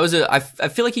 That was I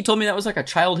feel like he told me that was like a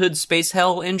childhood space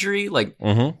hell injury. Like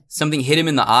something hit him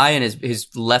in the eye and his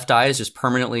left eye is just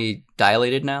permanently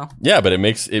dilated now. Yeah, but it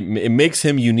makes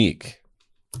him unique.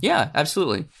 Yeah,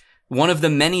 absolutely. One of the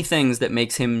many things that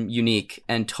makes him unique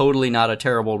and totally not a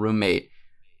terrible roommate.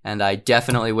 And I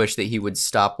definitely wish that he would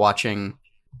stop watching,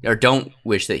 or don't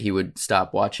wish that he would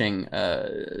stop watching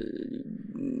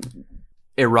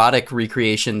erotic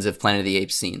recreations of Planet of the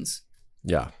Apes scenes.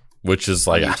 Yeah. Which is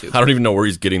like, I don't even know where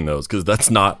he's getting those, because that's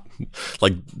not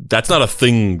a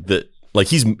thing that, like,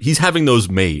 he's having those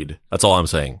made. That's all I'm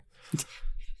saying.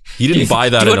 He didn't buy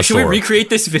that in a store. Should we recreate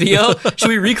this video? Should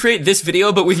we recreate this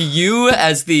video, but with you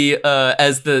as the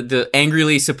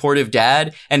angrily supportive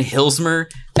dad and Hilsmer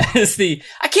as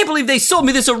I can't believe they sold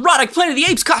me this erotic Planet of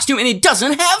the Apes costume and it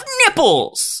doesn't have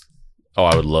nipples. Oh,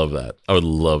 I would love that. I would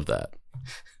love that.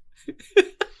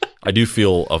 I do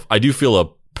feel a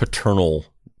paternal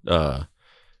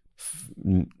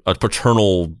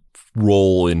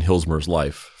role in Hilsmer's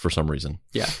life for some reason.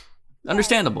 Yeah.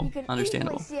 Understandable. You could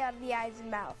Understandable. easily see out of the eyes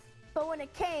and mouth. But when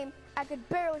it came, I could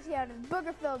barely see out of the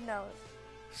booger-filled nose.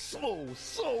 So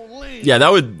lean. Yeah,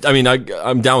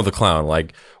 I'm down with the clown.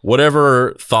 Like,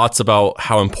 whatever thoughts about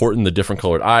how important the different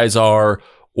colored eyes are,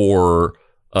 or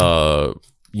whether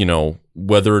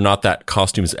or not that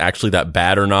costume is actually that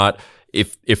bad or not.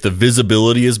 If the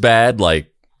visibility is bad,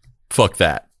 like, fuck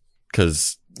that.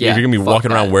 Because if you're gonna be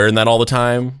walking around wearing that all the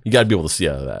time, you got to be able to see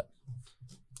out of that.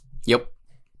 Yep.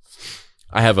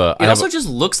 It also just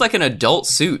looks like an adult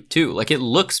suit too. Like, it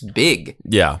looks big.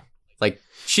 Yeah. Like,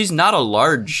 she's not a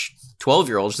large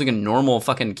 12-year-old. She's like a normal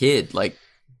fucking kid. Like,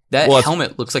 that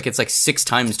helmet looks like it's like 6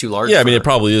 times too large. Yeah, I mean, it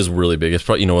probably is really big. It's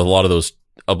probably, with a lot of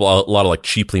like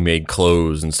cheaply made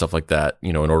clothes and stuff like that,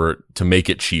 in order to make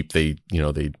it cheap, they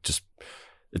just,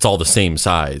 it's all the same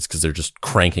size because they're just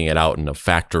cranking it out in a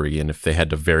factory. And if they had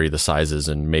to vary the sizes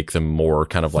and make them more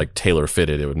kind of like tailor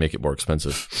fitted, it would make it more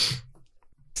expensive.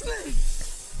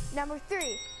 Number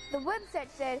 3. The website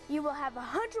said you will have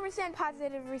 100%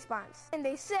 positive response. And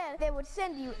they said they would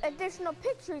send you additional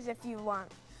pictures if you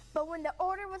want. But when the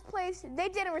order was placed, they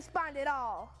didn't respond at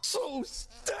all. So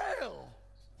stale.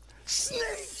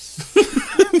 Snakes.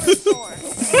 Number 4.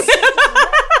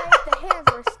 The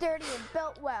hands were sturdy and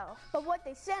built well. But what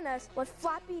they sent us was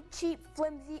floppy, cheap,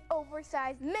 flimsy,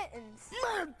 oversized mittens.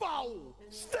 Man-foul.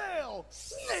 Stale.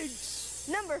 Snakes.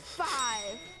 Number 5.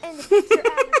 In the picture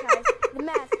advertised, the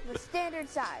mask was standard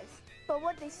size. But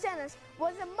what they sent us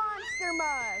was a monster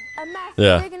mug. A mask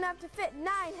big enough to fit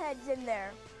 9 heads in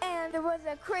there. And there was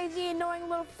a crazy, annoying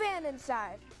little fan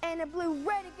inside. And it blew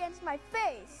red against my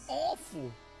face.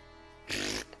 Awful.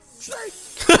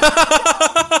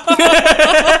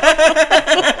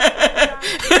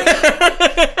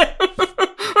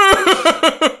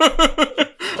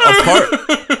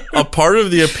 A part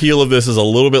of the appeal of this is a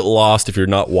little bit lost if you're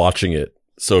not watching it.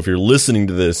 So if you're listening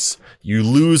to this, you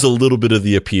lose a little bit of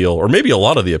the appeal, or maybe a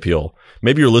lot of the appeal.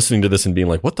 Maybe you're listening to this and being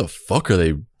like, what the fuck are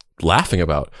they laughing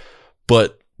about?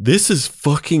 But this is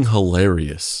fucking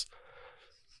hilarious.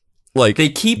 Like, they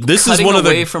keep cutting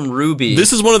away from Ruby.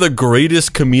 This is one of the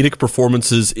greatest comedic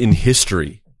performances in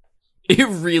history. It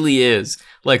really is.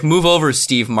 Like, move over,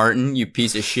 Steve Martin, you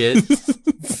piece of shit.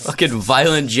 Fucking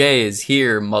Violent J is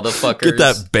here, motherfuckers. Get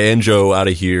that banjo out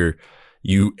of here,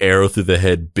 you arrow through the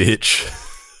head bitch.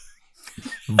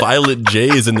 Violent J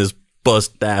is in this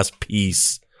bust-ass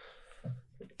piece.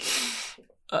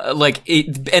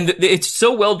 It's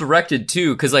so well directed,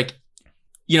 too, because, like,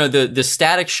 the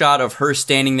static shot of her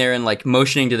standing there and like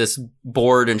motioning to this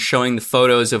board and showing the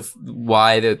photos of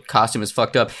why the costume is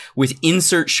fucked up, with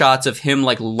insert shots of him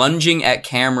like lunging at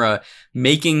camera,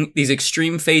 making these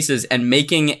extreme faces and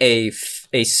making a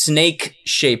snake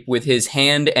shape with his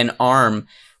hand and arm,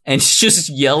 and just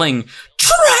yelling,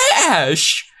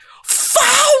 trash,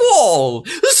 foul,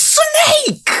 so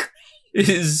snake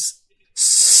is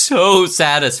so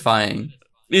satisfying.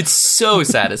 It's so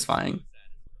satisfying.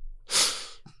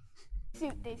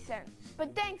 Suit they sent.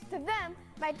 But thanks to them,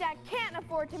 my dad can't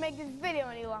afford to make this video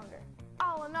any longer.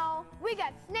 All in all, we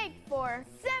got snaked for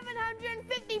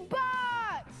 $750.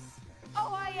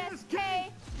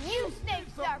 OISK, you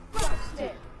snakes are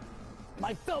busted.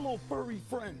 My fellow furry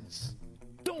friends,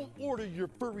 don't order your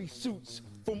furry suits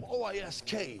from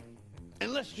OISK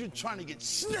unless you're trying to get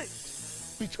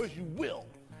snaked, because you will.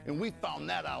 And we found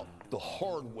that out the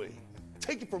hard way.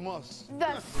 Take it from us.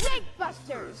 The Snake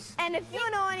Busters. And if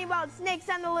you know any about snakes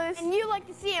on the loose and you like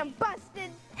to see them busted,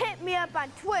 hit me up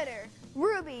on Twitter.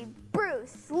 Ruby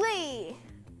Bruce Lee.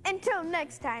 Until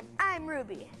next time, I'm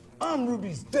Ruby. I'm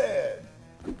Ruby's dad.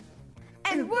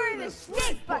 And we're the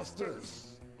Snake Busters.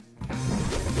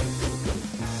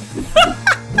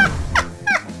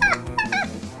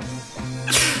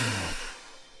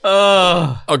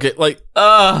 Okay, like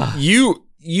you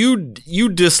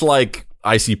dislike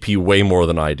ICP way more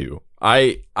than I do.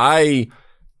 I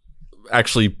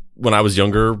actually, when I was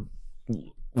younger,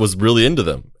 was really into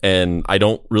them, and I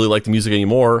don't really like the music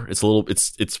anymore.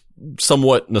 It's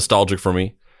somewhat nostalgic for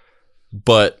me,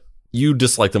 but you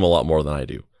dislike them a lot more than I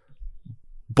do.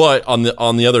 But on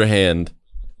the other hand,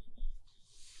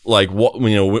 like what,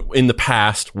 you know, in the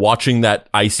past, watching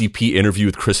that ICP interview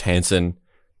with Chris Hansen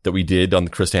that we did on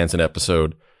the Chris Hansen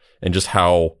episode, and just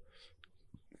how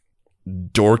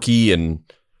dorky and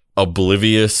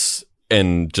oblivious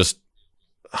and just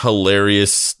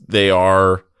hilarious they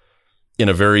are in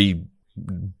a very,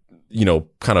 you know,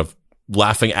 kind of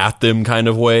laughing at them kind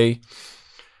of way.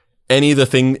 Any of the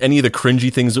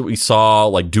cringy things that we saw,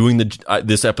 like doing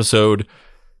this episode,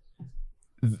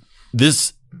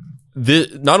 this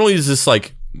not only does this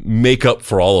like make up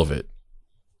for all of it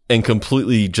and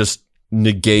completely just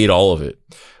negate all of it,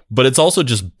 but it's also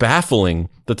just baffling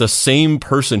that the same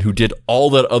person who did all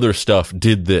that other stuff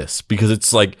did this, because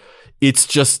it's like, it's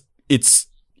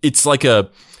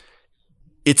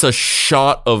a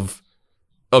shot of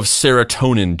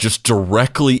serotonin just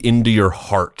directly into your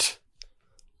heart.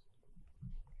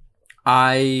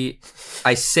 I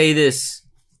say this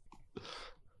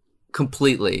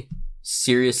completely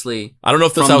seriously. I don't know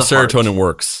if that's how serotonin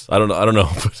works. I don't know.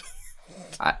 But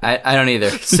I don't either.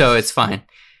 So it's fine.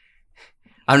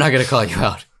 I'm not going to call you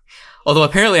out. Although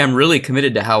apparently I'm really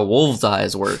committed to how wolves'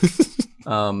 eyes work.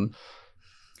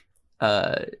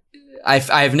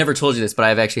 I've never told you this, but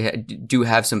I've actually do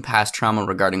have some past trauma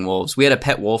regarding wolves. We had a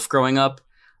pet wolf growing up,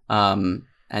 and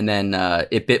then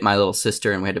it bit my little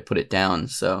sister, and we had to put it down.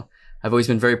 So I've always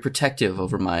been very protective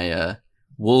over my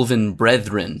wolven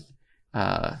brethren.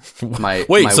 So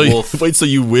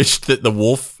you wished that the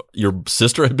wolf, your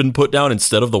sister, had been put down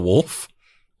instead of the wolf?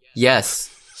 Yes.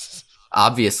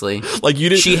 Obviously. Like you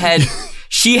didn't.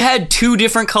 She had two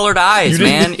different colored eyes,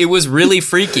 man. It was really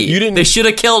freaky. They should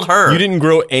have killed her. You didn't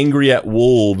grow angry at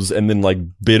wolves and then like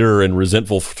bitter and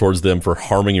resentful towards them for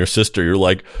harming your sister. You're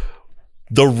like,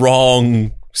 the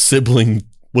wrong sibling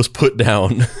was put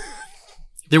down.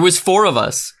 There was 4 of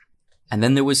us, and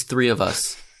then there was 3 of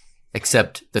us.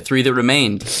 Except the 3 that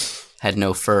remained had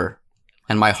no fur,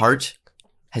 and my heart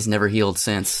has never healed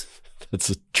since. That's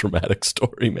a traumatic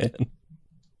story, man.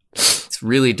 It's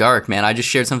really dark, man. I just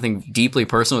shared something deeply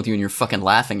personal with you, and you're fucking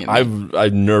laughing at me. I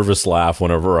nervous laugh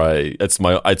whenever it's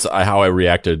how I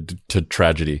reacted to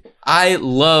tragedy. I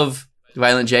love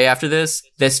Violent J after this.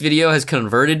 This video has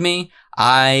converted me.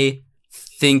 I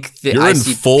think that you're ICP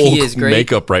in full is great.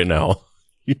 Makeup right now.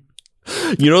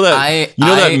 You know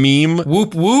that meme?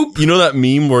 Whoop whoop. You know that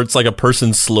meme where it's like a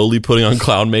person slowly putting on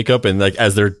clown makeup and like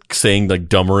as they're saying like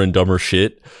dumber and dumber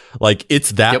shit? Like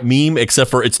it's that meme,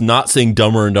 except for it's not saying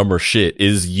dumber and dumber shit.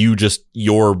 Is you just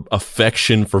your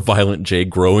affection for Violent J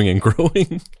growing and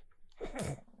growing?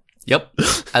 Yep.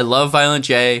 I love Violent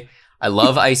J. I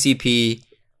love ICP.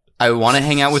 I want to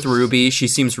hang out with Ruby. She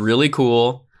seems really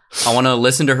cool. I want to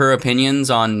listen to her opinions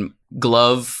on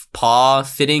glove paw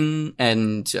fitting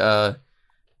and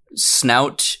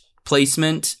snout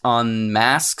placement on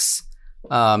masks.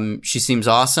 She seems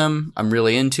awesome. I'm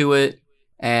really into it.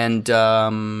 And I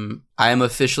am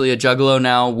officially a Juggalo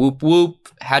now. Whoop whoop.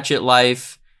 Hatchet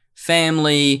life.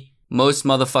 Family. Most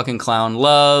motherfucking clown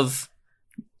love.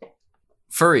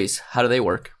 Furries. How do they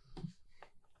work?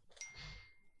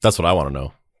 That's what I want to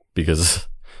know, because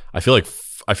I feel like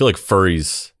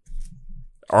furries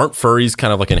aren't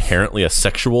kind of like inherently a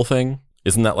sexual thing?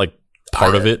 Isn't that like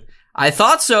part of it? I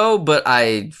thought so, but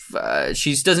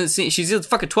she doesn't see. She's a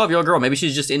fucking 12-year-old girl. Maybe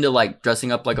she's just into like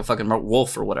dressing up like a fucking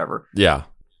wolf or whatever. Yeah.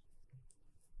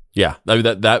 I mean,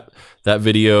 that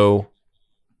video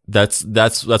that's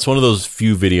one of those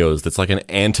few videos that's like an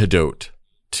antidote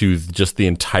to just the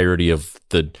entirety of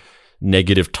the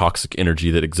negative toxic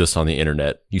energy that exists on the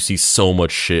internet. You see so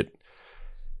much shit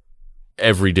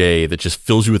every day that just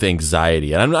fills you with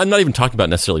anxiety. And I'm not even talking about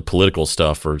necessarily political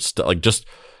stuff or like just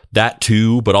that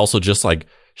too, but also just like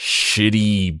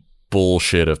shitty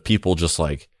bullshit of people just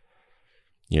like,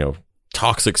 you know,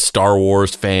 toxic Star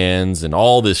Wars fans and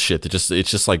all this shit that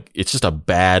it's just a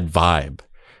bad vibe.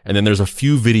 And then there's a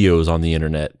few videos on the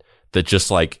internet that just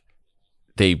like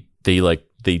they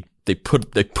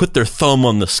put their thumb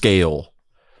on the scale.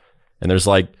 And there's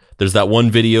that one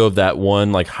video of that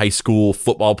one like high school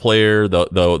football player. I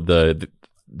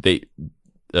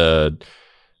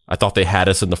thought they had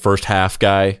us in the first half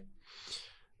guy.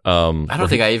 I don't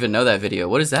think I even know that video.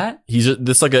 What is that?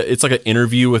 It's like an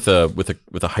interview with a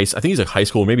high. I think he's like high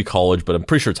school, maybe college, but I'm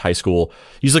pretty sure it's high school.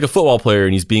 He's like a football player,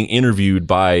 and he's being interviewed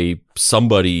by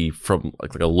somebody from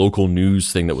like a local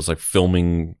news thing that was like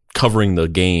covering the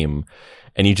game,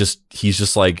 and he just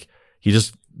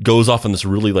goes off on this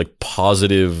really like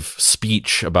positive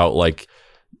speech about like,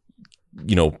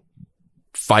 you know,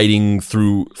 fighting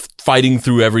through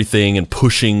everything and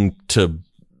pushing to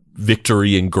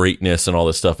victory and greatness and all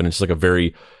this stuff. And it's like a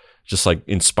very just like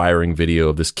inspiring video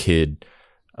of this kid.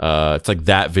 It's like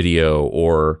that video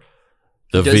or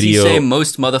the Does video. Does he say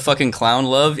most motherfucking clown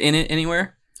love in it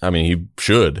anywhere? I mean, he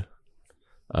should.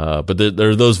 But there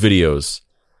are those videos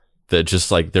that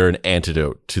just like they're an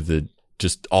antidote to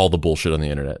just all the bullshit on the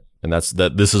internet. And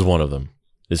this is one of them.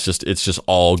 It's just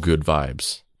all good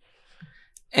vibes.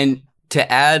 And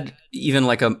to add even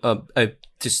like a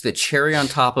just the cherry on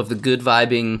top of the good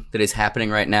vibing that is happening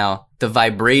right now, the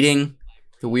vibrating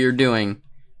that we are doing,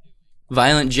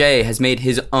 Violent J has made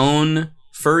his own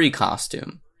furry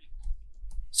costume.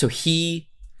 So he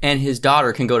and his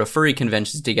daughter can go to furry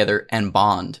conventions together and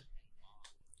bond.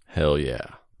 Hell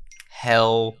yeah.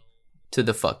 Hell to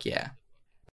the fuck yeah.